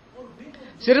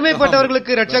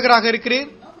 சிறுமைப்பட்டவர்களுக்கு இரட்சகராக இருக்கிறீர்.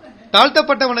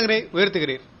 தாழ்த்தப்பட்டவனை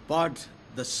உயர்த்துகிறீர். But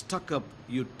the stuck up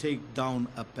you take down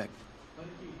a peg.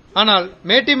 ஆனால்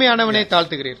மேட்டிமையானவனை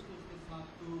தாழ்த்துகிறீர்.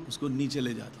 उसको नीचे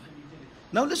ले जाता है.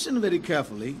 Now listen very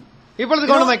carefully. இப்பொழுது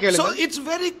கவனமாக கேளுங்கள். So it's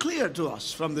very clear to us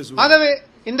from this word. ஆகவே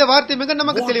இந்த வார்த்தை மிக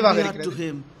நமக்கு தெளிவாக இருக்கிறது. To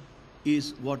him is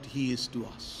what he is to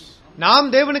us. நாம்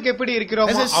தேவனுக்கு எப்படி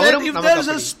இருக்கிறோமோ அவரும் நமக்கு அப்படி. If there is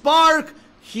a spark,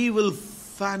 he will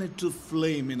fan it to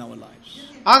flame in our lives.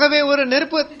 ஆகவே ஒரு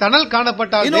நெருப்பு தணல்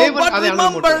காணப்பட்டால் தேவன் அதை அணைக்க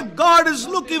remember, God is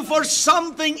looking for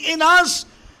something in us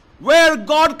where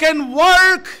God can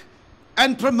work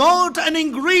and promote and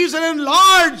increase and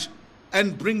enlarge and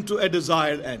bring to a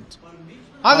desired end.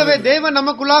 ஆகவே தேவன்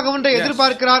நமக்குள்ளாக ஒன்றை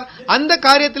எதிர்பார்க்கிறார். அந்த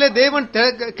காரியத்திலே தேவன்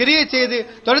கிரியை செய்து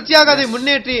தொடர்ச்சியாக அதை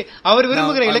முன்னேற்றி அவர்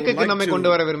விரும்புகிற இலக்குக்கு நம்மை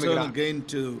கொண்டு வர விரும்புகிறார். Again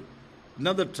to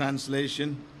another translation.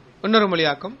 இன்னொரு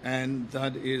மொழியாக்கம். And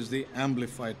that is the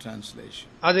amplified translation.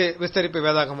 அது விஸ்தரிப்பு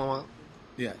வேதாகமமா?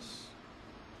 Yes.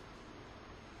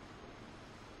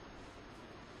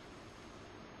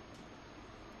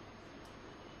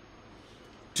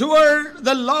 Toward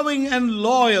the loving and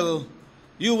loyal,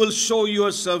 you will show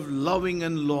yourself loving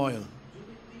and loyal.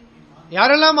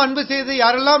 யாரெல்லாம் அன்பு செய்து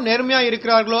யாரெல்லாம் நேர்மையாக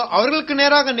இருக்கிறார்களோ அவர்களுக்கு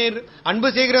நேராக அன்பு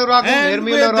செய்கிறவராகவும்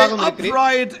நேர்மையுள்ளவராகவும் இருக்கிறீர்.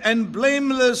 Upright and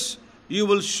blameless, you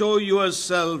will show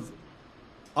yourself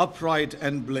upright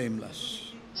and blameless.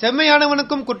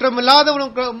 செம்மையானவனுக்கும்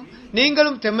குற்றமில்லாதவனுக்கும்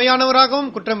நீங்களும்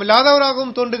செம்மையானவராகவும்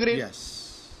குற்றமில்லாதவராகவும் தோன்றுகிறீர். Yes.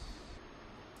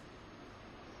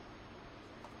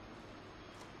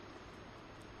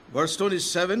 Verse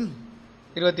 27.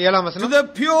 27ஆம் வசனம். To the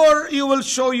pure you will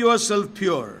show yourself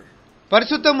pure.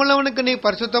 பரிசுத்தம் உள்ளவனுக்கு நீ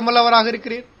பரிசுத்தமுள்ளவராக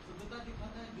இருக்கிறீர்.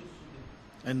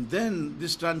 And then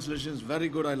this translation is very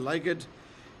good, I like it.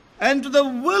 And to the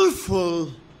willful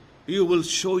you will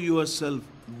show yourself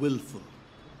willful.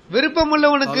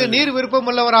 விருப்பமுள்ளவனுக்கு நீர்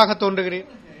விருப்பமுள்ளவராக தோன்றுகிறீர்.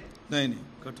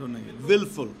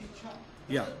 Willful.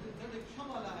 Yeah.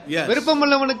 Yes.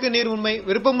 விருப்பமுள்ளவனுக்கு நீர் உண்மை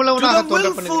விருப்பமுள்ளவனாக தோன்ற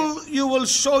பண்ணுகிறீர். You will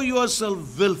show yourself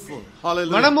willful.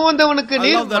 Hallelujah. மனமுவந்தவனுக்கு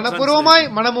நீர் மனப்பூர்வமாய்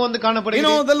மனமுவந்து காணப்படுகிறீர். You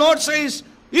know, the Lord says,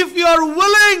 if you are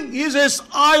willing, He says,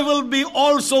 I will be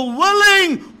also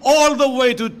willing all the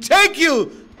way to take you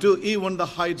to even the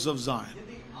heights of Zion.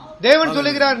 தேவன்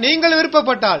சொல்லுகிறார், நீங்கள்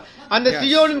விருப்பப்பட்டால் அந்த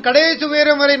சீயோனின் கடைசி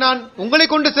உயரம் வரை நான் உங்களை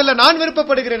கொண்டு செல்ல நான்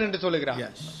விருப்பப்படுகிறேன் என்று சொல்லுகிறார்.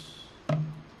 Yes.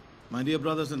 My dear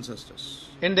brothers and sisters.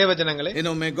 என் தேவ ஜனங்களே, you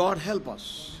know, may God help us.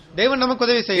 தேவன் நமக்கு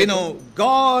உதவி செய்யட்டும். You know,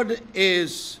 God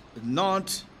is not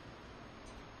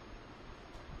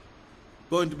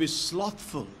going to be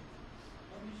slothful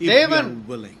if we are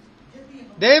willing.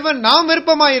 தேவன் நாம்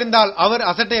விருப்பமாய் இருந்தால் அவர்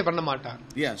அசட்டை பண்ண மாட்டார்.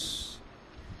 Yes.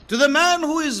 To the man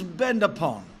who is bent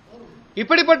upon,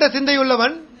 இப்படிப்பட்ட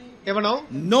சிந்தையுள்ளவன் எவனோ,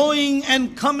 knowing and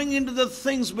coming into the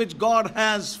things which God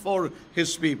has for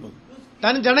His people.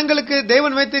 தன் ஜனங்களுக்கு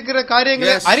தேவன் வைத்திருக்கிற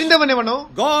காரியங்களை அறிந்தவன் எவனோ,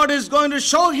 God is going to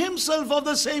show Himself of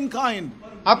the same kind.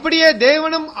 அப்படியே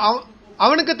தேவனும்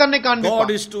அவனுக்கு தன்னை காண்பிப்பார்.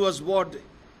 God is to us what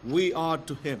we are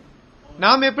to Him.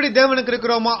 நாம் எப்படி தேவனுக்கு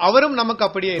இருக்கிறோமோ அவரும் நமக்கு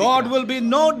அப்படியே இருக்கிறார். God will be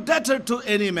no debtor to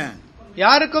any man.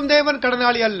 யாருக்கும் தேவன்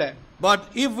கடனாளி அல்ல. But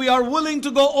if we are willing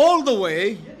to go all the way,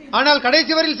 ஆனால்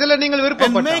கடைசி வரையில் செல்ல நீங்கள்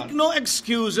விருப்பப்பட்டால், and make no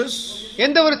excuses,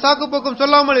 எந்த ஒரு சாக்கு போக்கும்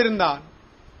சொல்லாமல் இருந்தால்,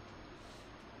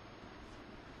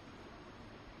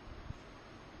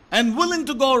 and willing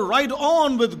to go right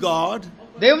on with God,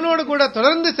 தேவனோடு கூட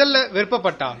தொடர்ந்து செல்ல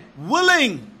விருப்பப்பட்டால்,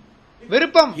 willing,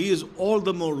 விருப்பம், He is all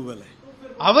the more willing.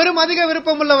 அவரும் அதிக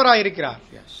விருப்பமுள்ளவராய் இருக்கிறார்.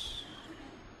 Yes.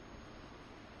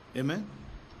 Amen.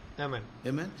 Amen.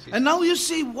 Amen. And now you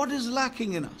see what is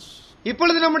lacking in us.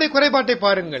 இப்பொழுது நம்முடைய குறைபாட்டை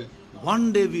பாருங்கள். One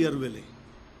day we are willing.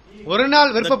 ஒரு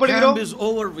நாள் விருப்பப்படுகிறோம். The camp is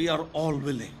over, we are all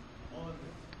willing.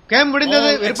 Camp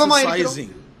முடிந்தது, விருப்பமாய்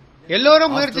இருக்கிறோம்.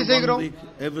 எல்லோரும் முயற்சி செய்கிறோம்.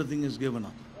 Everything is given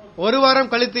up. ஒரு வாரம்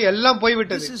கழித்து எல்லாம்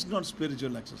போய்விட்டது. This is not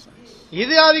spiritual exercise.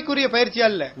 இது ஆவிக்குரிய பயிற்சி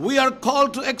அல்ல. We are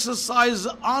called to exercise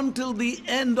until the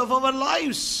end of our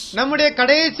lives. நம்முடைய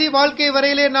கடைசி வாழ்க்கை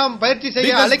வரையிலே நாம் பயிற்சி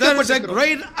செய்ய அழைக்கப்பட்டிருக்கிறோம். There is a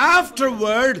great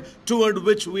afterward toward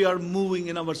which we are moving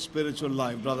in our spiritual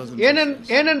life, brothers and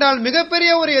sisters. ஏனென்றால்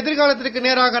மிகப்பெரிய ஒரு எதிர்காலத்திற்கு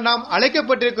நேராக நாம்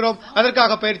அழைக்கப்பட்டிருக்கிறோம்,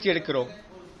 அதற்காக பயிற்சி எடுக்கிறோம்.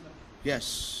 Yes,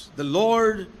 the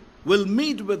Lord will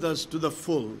meet with us to the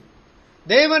full.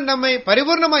 தேவன் நம்மை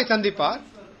பரிபூர்ணமாய் சந்திப்பார்.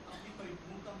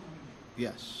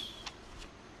 Yes.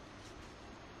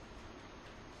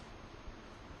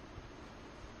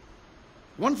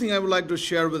 One thing I would like to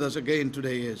share with us again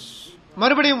today is,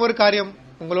 மறுபடியும் ஒரு காரியம்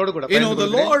உங்களோடு கூட you know, the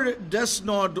Lord does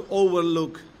not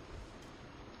overlook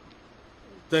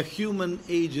the human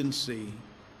agency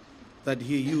that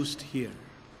He used here.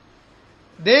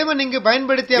 தேவன் இங்கு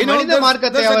பயன்படுத்திய மனித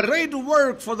மார்க்கத்தை அவர், there's a great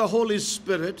work for the Holy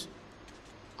Spirit.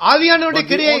 ஆவியானவருடைய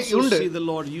கிரியை உண்டு. See the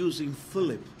Lord using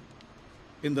Philip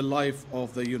in the life of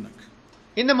the eunuch.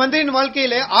 இந்த மந்திரியின்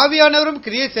வாழ்க்கையிலே ஆவியானவரும்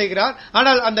கிரியை செய்கிறார்,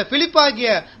 ஆனால் அந்த பிலிப் ஆகிய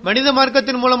மனித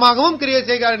மார்க்கத்தின் மூலமாகவும் கிரியை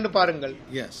செய்கிறார் என்று பாருங்கள்.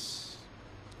 Yes.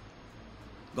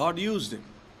 God used him.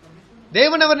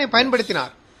 தேவன் அவரை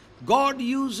பயன்படுத்தினார். God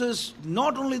uses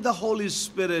not only the Holy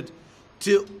Spirit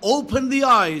to open the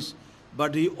eyes,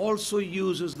 but He also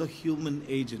uses the human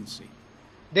agency.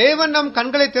 தேவன் நம்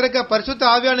கண்களை திறக்க பரிசுத்த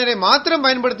ஆவியானவரை மாத்திரம்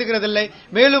பயன்படுத்துகிறதில்லை,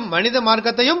 மேலும் மனித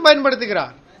மார்க்கத்தையும்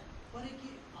பயன்படுத்துகிறார்.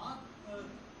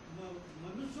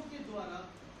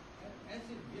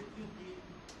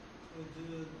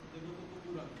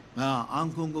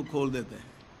 आंखों को खोल देते हैं.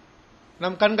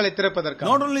 நம் கண்களை திறப்பதற்காக.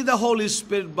 Not only the Holy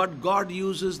Spirit, but God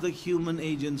uses the human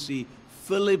agency,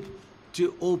 Philip, to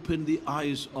open the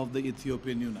eyes of the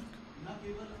Ethiopian eunuch.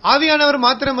 ஆவியானவர்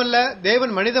மாத்திரமல்ல,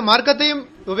 தேவன் மனித மார்க்கத்தையும்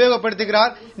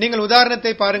உபயோகப்படுத்துகிறார். நீங்கள்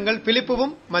உதாரணத்தை பாருங்கள்,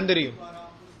 பிலிப்புவும் மந்திரியும்.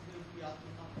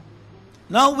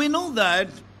 Now we know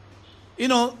that, you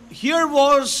know, here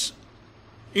was,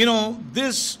 you know,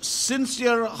 this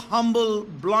sincere, humble,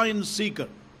 blind seeker.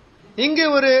 இங்கே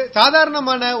ஒரு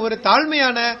சாதாரணமான ஒரு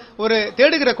தாழ்மையான ஒரு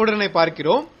தேடுகிற குருடனை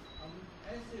பார்க்கிறோம்.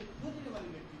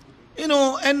 You know,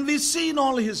 and we see in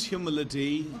all his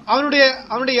humility,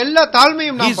 அவனுடைய எல்லா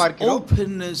தாழ்மையும் நாம் பார்க்கிறோம். His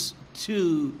openness to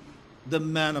the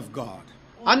man of God.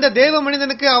 அந்த தேவ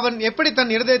மனிதனுக்கு அவன் எப்படி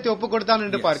தன் இருதயத்தை ஒப்புக் கொடுத்தான்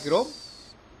என்று பார்க்கிறோம்.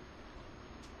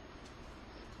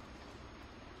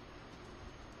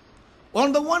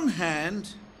 On the one hand,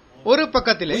 ஒரு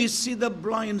பக்கத்திலே we see the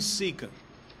blind seeker.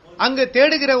 அங்கு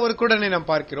தேடுகிற ஒரு குருடனை நாம்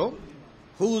பார்க்கிறோம்.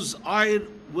 Whose eye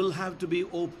will have to be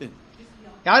open.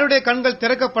 யாருடைய கண்கள்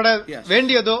திறக்கப்பட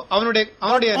வேண்டியதோ அவனுடைய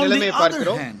நிலைமையை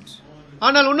பார்க்கிறோம்.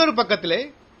 ஆனால் இன்னொரு பக்கத்திலே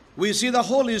we see the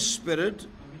Holy Spirit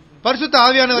பரிசுத்த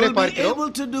ஆவியானவரை will be பார்க்கிறோம்.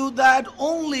 able to do that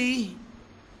only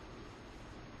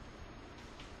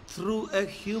through a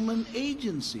human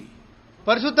agency.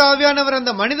 பரிசுத்த ஆவியானவர்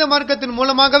அந்த மனித மார்க்கத்தின்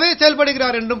மூலமாகவே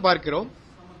செயல்படுகிறார் என்றும் பார்க்கிறோம்.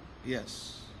 Yes.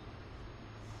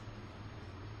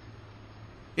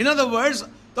 In other words,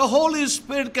 the Holy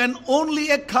Spirit can only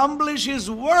accomplish His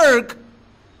work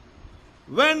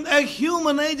when a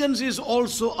human agency is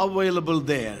also available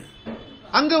there.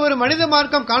 அங்கு ஒரு மனித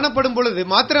மார்க்கம் காணப்படும் பொழுது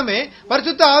மாத்திரமே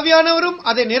பரிசுத்த ஆவியானவரும்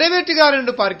அதை நிறைவேற்றுகிறார்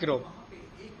என்று பார்க்கிறோம்.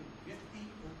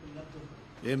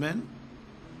 Amen.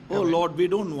 Oh Lord, we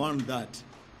don't want that.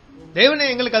 தேவனே,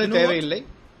 எங்களுக்கு அது தேவையில்லை.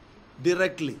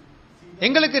 Directly.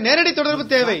 எங்களுக்கு நேரடி தொடர்பு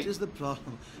தேவை. That is the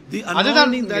problem. The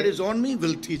anointing that is on me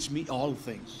will teach me all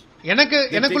things.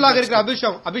 எனக்குள்ளாக இருக்கிற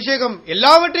அபிஷேகம்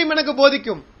எல்லாவற்றையும் எனக்கு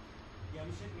போதிக்கும்.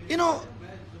 You know,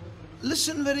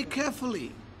 listen very carefully.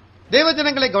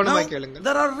 தேவஜனங்களை கவனமாய் கேளுங்கள்.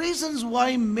 There are reasons why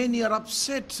many are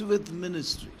upset with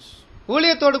ministries.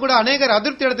 ஊழியத்தோடு கூட அநேகர்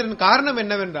அதிருப்தி அடைவதற்கு காரணம்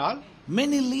என்னவென்றால்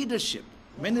many leaders.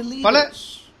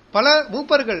 பல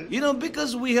மூப்பர்கள். You know,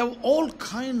 because we have all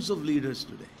kinds of leaders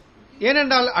today.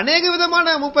 ஏனென்றால் அநேக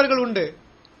விதமான மூப்பர்கள் உண்டு.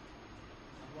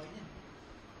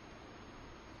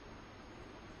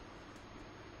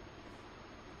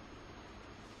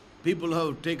 People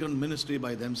have taken ministry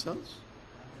by themselves.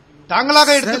 தாங்களாக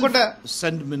எடுத்துக்கொண்ட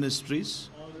sent ministries.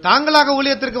 தாங்களாக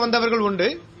ஊழியத்திற்கு வந்தவர்கள் உண்டு.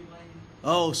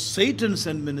 Oh, Satan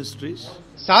sent ministries.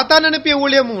 சாத்தான் அனுப்பிய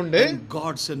ஊழியமும் உண்டு. And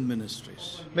God sent ministries.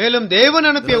 மேலும் தேவன்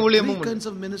அனுப்பிய ஊழியமும் உண்டு. There are 3 kinds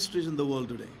of ministries in the world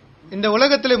today. இந்த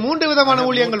உலகத்திலே 3 விதமான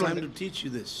ஊழியங்கள் உண்டு. I have no time to teach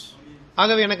you this.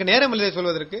 ஆகவே எனக்கு நேரம் இல்லை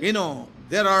சொல்வதற்கு. You know,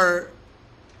 there are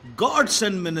God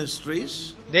sent ministries.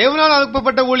 தேவனால்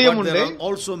அனுப்பப்பட்ட ஊழியம் உண்டு. There are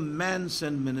also man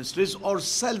sent ministries or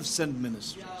self sent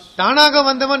ministries. தானாக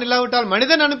வந்தவன் இல்லாவிட்டால்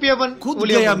மனிதன் அனுப்பியவன்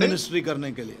ஊழியம் உண்டு. ministry करने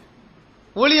के लिए.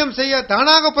 ஊழியம் செய்ய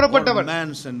தானாக புறப்பட்டவன்.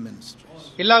 Man sent ministries.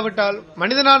 இல்லாவிட்டால்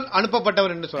மனிதனால்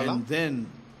அனுப்பப்பட்டவன் என்று சொல்லலாம். And then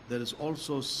there is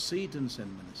also Satan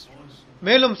sent ministries.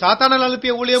 மேலும் சாத்தானால்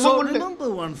அனுப்பிய ஊழியமும் So உண்டு. remember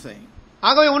one thing.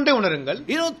 ஆகவே ஒன்றை உணருங்கள்.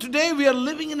 You know, today we are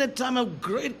living in a time of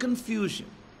great confusion.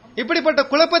 இப்படிப்பட்ட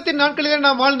குழப்பத்தின் நாட்களிலே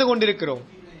நாம் வாழ்ந்து கொண்டிருக்கிறோம்.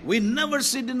 We never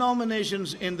see denominations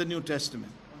in the New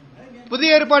Testament.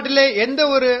 புதிய ஏற்பாட்டிலே எந்த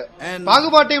ஒரு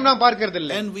பாகுபாட்டையும் நாம்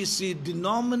பார்க்கிறதில்லை. And we see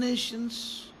denominations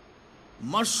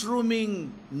mushrooming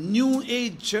new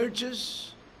age churches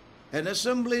and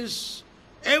assemblies.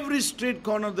 Every street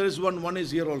corner there is one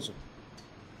is here also.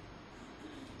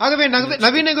 ஆகவே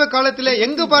நவீன காலத்திலே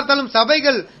எங்கு பார்த்தாலும்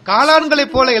சபைகள்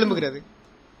காளான்களைப் போல எழும்புகிறது.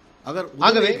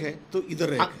 ஆகவே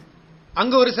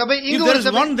அங்க ஒரு சபை, இங்க ஒரு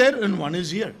சபை, one there and one is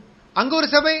here. அங்க ஒரு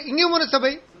சபை, இங்கேயும் ஒரு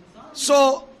சபை. So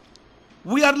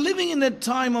we are living in a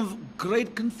time of great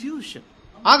confusion.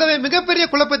 ஆகவே மிகப்பெரிய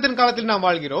குழப்பத்தின் காலத்தில் நாம்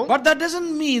வாழ்கிறோம். But that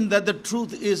doesn't mean that the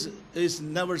truth is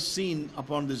never seen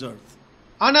upon this earth.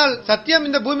 ஆனால் சத்தியம்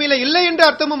இந்த பூமியில இல்லை என்று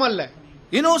அர்த்தமும் அல்ல.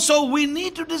 You know, so we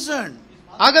need to discern.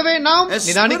 ஆகவே நாம்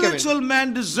நிதானிக்க வேண்டும். A spiritual man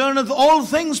discerneth all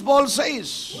things, Paul says.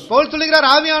 Pavul சொல்கிறார்,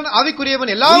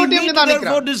 ஆவிக்குரியவன் எல்லாவற்றையும்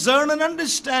நிதானிக்கிறார். We need to discern and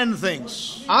understand things.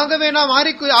 ஆகவே நாம்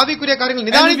ஆவிக்குரிய காரியங்களை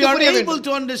நிதானித்து புரிய வேண்டும். And we are able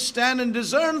to understand and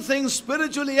discern things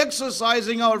spiritually,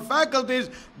 exercising our faculties,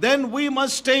 then we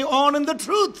must stay on in the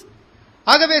truth.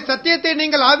 ஆகவே சத்தியத்தை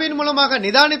நீங்கள் ஆவியின் மூலமாக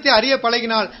நிதானித்து அறிய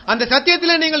பழகினால் அந்த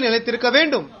சத்தியத்திலே நீங்கள் நிலைத்திருக்க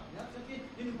வேண்டும்.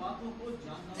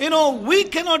 You know, we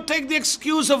cannot take the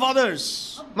excuse of others.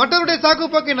 மற்றவருடைய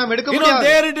சாக்குப்போக்கை நாம் எடுக்க முடியாது. You know,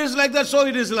 there it is like that, so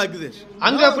it is like this.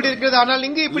 அங்க அப்படி இருக்கிறது, ஆனால்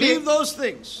இங்க இப்படி. Leave those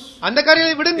things. அந்த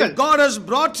காரியங்களை விடுங்கள். If God has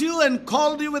brought you and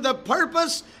called you with a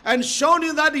purpose and shown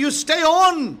you that, you stay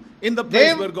on in the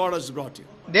place where God has brought you.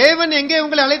 தேவன் எங்கே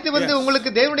உங்களை அழைத்து வந்து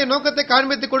உங்களுக்கு தேவனுடைய நோக்கத்தை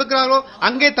காண்பித்து கொடுக்கிறாரோ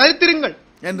அங்கே தரித்திருங்கள்.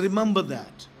 And remember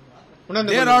that.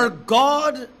 There are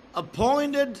God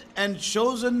appointed and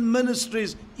chosen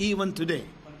ministries even today.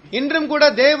 இன்றும் கூட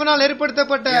தேவனால்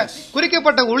ஏற்படுத்தப்பட்ட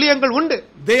குறிக்கப்பட்ட ஊழியங்கள் உண்டு.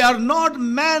 They are not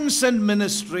man sent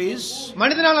ministries.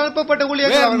 மனிதனால் அனுப்பப்பட்ட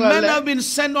ஊழியங்கள் அல்ல. Men have been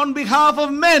sent on behalf of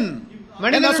men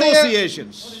and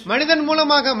associations. மனிதன்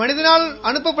மூலமாக மனிதனால்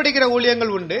அனுப்பப்படுகிற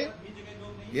ஊழியங்கள் உண்டு.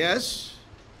 Yes,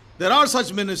 there are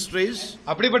such ministries.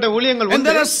 அப்படிப்பட்ட ஊழியங்கள் உண்டு.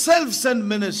 And there are self sent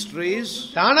ministries.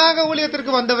 தானாக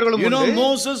ஊழியத்திற்கு வந்தவர்களும் உண்டு. You know,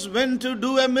 Moses went to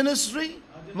do a ministry.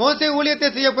 மோசே ஊழியத்தை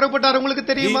செய்ய புறப்பட்டார்,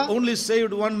 உங்களுக்கு தெரியுமா? He only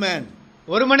saved one man.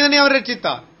 ஒரு மனிதனை அவர்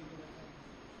ரட்சித்தார்.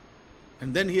 And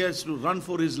then he has to run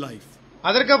for his life.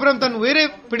 அதற்கு அப்புறம் தன் உயிரை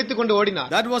பிடித்துக் கொண்டு ஓடினார்.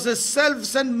 That was a self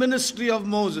sent ministry of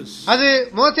Moses. அது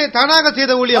மோசே தானாக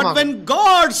செய்த ஊழியமாகும். But when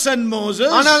God sent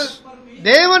Moses, ஆனால்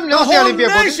தேவன் மோசே அனுப்பிய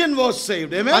போது the whole nation was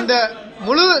saved. Amen. அந்த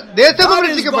முழு தேசமும்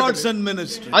ரட்சிக்கப்பட்டது. God sent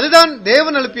ministry. அதுதான்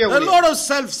தேவன் அனுப்பிய ஊழியம். A lot of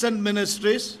self sent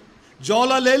ministries.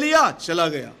 Jola le liya, chala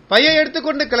gaya. பையை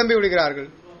எடுத்துக்கொண்டு கிளம்பி விடுகிறார்கள்.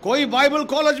 कोई बाइबल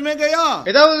कॉलेज में गया,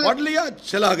 पढ़ लिया,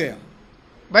 चला गया.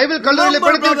 பைபிள் கல்லூரியில்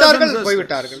படித்து விட்டார்கள்,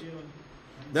 போய்விட்டார்கள்.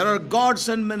 There are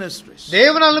God-sent ministries.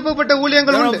 தேவனால் அனுப்பப்பட்ட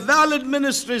ஊழியங்கள் There உண்டு. are valid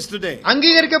ministries today.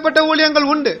 அங்கீகரிக்கப்பட்ட ஊழியங்கள்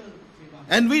உண்டு.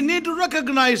 And we need to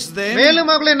recognize them. மேலும்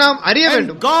அவர்களை நாம் அறிய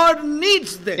வேண்டும். God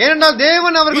needs them. ஏனென்றால்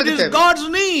தேவன் அவர்களுக்கு It is தேவை. God's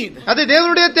need. அது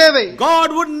தேவனுடைய தேவை. God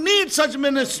would need such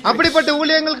ministries. அப்படிப்பட்ட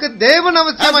ஊழியங்களுக்கு தேவன்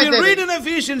அவசியமாய் As we தேவை. read in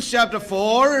Ephesians chapter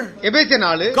 4, எபேசியர்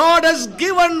 4, God has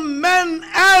given men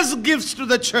as gifts to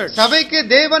the church. சபைக்கு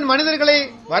தேவன் மனிதர்களை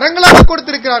வரங்களாக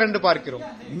கொடுத்திருக்கிறார் என்று பார்க்கிறோம்.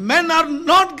 Men are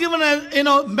not given as,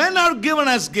 men are given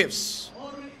as gifts.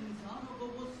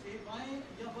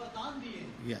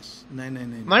 Yes. No.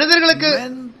 மனிதர்களுக்கு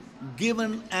Men given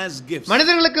as gifts.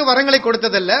 மனிதர்களுக்கு வரங்களை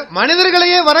கொடுத்ததல்ல,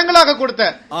 மனிதர்களையே வரங்களாக கொடுத்த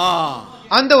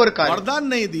அந்த ஒரு காரியம். वरदान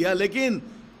नहीं दिया लेकिन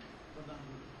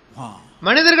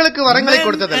மனிதர்களுக்கு வரங்களை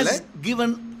கொடுத்ததல்ல,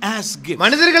 given as gifts.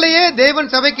 மனிதர்களையே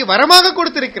தேவன் சபைக்கு வரமாக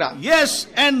கொடுத்திருக்கிறார். Yes,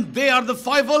 and they are the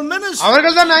fivefold ministry.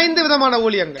 அவர்கள் தான் 5 விதமான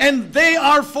ஊழியங்கள். And they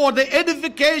are for the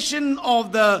edification of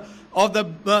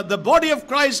the body of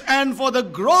Christ and for the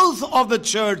growth of the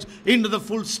church into the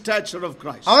full stature of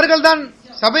Christ. அவர்கள் தான்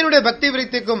சபையினுடைய பக்தி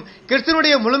விருத்திக்கும்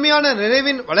கிறிஸ்துவினுடைய முழுமையான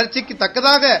நிறைவின் வளர்ச்சிக்கு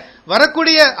தக்கதாக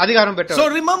வரக்கூடிய அதிகாரம் பெற்றவர். So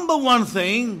remember one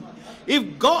thing, if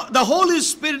God, the Holy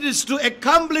Spirit is to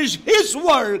accomplish His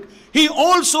work, He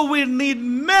also will need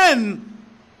men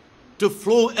to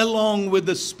flow along with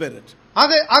the Spirit.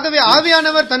 ஆகவே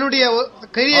ஆவியானவர் தன்னுடைய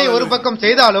கிரியை ஒரு பக்கம்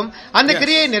செய்தாலும் அந்த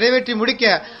கிரியை நிறைவேற்றி முடிக்க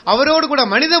அவரோடு கூட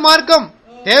மனித மார்க்கம்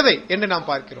தேவை என்று நாம்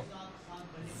பார்க்கிறோம்.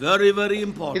 Very, very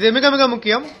important. இது மிக மிக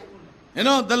முக்கியம்.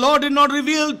 The Lord did not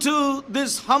reveal to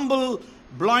this humble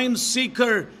blind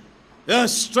seeker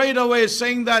straight away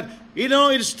saying that,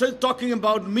 it's talking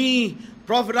about me.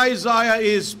 Prophet Isaiah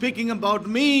is speaking about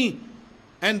me.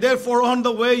 And therefore on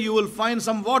the way you will find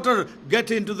some water, get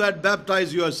into that,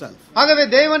 baptize yourself. ஆகவே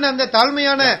தேவன் அந்த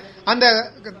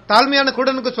தாழ்மையான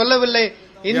குருடனுக்கு சொல்லவில்லை,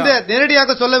 இந்த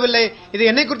நேரடியாக சொல்லவில்லை, இது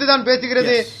என்னை குறித்து தான்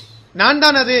பேசுகிறது, நான்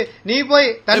தான் அது, நீ போய்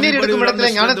தண்ணீர் எடுக்கும்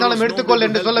இடத்துல ஞானஸ்நானம் எடுத்துக்கொள்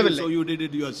என்று சொல்லவில்லை. So you did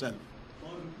it yourself.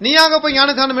 நீயாக போய்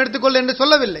ஞானஸ்நானம் எடுத்துக்கொள் என்று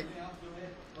சொல்லவில்லை.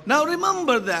 Now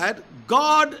remember that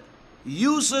God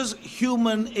uses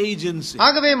human agency.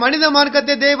 ஆகவே மனித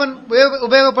மார்க்கத்தை தேவன்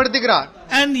உபயோகப்படுத்துகிறார்.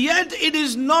 And yet it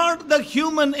is not the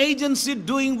human agency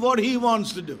doing what He wants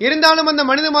to do. இருந்தாலும் அந்த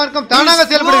மனித மார்க்கம் தானாக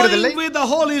செயல்படுவதில்லை. With the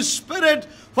Holy Spirit,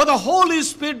 for the Holy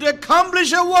Spirit to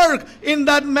accomplish a work in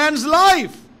that man's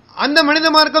life. அந்த மனித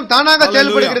மார்க்கம் தானாக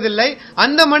செயல்படுகிறதில்லை.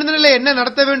 அந்த மனிதனிலே என்ன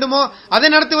நடத்த வேண்டுமோ அதை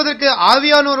நடத்துவதற்கு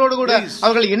ஆவியானவரோடு கூட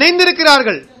அவர்கள்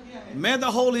இணைந்திருக்கிறார்கள். May the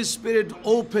Holy Spirit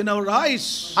open our eyes.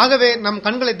 ஆகவே நம்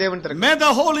கண்களை தேவன் திறக்க. May the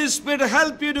Holy Spirit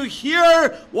help you to hear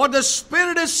what the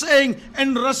Spirit is saying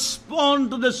and respond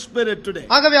to the Spirit today.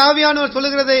 ஆகவே ஆவியானவர்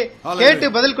சொல்லுகிறதை கேட்டு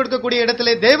பதில் கொடுக்கக்கூடிய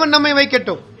இடத்திலே தேவன் நம்மை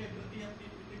வைக்கட்டும்.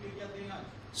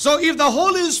 So if the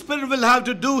Holy Spirit will have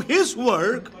to do His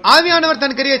work, ஆவியானவர்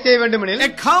தன் கிரியை செய்ய வேண்டுமெனில்,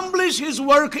 accomplish His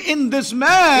work in this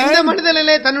man, இந்த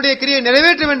மனிதனிலே தன்னுடைய கிரியை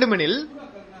நிறைவேற்ற வேண்டுமெனில்,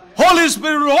 Holy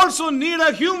Spirit will also need a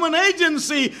human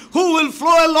agency who will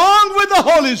flow along with the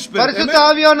Holy Spirit. பரிசுத்த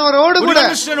ஆவியானவரோடு கூட,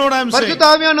 பரிசுத்த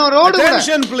ஆவியானவரோடு கூட,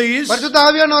 attention please, பரிசுத்த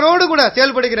ஆவியானவரோடு கூட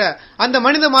செயல்படுகிற அந்த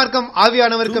மனித மார்க்கம்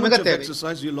ஆவியானவருக்கு மிக தேவை.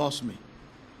 Exercise, you lost me.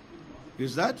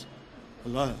 Is that?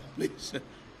 Allah, please.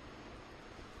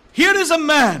 Here is a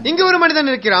man, இங்கு ஒரு மனிதன்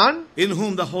இருக்கிறான், in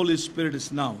whom the Holy Spirit is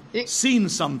now seen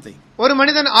something. ஒரு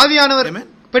மனிதன் ஆவியானவர்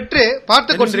பெற்று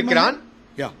பார்த்து கொண்டிருக்கிறான்.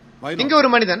 இங்கு ஒரு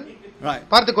மனிதன்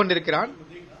பார்த்து கொண்டிருக்கிறான்.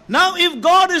 Now if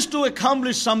God is to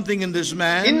accomplish something in this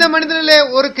man, இந்த மனிதனிலே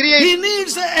ஒரு கிரியை, he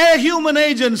needs a human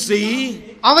agency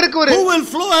அவருக்கு ஒரு who will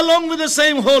flow along with the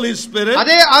same Holy Spirit,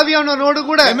 அதே ஆவியானவரோடு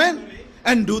கூட, amen,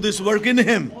 and do this work in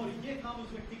him.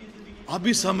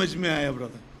 Abhi samajh mein aaya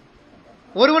brother.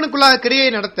 ஒருவனுக்குள்ளாக கிரியை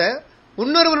நடத்த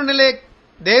இன்னொருவனிலே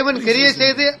தேவன் கிரியை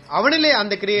செய்து அவனிலே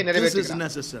அந்த கிரியை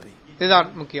நிறைவேற்றுகிறார். இதுதான்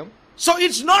முக்கியம். So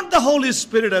it's not the Holy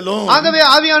Spirit alone. ஆகவே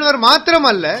ஆவியானவர்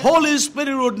மாத்திரமல்ல, Holy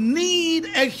Spirit would need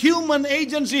a human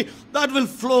agency that will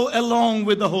flow along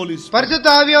with the Holy Spirit. பரிசுத்த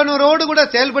ஆவியானவரோடு கூட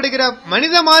செயல்படுகிற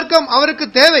மனித மார்க்கம் அவருக்கு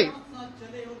தேவை.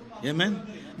 Amen.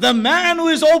 The man who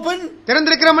is open,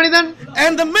 திறந்திருக்கிற மனிதன்,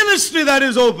 and the ministry that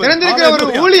is open. திறந்திருக்கிற ஒரு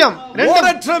ஊழியம், what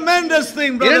a tremendous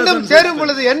thing, brothers. இரண்டும் சேரும்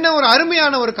பொழுது என்ன ஒரு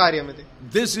அருமையான ஒரு காரியம் இது.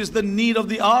 This is the need of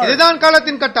the hour. இதுதான்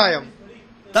காலத்தின் கட்டாயம்.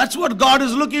 That's what God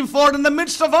is looking for in the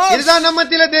midst of us. இதுதான்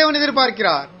நம்மத்திலே தேவன்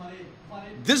எதிர்பார்க்கிறார்.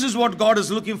 This is what God is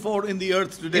looking for in the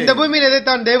earth today. இந்த பூமியில்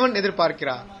இதைத்தான் தேவன்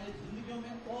எதிர்பார்க்கிறார்.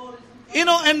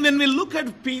 And when we look at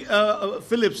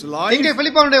Philip's life, இங்கே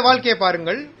பிலிப்பனுடைய வாழ்க்கையை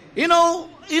பாருங்கள்.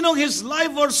 His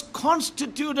life was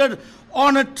constituted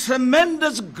on a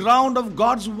tremendous ground of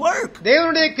God's work.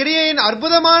 தேவனுடைய கிரியையின்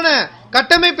அற்புதமான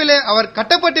கட்டமைப்பிலே அவர்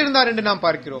கட்டப்பட்டிருந்தார் என்று நாம்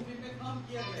பார்க்கிறோம்.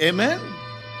 Amen.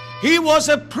 He was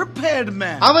a prepared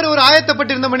man. அவர் ஒரு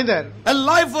ஆயத்தப்பட்டிருந்த மனிதர். A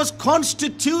life was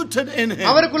constituted in him.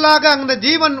 அவருக்குள்ளாக அந்த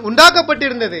ஜீவன்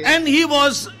உண்டாக்கப்பட்டிருந்தது. And he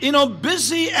was,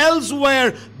 busy elsewhere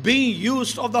being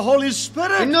used of the Holy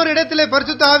Spirit. இன்னொரு இடத்திலே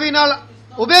பரிசுத்த ஆவியினால்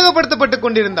உபயோகப்படுத்தப்பட்டுக்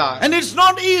கொண்டிருந்தார். And it's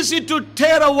not easy to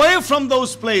tear away from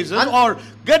those places or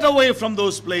get away from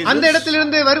those places. அந்த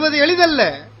இடத்திலிருந்து வருவது எளிதல்ல.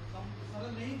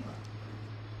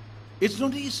 It's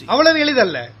not easy. அவ்வளவு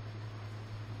எளிதல்ல.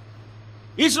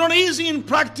 It's not easy in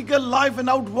practical life and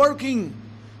outworking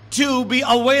to be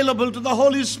available to the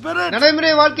Holy Spirit.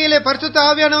 நடைமுறை வாழ்க்கையிலே பரிசுத்த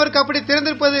ஆவியானவருக்கு அப்படி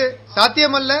திறந்திருப்பது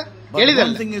சாத்தியமல்ல,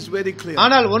 எளிதல்ல. One thing is very clear.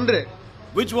 ஆனால் ஒன்று,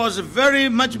 which was very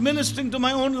much ministering to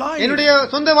my own life. என்னுடைய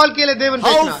சொந்த வாழ்க்கையிலே தேவன்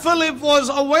பேசினார். How Philip was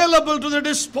available to the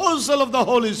disposal of the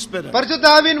Holy Spirit. பரிசுத்த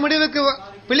ஆவியின் முடிவுக்கு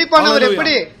பிலிப்பானவர்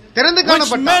எப்படி திறந்து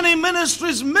காணப்பட்டார். Many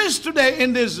ministries miss today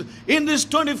in this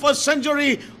 21st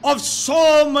century of so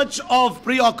much of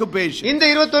preoccupation. இந்த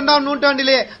 21ஆம்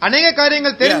நூற்றாண்டிலே अनेक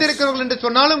காரியங்கள் தெரிந்திருக்கிறவர்கள் என்று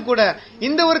சொன்னாலும் கூட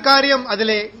இந்த ஒரு காரியம்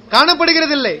அதிலே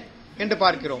காணப்படுகிறதில்லை என்று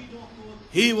பார்க்கிறோம்.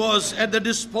 He was at the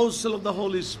disposal of the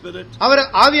Holy Spirit. அவர்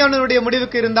ஆவியானவருடைய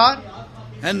முடிவுக்கு இருந்தார்.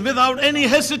 And without any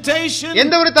hesitation,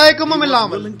 எந்த ஒரு தயக்கமும்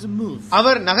இல்லாமல்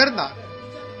அவர் நகர்ந்தார்.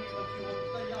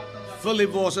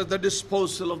 Philip was at the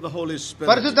disposal of the Holy Spirit.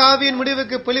 பரிசுத்த ஆவியின்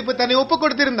முடிவுக்கு பிலிப்பு தன்னை ஒப்புக்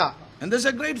கொடுத்திருந்தார். And there's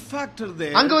a great factor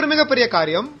there. அங்க ஒரு மிகப்பெரிய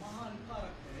காரியம்,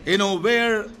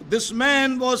 where this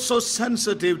man was so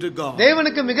sensitive to God.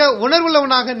 தேவனுக்கு மிக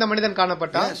உணர்வுள்ளவனாக இந்த மனிதன்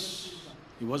காணப்பட்டார். Yes,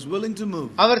 he was willing to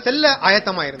move. அவர் செல்ல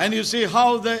ஆயத்தமாயிருந்தார். And you see how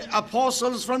the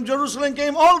apostles from Jerusalem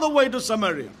came all the way to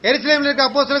Samaria. எருசலேமில் இருக்க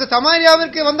அப்போஸ்தலர்கள்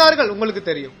சமாரியாவிற்கு வந்தார்கள், உங்களுக்கு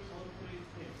தெரியும்.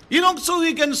 So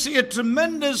we can see a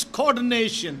tremendous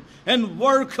coordination and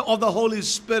work of the Holy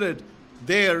Spirit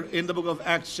there in the book of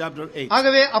Acts chapter 8.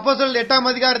 ஆகவே அப்போஸ்தலர் 8ஆம்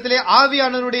அதிகாரத்திலே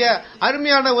ஆவியானவருடைய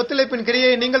அருமையான ஒத்துழைப்பின்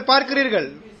கிரியையை நீங்கள் பார்க்கிறீர்கள்.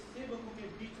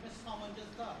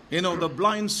 The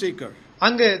blind seeker,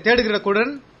 அங்கு தேடுகிற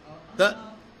குருடன்,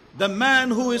 the man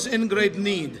who is in great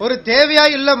need, ஒரு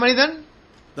தேவையாய் உள்ள மனிதன்,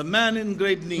 the man in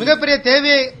great need, மிகப்பெரிய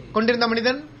தேவையை கொண்டிருந்த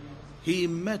மனிதன், he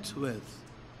met with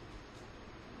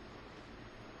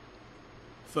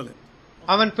Philip.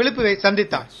 அவன் பிலிப்புவை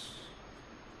சந்தித்தான்.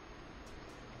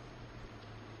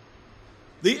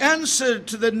 The answer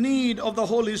to the need of the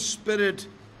Holy Spirit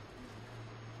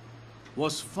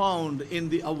was found in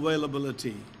the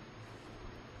availability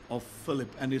of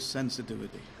Philip and his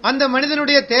sensitivity. அந்த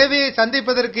மனிதனுடைய தேவையை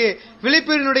சந்திப்பதற்கு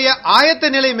பிலிப்பினுடைய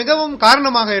ஆயத்த நிலை மிகவும்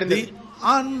காரணமாக இருந்தது.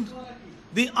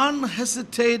 The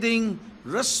unhesitating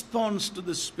response to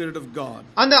the Spirit of God.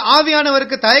 அந்த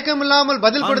ஆவியானவருக்கு தயக்கம் இல்லாமல்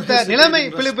பதில் கொடுத்த நிலைமை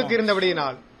பிலிப்புக்கு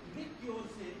இருந்தபடியினால்,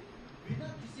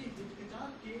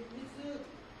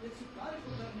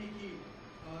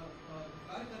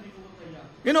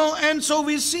 and so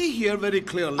we see here very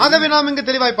clearly. ஆகவே நாம் இங்கு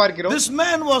தெளிவாய் பார்க்கிறோம். This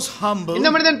man was humble. இந்த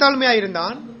மனிதன் தாழ்மையாய்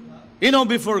இருந்தான்.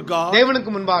 Before God.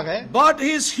 தேவனுக்கு முன்பாக. But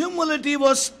his humility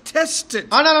was tested.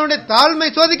 ஆனால் அவனுடைய தாழ்மை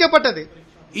சோதிக்கப்பட்டது.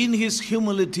 In his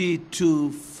humility to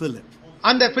Philip.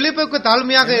 அந்த பிலிப்புக்கு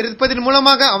தாழ்மையாக இருப்பதன்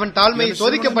மூலமாக அவன் தாழ்மை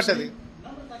சோதிக்கப்பட்டது.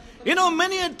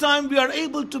 Many a time we are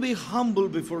able to be humble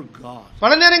before God.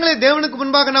 பல நேரங்களில் தேவனுக்கு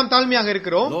முன்பாக நாம் தாழ்மையாக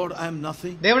இருக்கிறோம். Lord, I am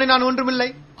nothing. தேவனே, நான் ஒன்றுமில்லை.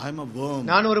 I am a worm.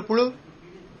 நான் ஒரு புழு.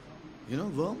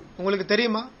 Worm? உங்களுக்கு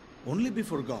தெரியுமா? Only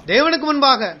before God. தேவனுக்கு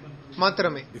முன்பாக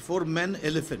மாத்திரமே. Before men,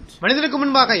 elephant. மனிதனுக்கு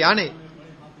முன்பாக யானை.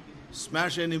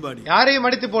 Smash anybody. யாரையும்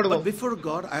அடித்து போடுவோம். But before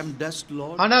God, I am dust,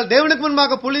 Lord. ஆனால் தேவனுக்கு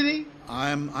முன்பாக புழுதி.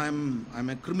 I am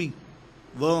a krimi.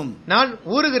 Worm. நான்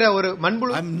ஊறுகிற ஒரு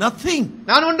மண்புழு. I am nothing.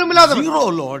 நான் ஒன்றுமில்லாதவன். Zero,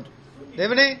 Lord.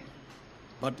 தேவனே.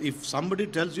 But if somebody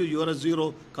tells you are a zero,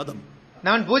 kadam.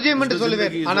 நான் பூஜ்யம் என்று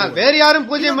சொல்லுவேன். ஆனால் வேறு யாரும்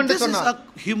பூஜ்யம் என்று சொன்னால் this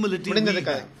is a humility.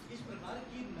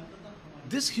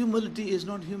 This humility is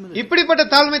not humility. இப்படிப்பட்ட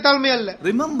தாழ்மை அல்ல.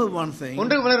 Remember one thing.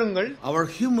 ஒன்று உணருங்கள். Our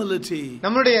humility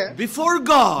நம்முடைய before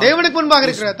God, தேவனுக்கு முன்பாக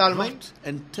இருக்கிற தாழ்மை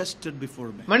and tested before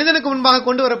men. மனிதனுக்கு முன்பாக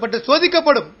கொண்டு வரப்பட்டு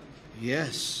சோதிக்கப்படும்.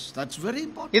 Yes, that's very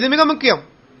important. இது மிக முக்கியம்.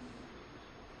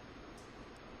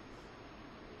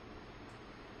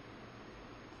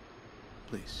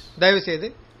 Please. தயவு செய்து.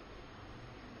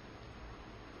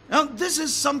 Now this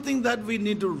is something that we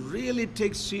need to really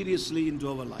take seriously into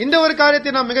our life. இந்த ஒரு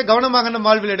காரியத்தை நாம் மிக கவனமாக நம்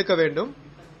வாழ்வில் எடுக்க வேண்டும்.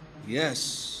 Yes.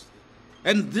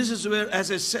 And this is where, as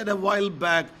I said a while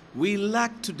back, we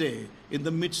lack today in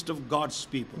the midst of God's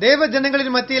people. தேவ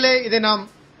ஜனங்களின் மத்தியிலே இதை நாம்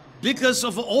because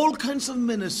of all kinds of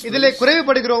ministries, இதிலே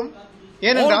குறைவுபடுகிறோம்.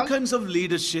 ஏனென்றால் all kinds of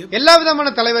leadership, எல்லா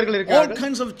விதமான தலைவர்கள் இருக்கிறார்கள். all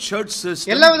kinds of church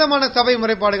systems, எல்லா விதமான சபை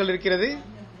முறைப்பாடுகள் இருக்கிறது.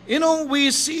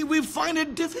 we find it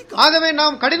difficult. ஆகவே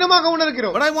நாம் கடினமாக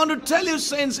உணர்கிறோம். But I want to tell you,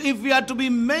 saints, if we are to be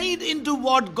made into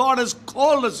what God has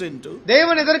called us into,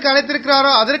 தேவன் எதற்கு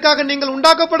அழைத்திருக்கிறாரோ அதற்காக நீங்கள்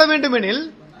உண்டாக்கப்பட வேண்டுமெனில்,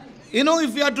 You know,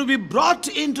 if you are to be brought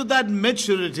into that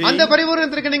maturity, அந்த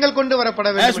பரிபூரணத்திற்கு நீங்கள் கொண்டு வரப்பட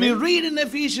as we வேண்டும். read in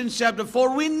Ephesians chapter 4,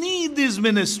 we need this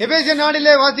ministry. எபேசிய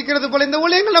நாளிலே வாசிக்கிறது போல இந்த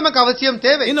ஊழியங்கள் நமக்கு அவசியம்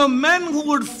தேவை. You know, men who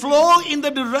would flow in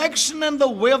the direction and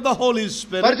the way of the Holy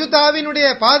Spirit. பரிசுத்த ஆவியினுடைய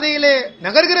பாதையிலே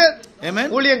நகர்கிற Amen.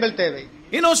 ஊழியங்கள் தேவை.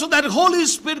 You know, so that Holy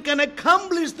Spirit can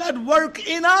accomplish that work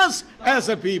in us as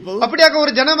a people. அப்படியாக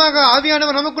ஒரு ஜனமாக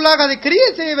ஆவியானவர் நமக்குள்ளாக அதை கிரியை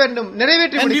செய்ய வேண்டும்,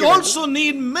 நிறைவேற்றி And we முடிக்க வேண்டும். also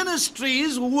need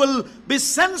ministries who will be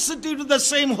sensitive to the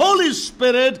same Holy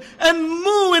Spirit and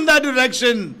move in that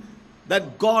direction that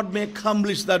God may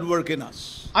accomplish that work in us.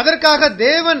 அதற்காக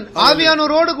தேவன்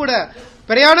ஆவியானவரோடு கூட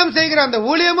பிரயாணம் செய்கிற அந்த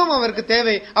ஊழியமும் அவருக்கு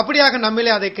தேவை. அப்படியாக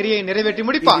நம்மிலே அதை கிரியை நிறைவேற்றி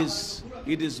முடிப்பார்.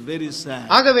 It is very sad.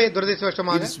 ஆகவே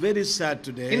துரதிர்ஷ்டவசமாக It is very sad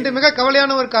today. இந்த மிக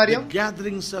கவலையான ஒரு காரியம், The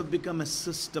gatherings have become a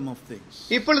system of things.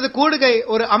 இப்பொழுது கூடுகை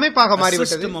ஒரு அமைப்பாக A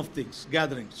மாறிவிட்டது. system of things,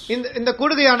 gatherings. இந்த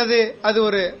கூடுகையானது அது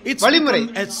ஒரு It's வழிமுறை,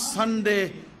 become a Sunday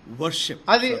worship.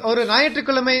 அது ஒரு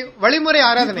ஞாயிற்றுக்கிழமை வழிமுறை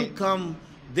ஆராதனை. People come,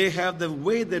 they have the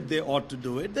way that they ought to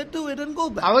do it. They do it and go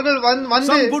back. அவர்கள் வந்து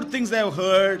Some good things they have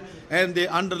heard and they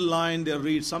underline, they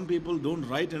read. Some people don't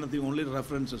write anything, only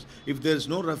references. If there is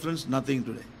no reference, nothing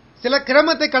today. சில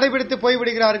கிரமத்தை கடைபிடித்து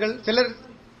போய்விடுகிறார்கள், சிலர்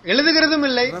எழுதுகிறதும்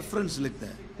இல்லை, Reference like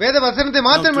that. வேத வசனத்தை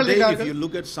மாத்திரம் Now today, if எழுதுகிறார்கள். you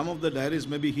look at some of the diaries,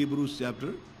 maybe Hebrews chapter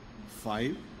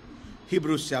 5,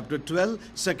 Hebrews chapter 12,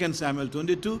 2 Samuel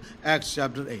 22, Acts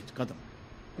chapter 8. Kadam.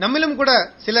 நம்மிலும் கூட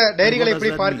சில டைரிகளை What does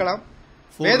இப்படி that பார்க்கலாம்.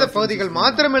 mean? Four வேத references பகுதிகள் from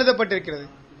மாத்திரம் எழுதப்பட்டிருக்கிறது.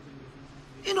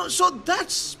 You know, so that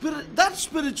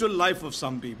spiritual life of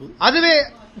some people. அதுவே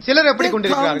சிலர் எப்படி They come, they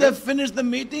கொண்டிருக்கிறார்கள். finished the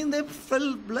meeting, they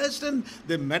felt blessed and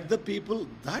they met the people.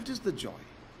 That is the joy.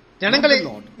 ஜனங்களை Not the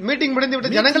Lord. Meeting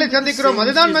முடிந்துவிட்டு ஜனங்களை சந்திக்கிறோம், Saints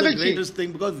அதுதான் is the மகிழ்ச்சி. greatest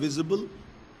thing because visible.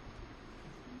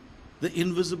 The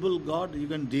invisible God you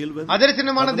can deal with.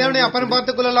 அதர்சனமான தேவனை அப்புறம்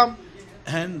பார்த்துக் கொள்ளலாம்.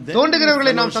 And then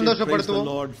தோன்றுகிறவர்களை நாம் fellowship, praise the சந்தோஷப்படுத்துவோம்.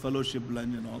 Lord, fellowship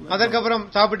lunch and all that. அதற்கப்புறம்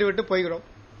சாப்பிட்டு விட்டு போகிறோம்.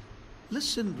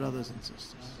 Listen, brothers and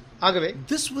sisters. ஆகவே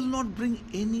This will not bring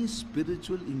any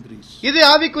spiritual increase. இது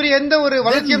ஆவிக்குரிய எந்த ஒரு Then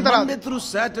வளர்ச்சியும் தராது. Monday through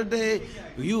Saturday,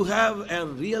 you have a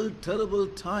real terrible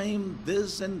time,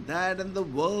 this and that, and the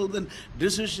world, and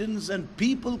decisions, and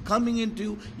people coming into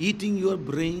you, eating your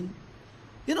brain.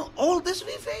 You know, all this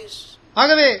we face.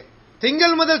 ஆகவே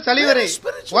திங்கள் முதல் சனி வரை Very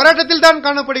spiritual. போராட்டத்தில் தான்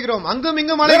காணப்படுகிறோம், அங்கும்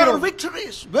இங்கும் Where are அலைகிறோம்.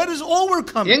 victories? Where is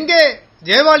overcoming? எங்கே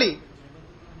ஜெயவாளி?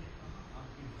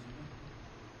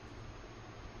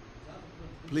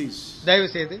 Please. தயவு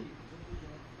செய்து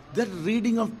That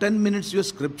reading of 10 minutes your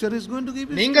scripture is going to give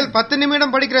you நீங்கள் 10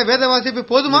 நிமிடம் படிக்கிற வேத வாசிப்பு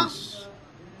போதுமா?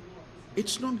 strength.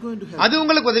 It's not going to help. அது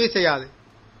உங்களுக்கு உதவி செய்யாது.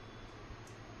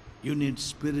 You need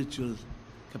spiritual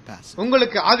capacity.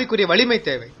 உங்களுக்கு ஆவிக்குரிய வலிமை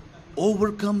தேவை.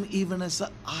 Overcome even as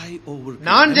I overcome.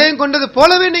 நான் ஜெயம் கொண்டது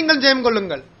போலவே நீங்கள் ஜெயம்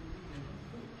கொள்ளுங்கள்.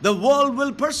 The world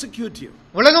will persecute you.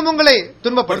 உலகம் உங்களை But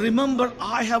துன்பப்படும். remember,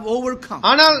 I have overcome.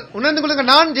 ஆனால் உணர்ந்து கொள்ளுங்க,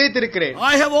 நான் ஜெயித்திருக்கிறேன்.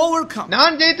 I have overcome.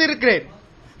 நான் ஜெயித்திருக்கிறேன்.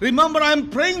 Remember, I am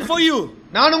praying for you.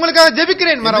 நான் உங்களுக்காக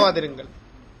ஜெபிக்கிறேன், மறவாதிருங்கள்.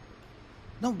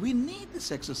 Now we need this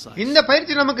exercise. இந்த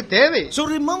பயிற்சி நமக்கு தேவை. So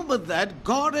remember that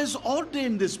God has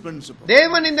ordained this principle.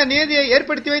 தேவன் இந்த நியதியை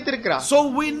ஏற்படுத்தி வைத்திருக்கிறார். So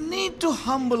we need to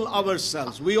humble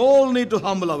ourselves. We all need to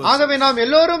humble ourselves. ஆகவே நாம்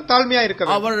எல்லோரும் தாழ்மையா இருக்க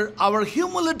வேண்டும். Our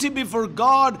humility before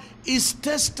God is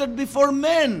tested before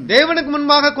men. தேவனுக்கு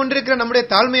முன்பாக கொண்டிருக்கிற நம்முடைய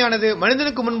தாழ்மையானது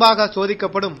மனிதனுக்கு முன்பாக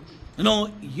சோதிக்கப்படும். You know,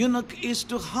 eunuch is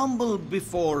to humble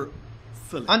before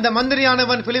Philip. அந்த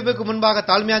மந்திரியானவன் பிலிப்புக்கு முன்பாக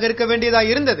தாழ்மையாக இருக்க வேண்டியதா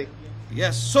இருந்தது.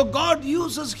 Yes, so God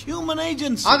uses human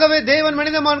agents. ஆகவே தேவன்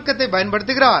மனித மார்க்கத்தை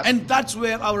பயன்படுத்துகிறார். And that's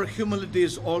where our humility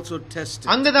is also tested.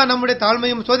 அங்குதான் நம்முடைய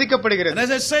தாழ்மையும் சோதிக்கப்படுகிறது. And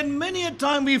as I said, many a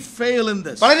time we fail in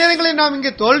this. பல நேரங்களில் நாம்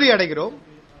இங்கே தோல்வி அடைகிறோம்.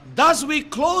 Thus we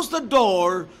close the door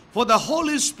for the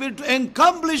Holy Spirit to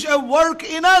accomplish a work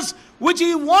in us which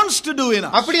He wants to do in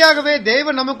us. அப்படியாகவே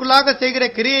தேவன் நமக்குள்ளாக செய்கிற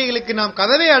கிரியைகளுக்கு நாம்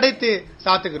கதவை அடைத்து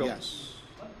சாத்துகிறோம். Yes.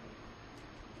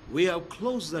 We have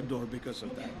closed that door because of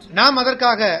that. நாம்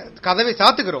அதற்காக கதவை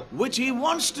சாத்துகிறோம். Which He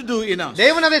wants to do in us.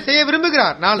 தேவன் அதை செய்ய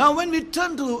விரும்புகிறார். Now when we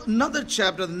turn to another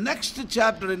chapter, the next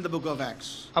chapter in the book of Acts.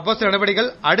 அப்போஸ்தலர் நடபடிகள்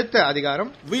அடுத்த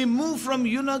அதிகாரம். We move from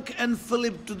eunuch and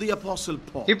Philip to the apostle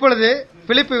Paul. இப்பொழுது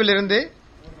பிலிப்பிலிருந்து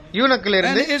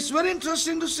யூனக்கிலிருந்து And it's very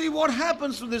interesting to see what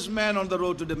happens to this man on the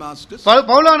road to Damascus.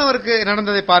 பவுலானவருக்கு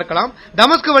நடந்ததை பார்க்கலாம்.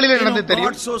 தமஸ்கு வழியில நடந்தது God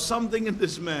தெரியும். saw something in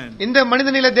this man. இந்த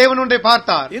மனிதனிலே தேவன் ஒன்றை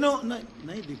பார்த்தார். You know,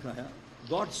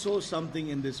 God saw something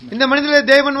in this man. இந்த மனிதனிலே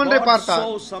தேவன் ஒன்றை God பார்த்தார்.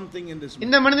 saw something in this man.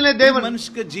 இந்த மனிதனிலே தேவன்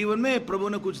मनुष्य के जीवन में प्रभु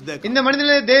ने कुछ देखा. இந்த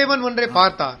மனிதனிலே தேவன் ஒன்றை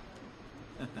பார்த்தார்.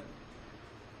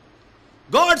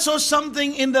 God saw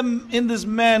something in this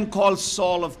man called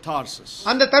Saul of Tarsus.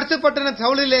 அந்த தர்சு பட்டண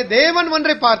சவுலிலே தேவன்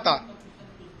ஒன்றை பார்த்தார்.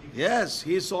 Yes,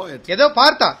 he saw it. ஏதோ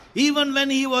பார்த்தார். Even when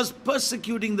he was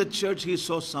persecuting the church, he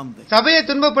saw something. சபையை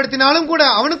துன்பப்படுத்தினாலும் கூட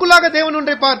அவனுக்குள்ளாக தேவன்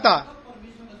ஒன்றை பார்த்தார்.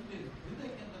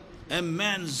 A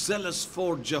man zealous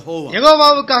for Jehovah.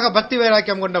 யெகோவாவுக்காக பக்தி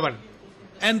வைராக்கியம் கொண்டவன்.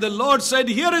 And the Lord said,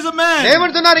 here is a man.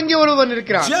 தேவன் சொன்னார், இங்கே ஒருவன்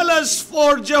இருக்கிறான். Jealous for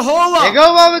Jehovah.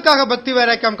 யெகோவாவுக்காக பக்தி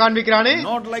வைராக்கியம் காண்பிக்கிறானே.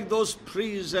 Not like those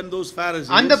priests and those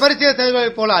Pharisees. அந்த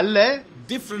பரிசேயர்களைப் போல அல்ல.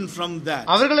 Different from that.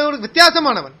 அவர்கள் ஒரு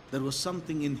வித்தியாசமானவன். There was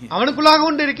something in him. அவனுக்குள்ளாக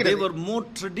ஒன்று இருக்கிறது. They were more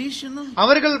traditional.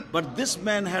 அவர்கள் But this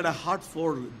man had a heart for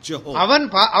Jehovah.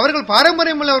 அவர்கள்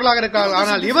பாரம்பரியம் உள்ளவர்களாக இருக்கிறார்கள்.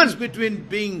 ஆனால் இவன் between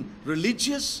being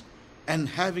religious and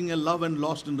having a love and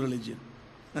lost in religion.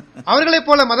 அவர்களைப்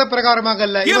போல மத பிரகாரமாக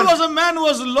அல்ல. Here was a man who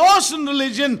was lost in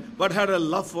religion but had a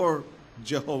love for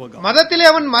Jehovah God. மதத்திலே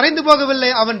அவன் மறைந்து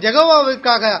போகவில்லை. அவன்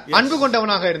யெகோவாவுக்காக அன்பு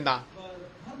கொண்டவனாக இருந்தான்.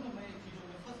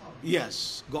 Yes,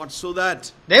 God saw that.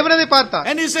 தேவன் அதை பார்த்தார்.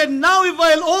 And he said, now if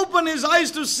I'll open his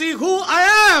eyes to see who I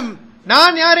am,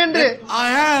 நான் யார் என்று, I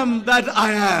am that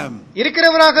I am.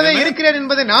 இருக்கிறவராகவே இருக்கிறேன்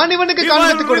என்பதை நான் இவனுக்கு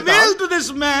காண்பித்து கொடுத்தால், reveal to this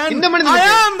man, இந்த மனிதனுக்கு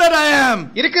I am that I am,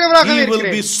 இருக்கிறவராகவே he will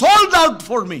இருக்கிறேன், be sold out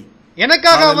for me.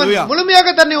 எனக்காக அவன்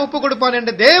முழுமையாக தன்னை ஒப்புக் கொடுப்பான்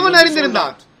என்று தேவன்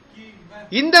அறிந்திருந்தார்.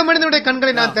 இந்த மனிதனுடைய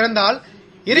கண்களை நான் திறந்தால்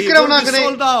இருக்கிறவனாகவே,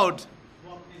 sold out.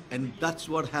 And that's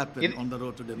what happened on the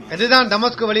road to Damascus. இதுதான்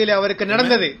தமஸ்கு வழியிலே அவருக்கு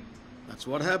நடந்தது. That's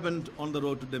what happened on the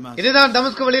road to Damascus. இதுதான்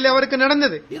தமஸ்கு வழியிலே அவருக்கு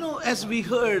நடந்தது. You know, as we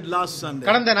heard last Sunday,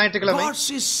 கடந்த ஞாயிற்றுக்கிழமை, God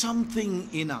sees something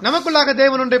in us. நமக்குள்ளாக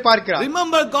தேவன் ஒன்றை பார்க்கிறார்.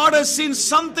 Remember, God has seen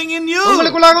something in you.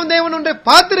 உங்களுக்குள்ளாகவும் தேவன் ஒன்றை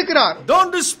பார்த்திருக்கிறார்.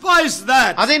 Don't despise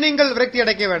that. அதை நீங்கள் விரக்தி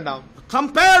அடைக்க வேண்டாம்.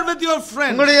 Compare with your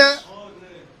friends.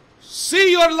 See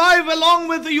your life along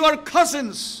with your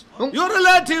cousins, your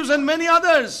relatives and many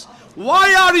others. Why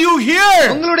are you here?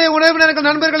 உங்களுடைய உறவினர்கள்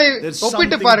நண்பர்களை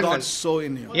ஒப்பிட்டு பாருங்கள்.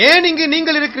 ஏன் இங்கு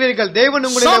நீங்கள் இருக்கிறீர்கள்? தேவன்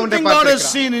உங்களிலே ஒன்றை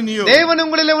பார்த்திருக்கிறார். தேவன்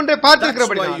உங்களிலே ஒன்றை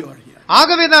பார்த்திருக்கிறபடியால்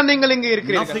ஆகவே தான் நீங்கள் இங்கு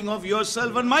இருக்கிறீர்கள். Nothing of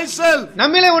yourself and myself.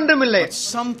 நம்மிலே ஒன்றுமில்லை.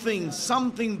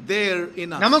 Something there in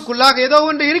us. நமக்குள்ளாக ஏதோ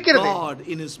ஒன்று இருக்கிறது. God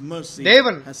in his mercy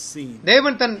has seen.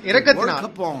 தேவன் தன்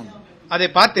இரக்கத்தினால் அதை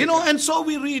பார்த்து, you know, and so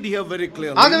we read here very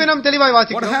clearly. ஆகவே நாம் தெளிவாய்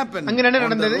வாசிக்கிறோம். What happened? அங்க என்ன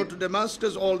நடந்தது? On the road to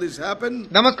Damascus, all this happened.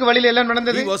 தமஸ்கு வழியிலே எல்லாம்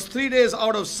நடந்தது. He was 3 days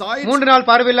out of sight. 3 நாள்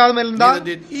பார்வை இல்லாமல் இருந்தார். Neither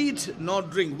did eat nor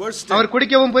drink. Verse 10. அவர்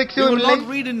குடிக்கவும் போய்க்கவும் இல்லை. I will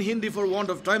not read in Hindi for want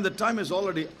of time. The time is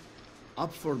already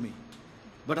up for me.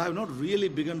 But I have not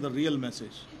really begun the real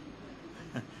message.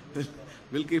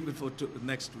 We'll keep it for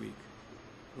next week.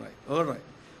 Right. All right.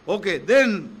 Okay. Then,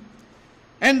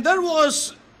 and there was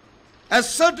a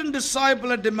certain disciple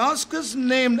at Damascus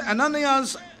named Ananias.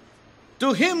 To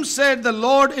him said the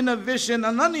Lord in a vision,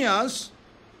 Ananias.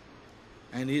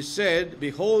 And he said,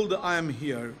 behold, I am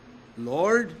here,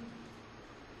 Lord.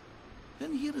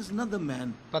 Then here is another man,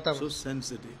 so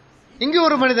sensitive. இங்கே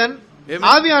ஒரு மனிதன்,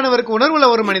 ஆவியானவருக்கு உணர்வுள்ள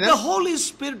ஒரு மனிதன். The Holy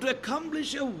Spirit to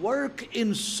accomplish a work in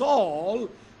Saul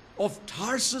of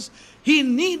Tarsus, he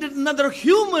needed another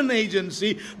human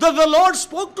agency. That the Lord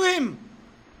spoke to him.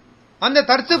 அந்த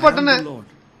தர்சு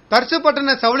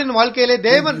பட்டண சவுலின் வாழ்க்கையிலே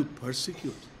தேவன், you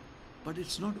persecute, but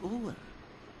it's not over.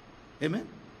 Amen.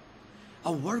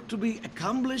 A work to be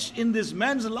accomplished in this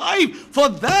man's life. For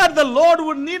that the Lord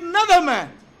would need another man.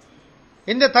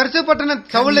 இந்த தர்சு பட்டண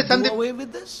சவுலை away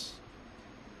with this?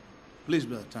 Please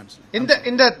brother translate.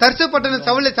 இந்த தர்சு பட்டண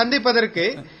சவுலை சந்திப்பதற்கு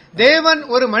தேவன்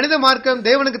ஒரு மனித மார்க்கம்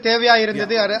தேவனுக்கு தேவையாக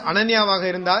இருந்தது. அனனியாவாக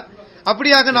இருந்தார்.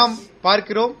 அப்படியாக நாம்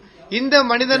பார்க்கிறோம். இந்த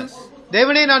மனிதன்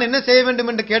தேவனே நான் என்ன செய்ய வேண்டும்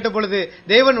என்று கேட்ட பொழுது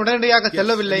தேவன் உடனடியாக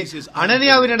செல்லவில்லை,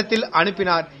 அனனியாவினிடத்தில்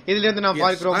அனுப்பினார். இதிலிருந்து நாம்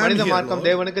பார்க்கிறோம் மனித மார்க்கம்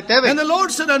தேவனுக்கு தேவை. And the Lord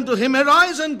said unto him,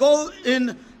 arise and go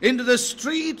into the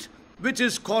street which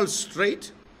is called Straight,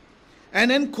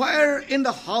 and inquire in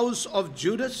the house of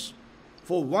Judas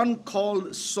for one called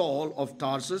Saul of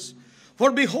Tarsus, for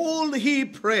behold he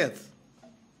prayeth,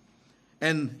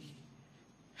 and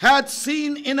hath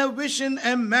seen in a vision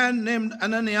a man named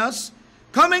Ananias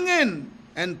coming in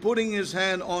and putting his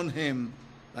hand on him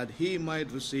that he might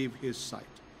receive his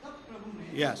sight.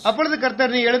 Yes. அப்பொழுது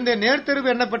கர்த்தர், நீ எழுந்து நேர் தெருவு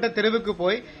எண்ணப்பட்ட தெருவுக்கு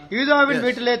போய் யூதாவின்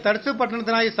வீட்டிலே தர்சு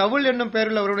பட்டணத்தினாய் சவுல் என்னும்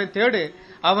பெயருள்ள ஒருவனை தேடு,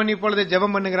 அவன் இப்பொழுது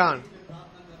ஜெபம் பண்ணுகிறான்.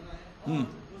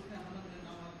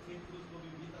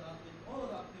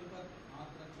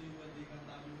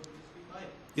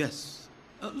 Yes.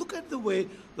 Look at the way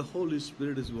the Holy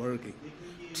Spirit is working.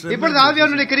 இப்பொழுது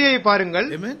ஆவியானவருடைய கிரியையை பாருங்கள்.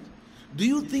 Amen. Do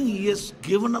you think he has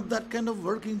given up that kind of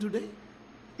working today?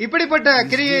 இப்படிப்பட்ட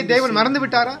கிரியை தேவன் மறந்து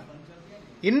விட்டாரா?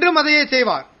 இன்றும் அதையே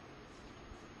செய்வார்.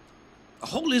 The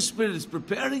Holy Spirit is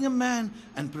preparing a man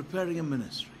and preparing a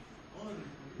ministry.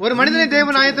 ஒரு மனிதனை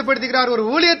தேவன் ஆயத்தப்படுத்துகிறார், ஒரு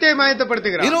ஊழியத்தை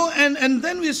ஆயத்தப்படுத்துகிறார். You know, and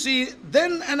then we see,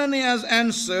 then Ananias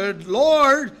answered,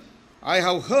 Lord, I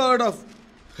have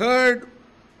heard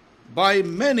by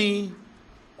many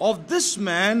of this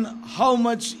man, how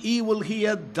much evil he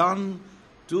hath done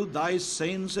to thy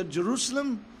saints at Jerusalem?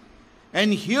 And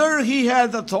here he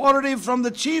hath authority from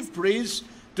the chief priests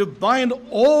to bind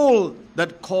all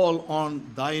that call on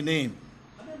thy name.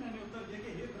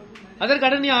 அதற்கு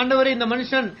அடனி ஆண்டவரே, இந்த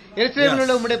மனுஷன் எருசலேமில்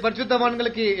உள்ள உம்முடைய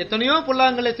பரிசுத்தவான்களுக்கு எத்தனையோ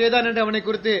பொல்லாங்களை செய்தான் என்று அவனை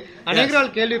குறித்து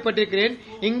அநேகரால் கேள்விப்பட்டிருக்கிறேன்.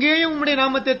 இங்கேயும் உம்முடைய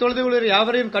நாமத்தை தொழுது கொள்கிற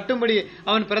யாவரையும் கட்டும்படி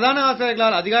அவன் பிரதான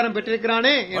ஆசாரியர்களால் அதிகாரம்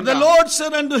பெற்றிருக்கிறானே. The Lord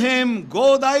said unto him, Go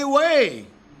thy way,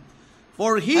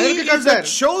 for he is a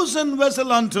chosen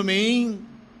vessel unto me,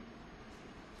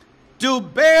 to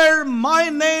bear my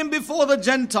name before the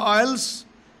Gentiles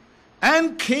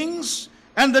and kings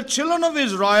and the children of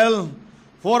Israel,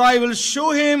 for I will show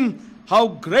him how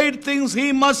great things he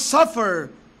must suffer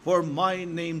for my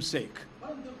name's sake.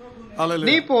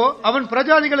 நீ போ, அவன்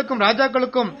பிரஜாதிகளுக்கும்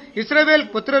ராஜாக்களுக்கும் இஸ்ரவேல்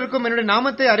புத்திரருக்கும் என்னுடைய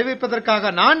நாமத்தை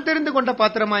அறிவிப்பதற்காக நான் தெரிந்து கொண்ட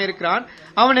பாத்திரமாயிருக்கிறான்.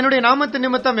 அவன் என்னுடைய நாமத்தின்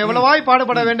நிமித்தம் எவ்வளவாய்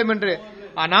பாடுபட வேண்டும் என்று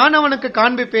நான் அவனுக்கு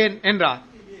காண்பிப்பேன் என்றார்.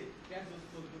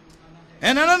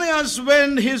 And Ananias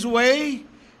went his way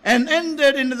and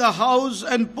entered into the house,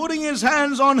 and putting his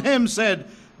hands on him said,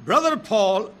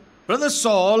 Brother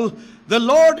Saul, the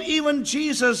Lord, even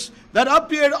Jesus, that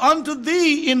appeared unto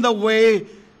thee in the way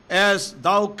as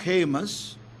thou camest,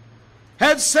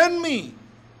 had sent me,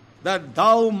 that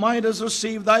thou mightest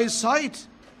receive thy sight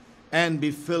and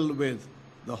be filled with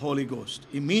the Holy Ghost.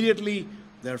 Immediately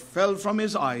there fell from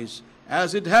his eyes as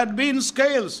it had been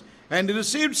scales, and he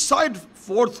received sight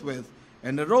forthwith,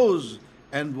 and arose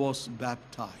and was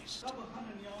baptized.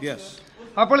 Yes.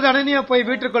 அப்பொழுது அனனியா போய்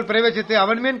வீட்டுக்குள் பிரவேசித்து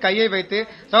அவன் மேல் கையை வைத்து,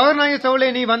 சகோதரனாகிய சவுலே,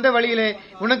 நீ வந்த வழியிலே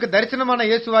உனக்கு தரிசனமான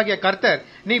இயேசுவாகிய கர்த்தர்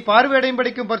நீ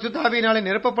பார்வையடையும்படிக்கும் பரிசுத்த ஆவியினாலே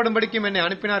நிரப்பப்படும்படிக்கும் என்னை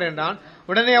அனுப்பினார் என்றான்.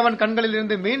 உடனே அவன் கண்களில்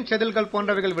இருந்து மீன் செதில்கள்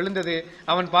போன்றவைகள் விழுந்தது.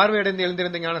 அவன் பார்வையடைந்து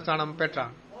எழுந்திருந்து ஞானஸ்நானம்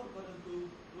பெற்றான்.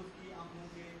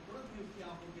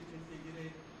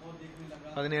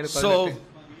 So,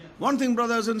 one thing,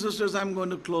 brothers and sisters, I'm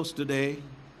going to close today.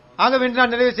 ஆகவே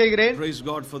நான் நிறைவு செய்கிறேன். Praise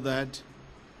God for that.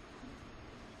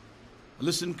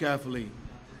 Listen carefully.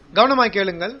 கவனமாய்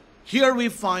கேளுங்கள். Here we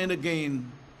find again.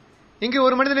 இங்கே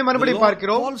ஒரு மனிதனை மறுபடியும்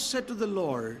பார்க்கிறோம். Paul said to the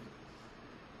Lord.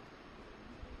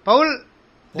 Pavul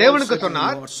தேவனுக்கு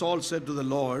சொன்னார். Saul said to the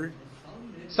Lord.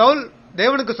 Saul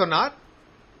தேவனுக்கு சொன்னார்.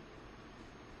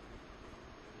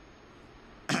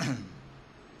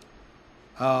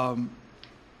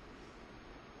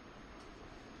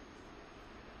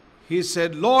 He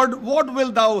said, Lord, what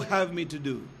wilt thou have me to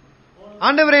do?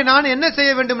 ஆண்டவரே, நான் என்ன செய்ய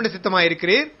வேண்டும் என்று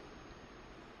சித்தமாயிருக்கிறீர்?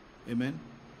 Amen.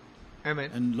 Amen.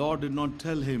 And Lord did not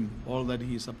tell him all that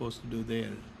he is supposed to do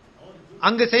there.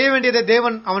 அங்கு செய்ய வேண்டியதை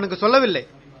தேவன் அவனுக்கு சொல்லவில்லை.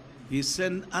 He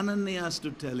sent Ananias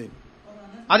to tell him.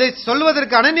 அதை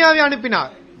சொல்வதற்கு அனனியாவை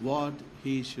அனுப்பினார். What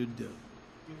he should do.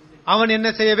 அவன்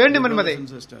என்ன செய்ய வேண்டும் என்பதை.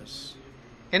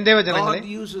 என் தேவ ஜனங்களே,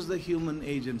 God uses the human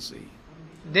agency.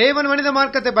 தேவன் மனித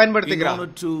மார்க்கத்தை பயன்படுத்துகிறார். In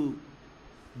order to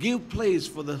give place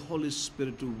for the Holy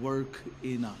Spirit to work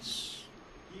in us.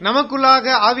 நமக்குள்ளாக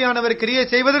ஆவியானவர் கிரியை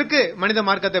செய்வதற்கு மனித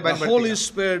மார்க்கத்தை The பயன்படுத்துகிறார். Holy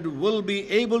Spirit will be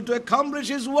able to accomplish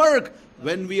his work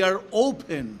when we are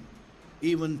open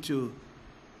even to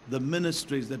the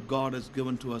ministries that God has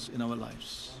given to us in our lives.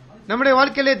 நம்முடைய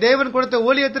வாழ்க்கையிலே தேவன் கொடுத்த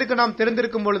ஊழியத்திற்கு நாம்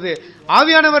தெரிந்திருக்கும் பொழுது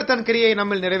ஆவியானவர் தன் கிரியை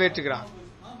நம்மில் நிறைவேற்றுகிறார்.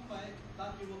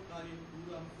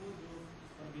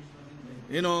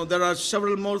 You know, there are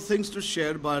several more things to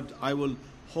share, but I will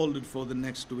hold it for the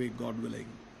next week, God willing.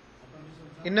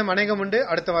 இன்னும் அநேகம் உண்டு,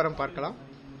 அடுத்த வாரம் பார்க்கலாம்.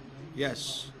 Yes,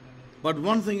 but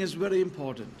one thing is very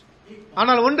important.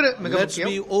 ஆனால் ஒன்று மிக Let's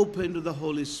முக்கியம். be open to the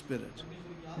Holy Spirit.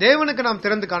 தேவனுக்கு நாம்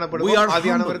திறந்து காணப்படுவோம்.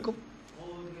 ஆவியானவருக்கும்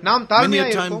நாம் Many தாழ்மையாக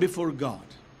a time இருப்போம். before God.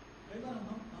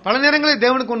 பல நேரங்களில்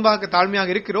தேவனுக்கு முன்பாக தாழ்மையாக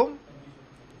இருக்கிறோம்.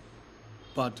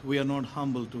 But we are not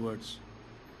humble towards.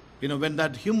 You know, when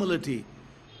that humility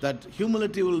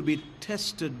will be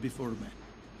tested before men.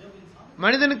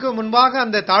 மனிதனுக்கு முன்பாக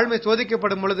அந்த தாழ்மை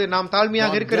சோதிக்கப்படும் பொழுது நாம்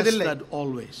தாழ்மையாக இருக்கிறதில்லை. God does that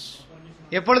always.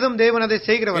 எப்பொழுதும் தேவன் அதை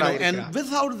செய்கிறவராக And இருக்கிறார்.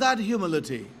 without that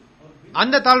humility,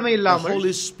 அந்த தாழ்மை the இல்லாமல்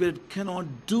Holy Spirit cannot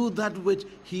do that which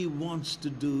He wants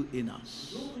to do in us.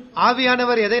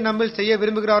 ஆவியானவர் எதை நம்மில் செய்ய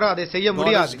விரும்புகிறாரோ அதை செய்ய God has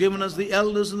முடியாது. given us the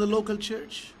elders in the local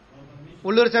church.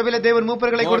 உள்ளூர் சபையில தேவன்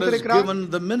மூப்பர்களை God has கொடுத்திருக்கிறார். given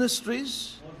the ministries.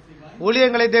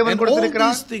 ஊழியங்களை தேவன் And all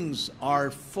கொடுத்திருக்கிறார். these things are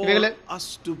for us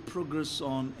to progress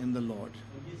on in the Lord.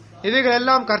 இவைகள்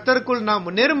எல்லாம் கர்த்தருக்குள் நாம்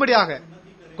முன்னேறும்படியாக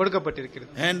கொடுக்கப்பட்டிருக்கிறது.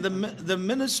 And the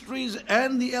ministries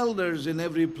and the elders in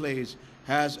every place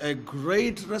has a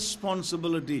great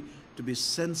responsibility to be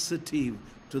sensitive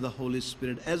to the Holy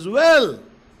Spirit as well.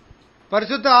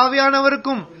 பரிசுத்த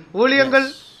ஆவியானவருக்கும் ஊழியங்கள்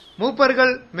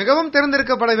மூப்பர்கள் மிகவும்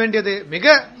திறந்திருக்கப்பட வேண்டியது மிக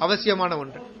அவசியமான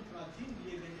ஒன்று.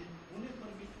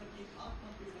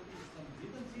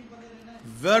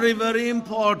 Very, very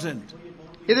important.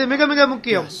 இது மிக மிக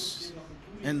முக்கியம். Yes.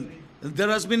 And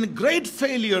there has been great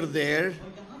failure there.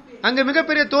 அங்க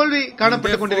மிகப்பெரிய தோல்வி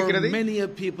காணப்பட்டு கொண்டிருக்கிறது. Many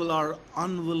people are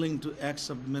unwilling to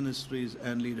accept ministries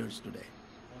and leaders today.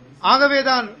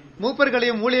 ஆகவேதான்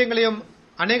மூப்பர்களையும் ஊழியங்களையும்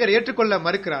அநேகர் ஏற்றுக்கொள்ள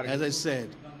மறுக்கிறார்கள். As I said,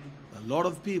 a lot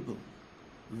of people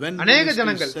when அநேக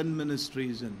ஜனங்கள் send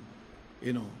ministries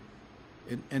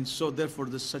and so therefore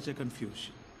there's such a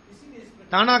confusion.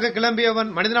 தானாக கிளம்பியவன்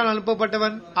மனிதனால்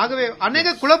அனுப்பப்பட்டவன், ஆகவே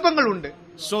அநேக குழப்பங்கள் உண்டு.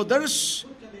 So there's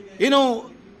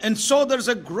and so there's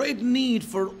a great need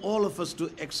for all of us to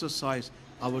exercise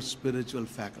our spiritual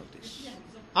faculties.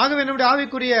 ஆகவே நம்முடைய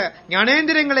ஆவிக்குரிய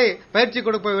ஞானேந்திரியங்களை பயிற்சி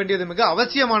கொடுக்க வேண்டியது மிக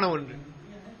அவசியமான ஒன்று.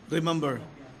 Remember,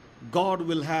 God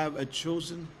will have a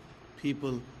chosen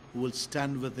people who will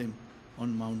stand with him on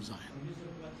Mount Zion.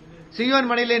 சீயோன்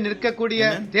மலையிலே நிற்கக்கூடிய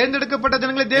தேர்ந்தெடுக்கப்பட்ட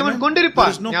ஜனங்களை தேவன்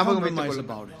கொண்டிருப்பார். ஞாபகம் வைத்துக்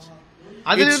கொள்ளுங்கள்.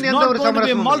 அதிலிருந்து எந்த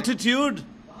ஒரு multitude.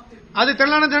 அது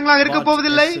திரளான ஜனங்களாக இருக்க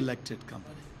போவதில்லை. Selected company.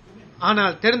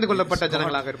 ஆனால் தெரிந்து கொள்ளப்பட்ட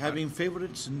ஜனங்களாக இருப்பார். Having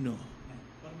favorites? No.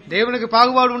 தேவனுக்கு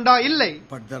பாகுபாடு உண்டா? இல்லை.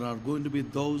 But there are going to be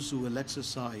those who will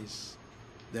exercise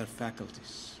their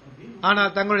faculties.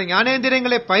 ஆனால் தங்களுடைய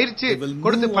ஞானேந்திரியங்களை பயிற்சி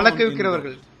கொடுத்து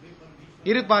பழக்குவிக்கிறவர்கள்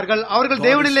இருப்பார்கள். அவர்கள்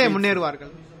தேவனிலே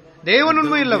முன்னேறுவார்கள். தேவன்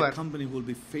உண்மையுள்ளவர். Company will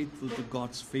be faithful to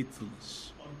God's faithfulness.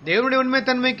 தேவனுடைய உண்மை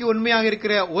தன்மைக்கு உண்மையாக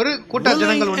இருக்கிற ஒரு கூட்ட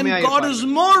ஜனங்கள் உண்மையாக God is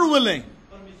more willing.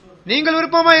 நீங்கள்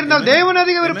விருப்பமாக இருந்தால் தேவன்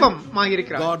அதிக விருப்பமாக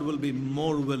இருக்கிறார். God will be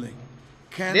more willing.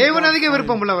 தேவன் அதிக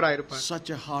விருப்பம் உள்ளவராக இருப்பார். Such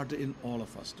a heart in all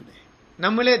of us today.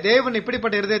 நம்மிலே தேவன்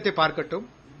இப்படிப்பட்ட இருதயத்தை பார்க்கட்டும்.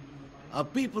 A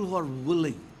people who are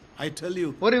willing, I tell you,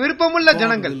 ஒரு விருப்பமுள்ள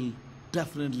ஜனங்கள் will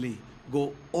definitely go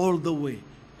all the way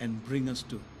and bring us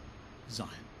to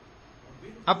Zion.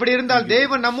 அப்படி இருந்தால்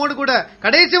தேவன் நம்மோடு கூட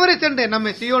கடைசி வரை சென்று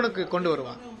நம்மை சீயோனுக்கு கொண்டு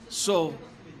வருவார். So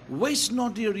waste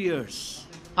not your years.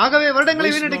 ஆகவே வருடங்களை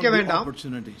வீணடிக்க வேண்டாம்.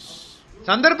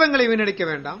 சந்தர்ப்பங்களை வீணடிக்க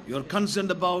வேண்டாம். You are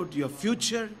concerned about your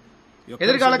future.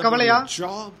 எதிர்கால கவலையா?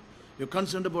 Job. You are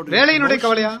concerned about your வேலையினுடைய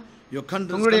கவலையா? You are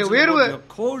concerned உங்களுடைய உயர்வு, about your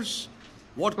course.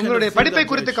 What kind உங்களுடைய of படிப்பை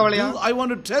குறித்த கவலையா? I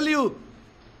want to tell you,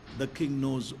 the king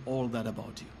knows all that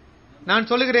about you. நான்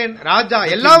சொல்லுகிறேன், ராஜா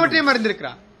எல்லாவற்றையும்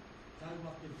அறிந்திருக்கிறார்.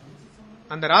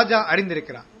 அந்த ராஜா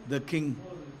அறிந்திருக்கிறார்.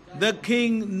 The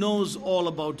king knows all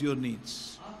about your needs.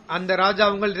 அந்த ராஜா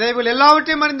உங்கள் தேவைகள்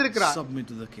எல்லாவற்றையும் அறிந்திருக்கிறார். Submit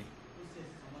to the king.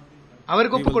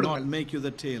 அவருக்கு He ஒப்புக் will not கொடுங்கள். make you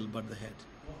the tail but the head.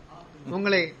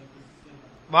 உங்களை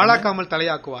வாளாக்காமல்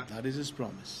தலையாக்குவார். That is his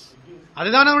promise.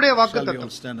 அதுதான் அவருடைய Shall we all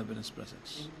வாக்குத்தத்தம். stand up in his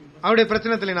presence? அவருடைய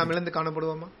பிரச்சனத்திலே நாம் எழுந்து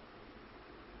காணப்படுவோமா?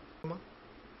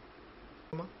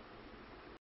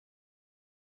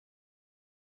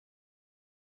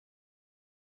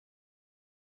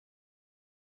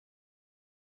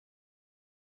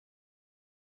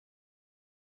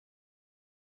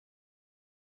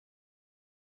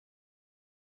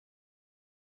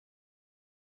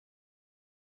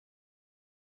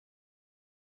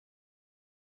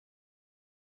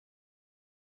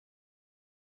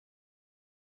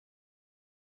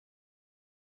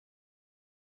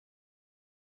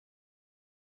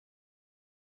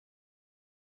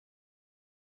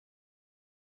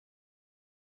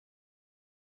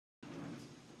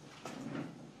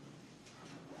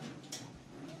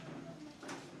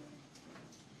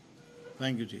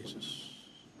 Thank you, Jesus.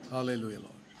 Hallelujah,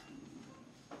 Lord.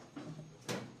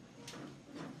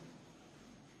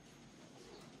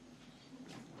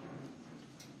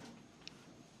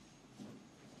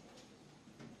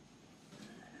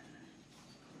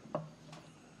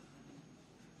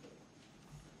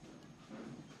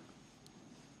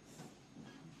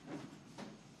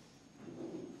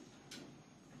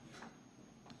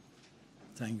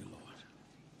 Thank you, Lord.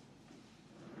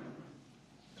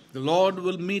 The Lord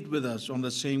will meet with us on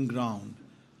the same ground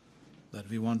that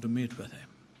we want to meet with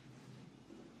him.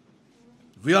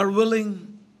 We are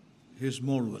willing, he is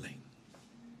more willing.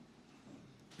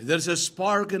 If there is a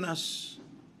spark in us,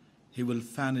 he will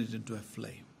fan it into a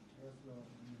flame.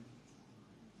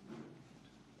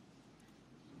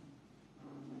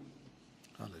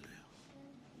 Hallelujah.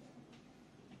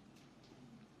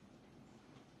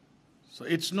 So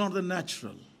it's not the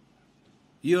natural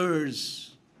ears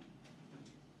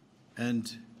and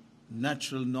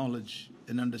natural knowledge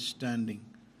and understanding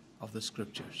of the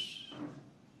scriptures.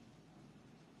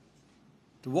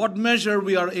 To what measure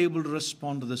we are able to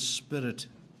respond to the Spirit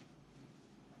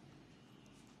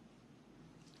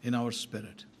in our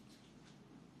spirit.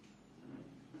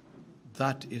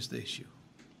 That is the issue.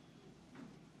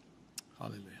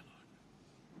 Hallelujah, Lord.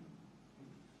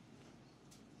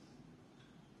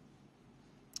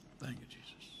 Thank you,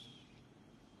 Jesus.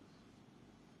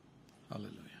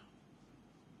 Hallelujah.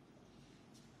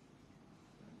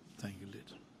 Thank you, Lord.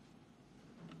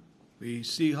 We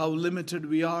see how limited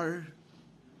we are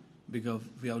because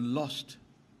we have lost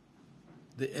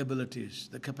the abilities,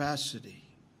 the capacity.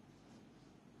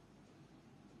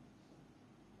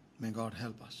 May God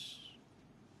help us.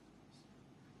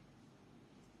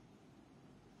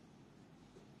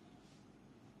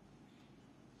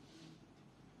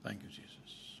 Thank you,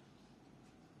 Jesus.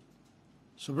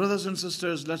 So, brothers and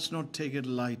sisters, let's not take it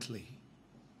lightly,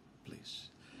 please.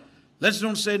 Let's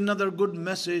not say another good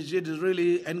message. It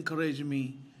really encouraged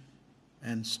me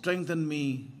and strengthened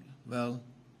me. Well,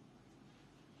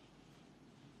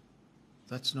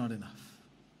 that's not enough.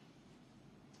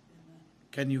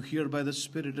 Can you hear by the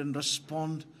Spirit and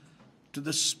respond to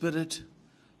the Spirit,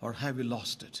 or have you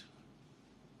lost it?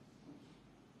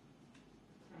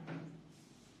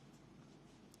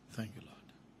 Thank you, Lord.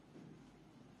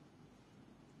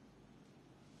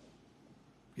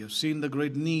 We have seen the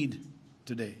great need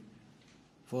today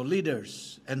for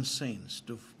leaders and saints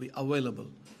to be available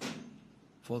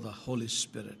for the Holy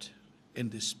Spirit in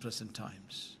these present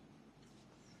times.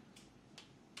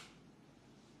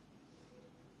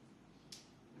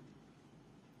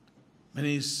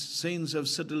 Many saints have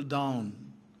settled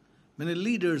down. Many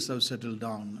leaders have settled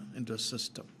down into a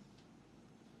system.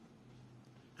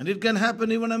 And it can happen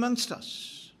even amongst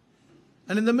us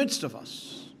and in the midst of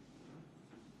us.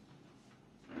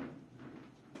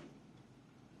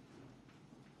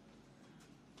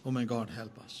 Oh, may God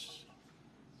help us.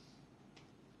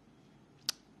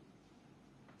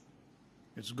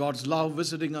 It's God's love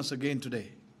visiting us again today,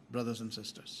 brothers and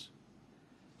sisters.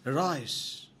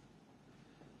 Arise,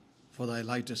 for thy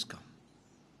light is come.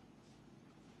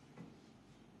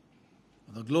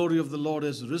 The glory of the Lord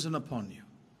has risen upon you.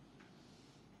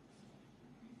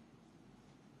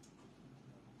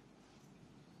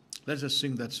 Let us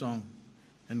sing that song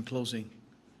in closing.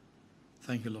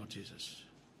 Thank you, Lord Jesus.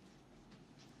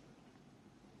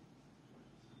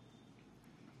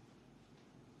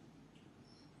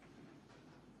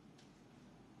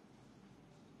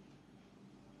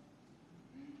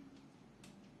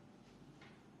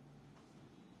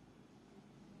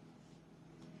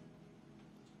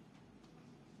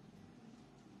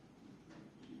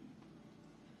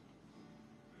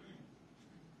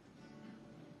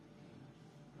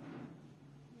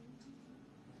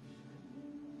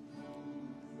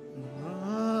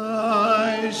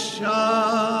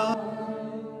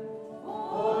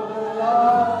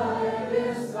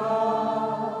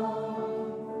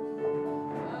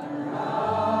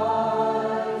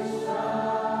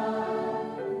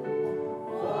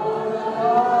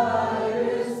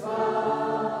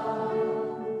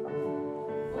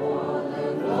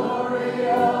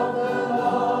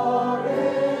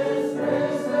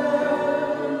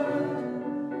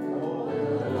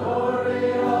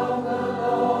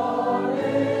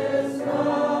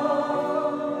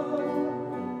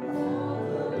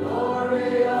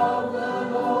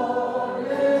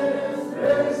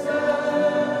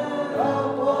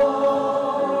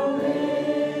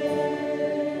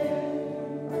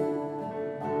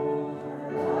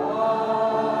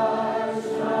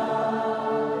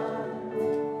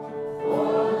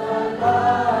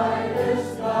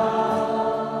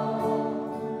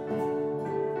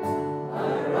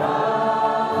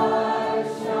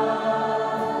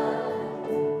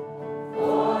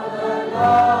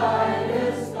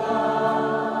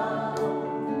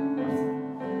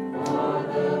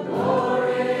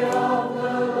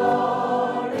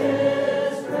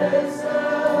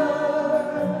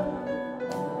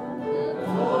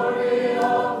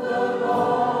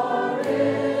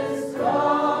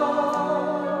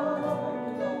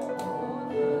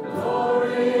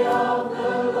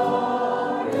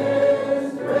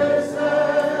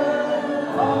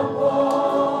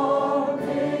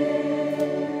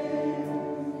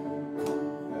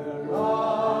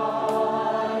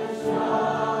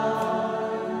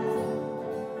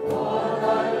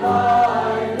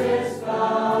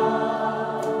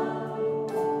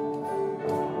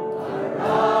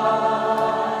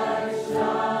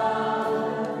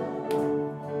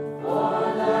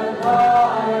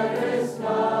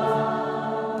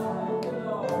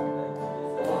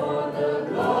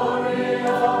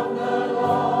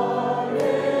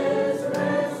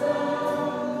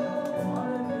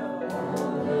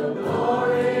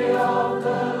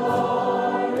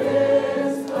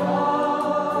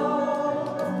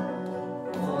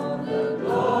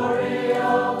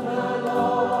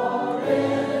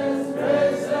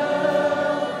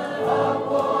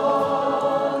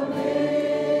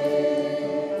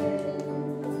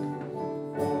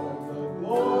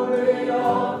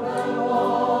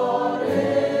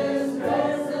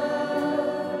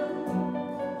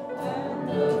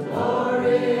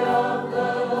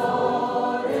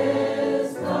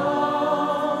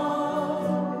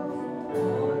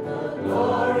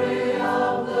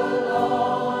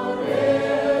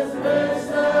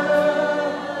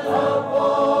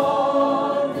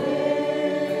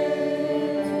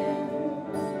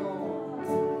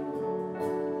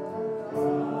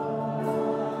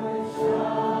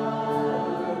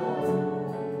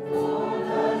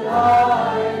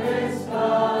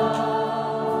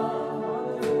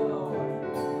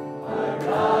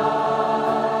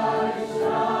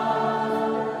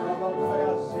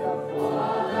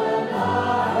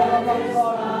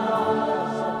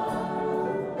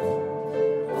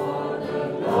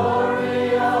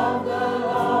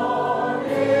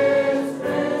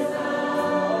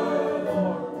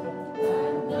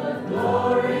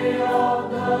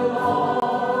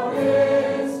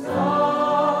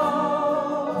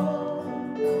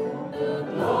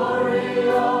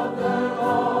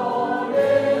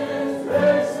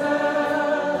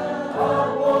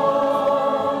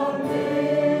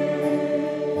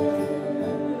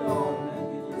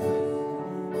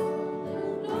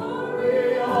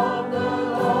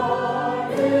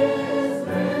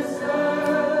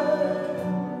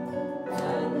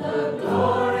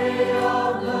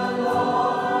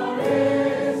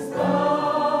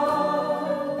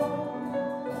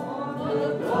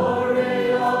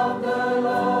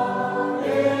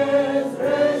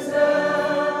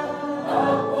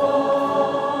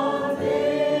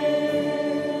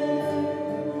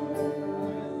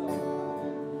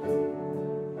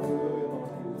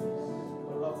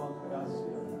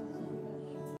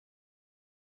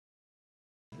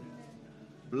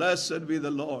 Blessed be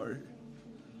the Lord.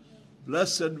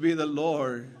 Blessed be the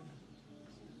Lord.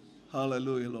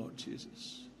 Hallelujah, Lord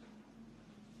Jesus.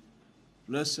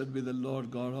 Blessed be the Lord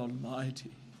God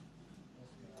Almighty.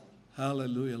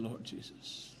 Hallelujah, Lord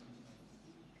Jesus.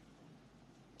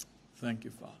 Thank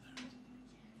you, Father.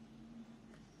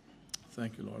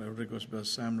 Thank you, Lord. I request Brother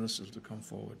Sam Russell to come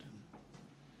forward.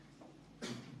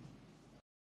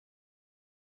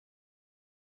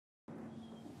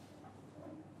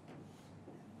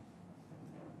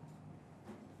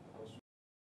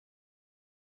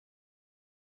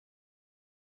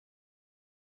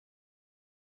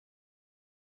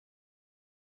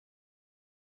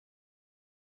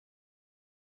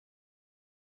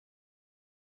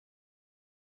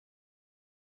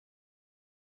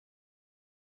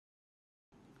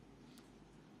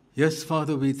 Yes,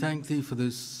 Father, we thank Thee for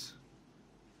this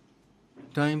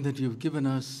time that You've given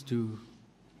us to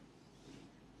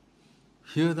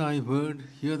hear Thy word,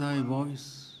 hear Thy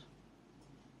voice.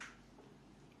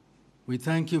 We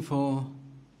thank You for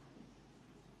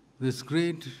this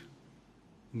great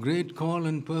call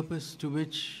and purpose to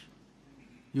which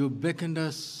You beckoned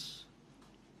us.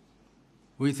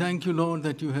 We thank You, Lord,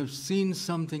 that You have seen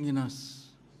something in us,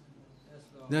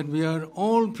 that we are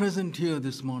all present here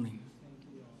this morning.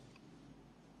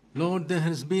 Lord, there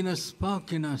has been a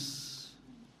spark in us.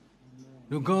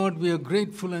 To God, we are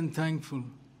grateful and thankful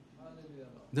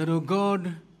that, oh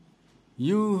God,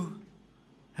 You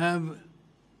have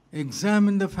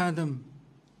examined the fathom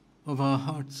of our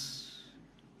hearts.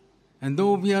 And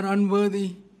though we are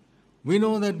unworthy, we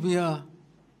know that we are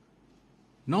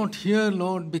not here,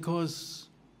 Lord, because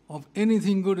of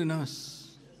anything good in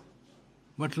us.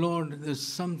 But Lord, there's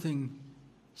something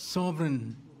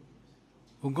sovereign.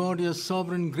 Oh God, Your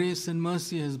sovereign grace and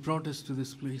mercy has brought us to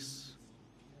this place.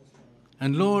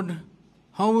 And Lord,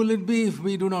 how will it be if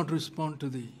we do not respond to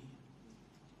Thee?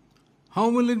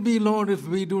 How will it be, Lord, if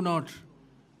we do not,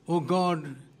 oh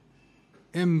God,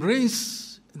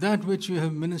 embrace that which You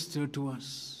have ministered to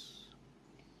us?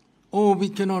 Oh, we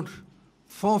cannot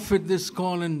forfeit this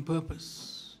call and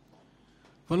purpose.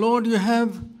 For Lord, You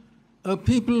have a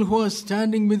people who are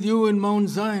standing with You in Mount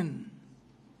Zion.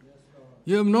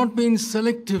 You have not been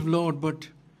selective, Lord, but,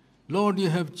 Lord, You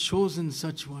have chosen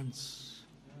such ones.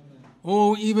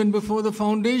 Oh, even before the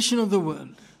foundation of the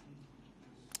world.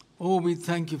 Oh, we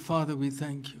thank You, Father, we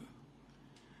thank You.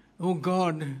 Oh,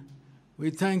 God, we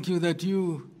thank You that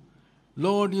You,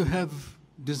 Lord, You have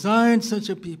desired such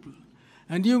a people,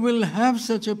 and You will have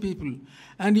such a people,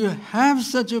 and You have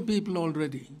such a people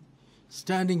already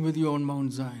standing with You on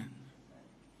Mount Zion.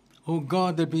 Oh,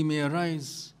 God, that we may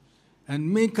arise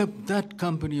and make up that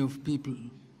company of people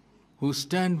who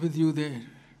stand with You there.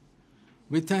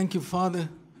 We thank You, Father.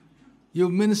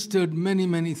 You've ministered many,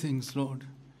 many things, Lord.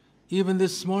 Even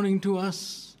this morning to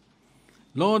us.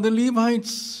 Lord, the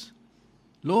Levites,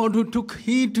 Lord, who took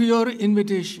heed to Your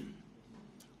invitation,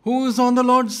 who is on the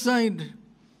Lord's side.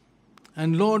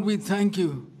 And Lord, we thank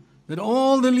You that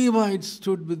all the Levites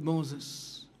stood with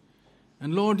Moses.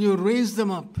 And Lord, You raised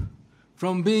them up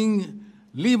from being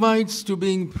Levites to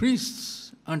being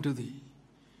priests unto Thee.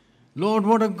 Lord,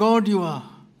 what a God You are.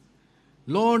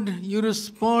 Lord, You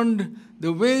respond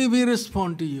the way we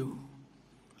respond to You.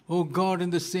 Oh God,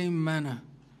 in the same manner.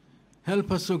 Help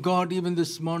us, oh God, even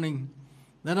this morning,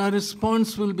 that our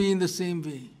response will be in the same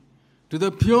way. To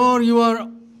the pure, You are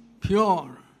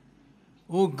pure.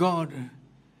 Oh God,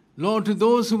 Lord, to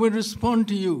those who would respond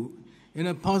to you in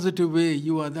a positive way,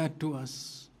 you are that to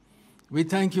us. We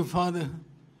thank you, Father.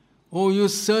 Oh, you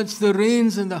search the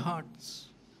reins and the hearts.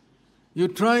 You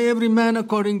try every man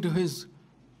according to his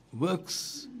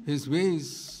works, his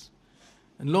ways.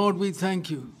 And Lord, we thank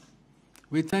you.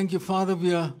 We thank you, Father.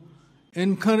 We are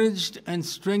encouraged and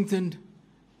strengthened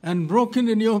and broken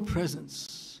in your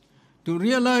presence to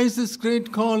realize this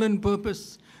great call and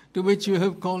purpose to which you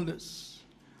have called us.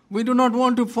 We do not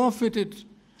want to forfeit it,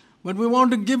 but we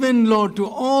want to give in, Lord, to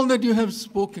all that you have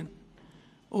spoken.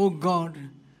 O God,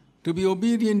 to be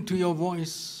obedient to your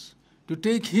voice, to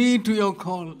take heed to your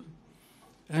call,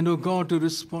 and, O God, to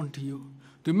respond to you,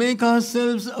 to make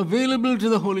ourselves available to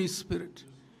the Holy Spirit.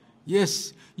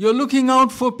 Yes, you're looking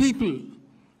out for people.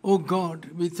 O God,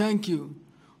 we thank you.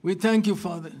 We thank you,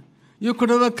 Father. You could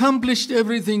have accomplished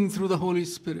everything through the Holy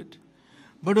Spirit.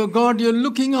 But, O God, you're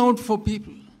looking out for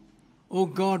people. O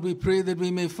God, we pray that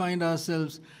we may find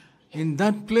ourselves in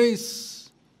that place,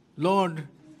 Lord,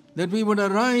 that we would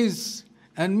arise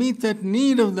and meet that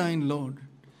need of thine, Lord.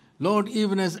 Lord,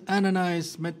 even as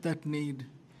Ananias met that need,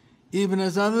 even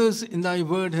as others in thy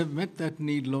word have met that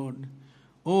need, Lord.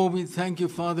 Oh, we thank you,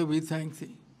 Father, we thank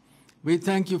thee. We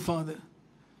thank you, Father.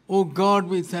 Oh God,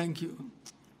 we thank you.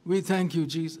 We thank you,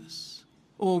 Jesus.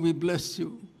 Oh, we bless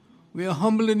you. We are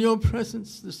humble in your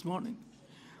presence this morning.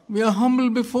 We are humble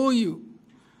before you,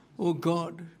 oh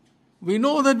God. We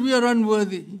know that we are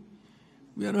unworthy.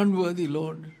 We are unworthy,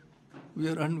 Lord. We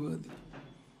are unworthy.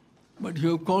 But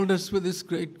you have called us with this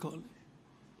great calling.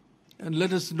 And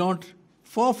let us not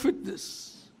forfeit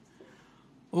this.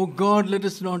 Oh God, let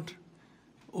us not,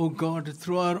 oh God,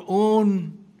 through our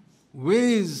own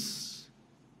ways,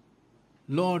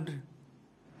 Lord,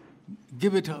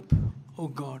 give it up, oh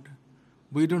God.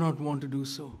 We do not want to do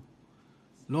so.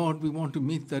 Lord, we want to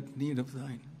meet that need of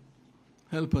thine.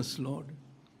 Help us, Lord.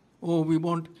 Oh, we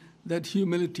want that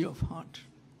humility of heart.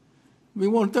 We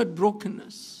want that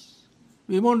brokenness.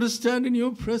 We want to stand in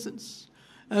your presence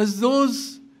as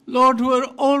those, Lord, who are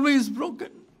always broken,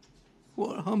 who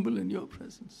are humble in your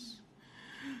presence.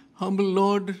 Humble,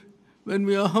 Lord, when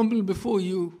we are humble before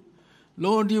you,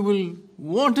 Lord, you will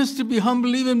want us to be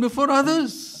humble even before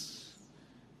others.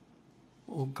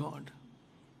 Oh God,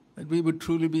 that we would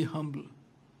truly be humble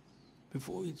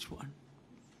before each one.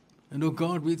 And oh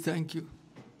God, we thank you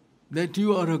that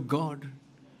you are a God.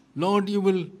 Lord, you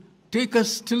will take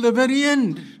us till the very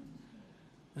end.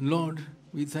 And Lord,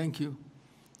 we thank you.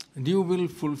 And you will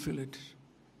fulfill it.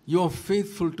 You are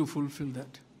faithful to fulfill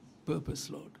that purpose,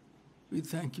 Lord. We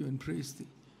thank you and praise thee.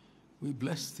 We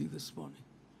bless thee this morning.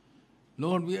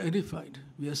 Lord, we are edified.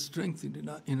 We are strengthened in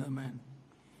our inner man.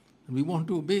 And we want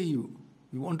to obey you.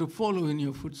 We want to follow in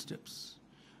your footsteps.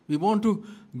 We want to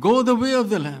go the way of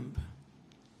the Lamb.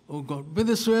 Oh God,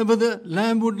 whithersoever the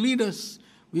Lamb would lead us,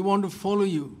 we want to follow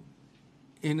you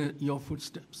in your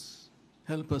footsteps.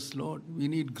 Help us, Lord. We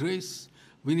need grace.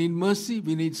 We need mercy.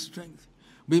 We need strength.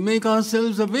 We make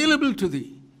ourselves available to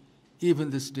thee even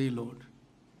this day, Lord.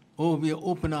 Oh, we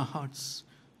open our hearts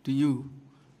to you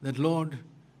that, Lord,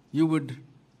 you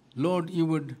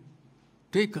would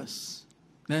take us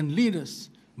and lead us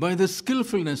by the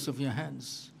skillfulness of your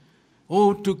hands.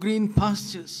 Oh, to green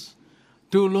pastures,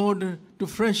 to, Lord, to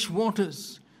fresh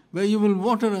waters, where you will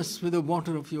water us with the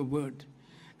water of your word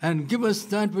and give us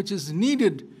that which is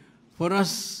needed for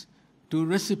us to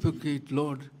reciprocate,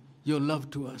 Lord, your love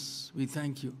to us. We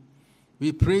thank you.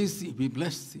 We praise thee, we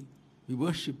bless thee, we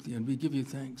worship thee, and we give you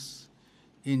thanks.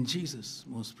 In Jesus'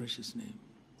 most precious name.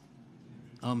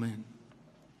 Amen.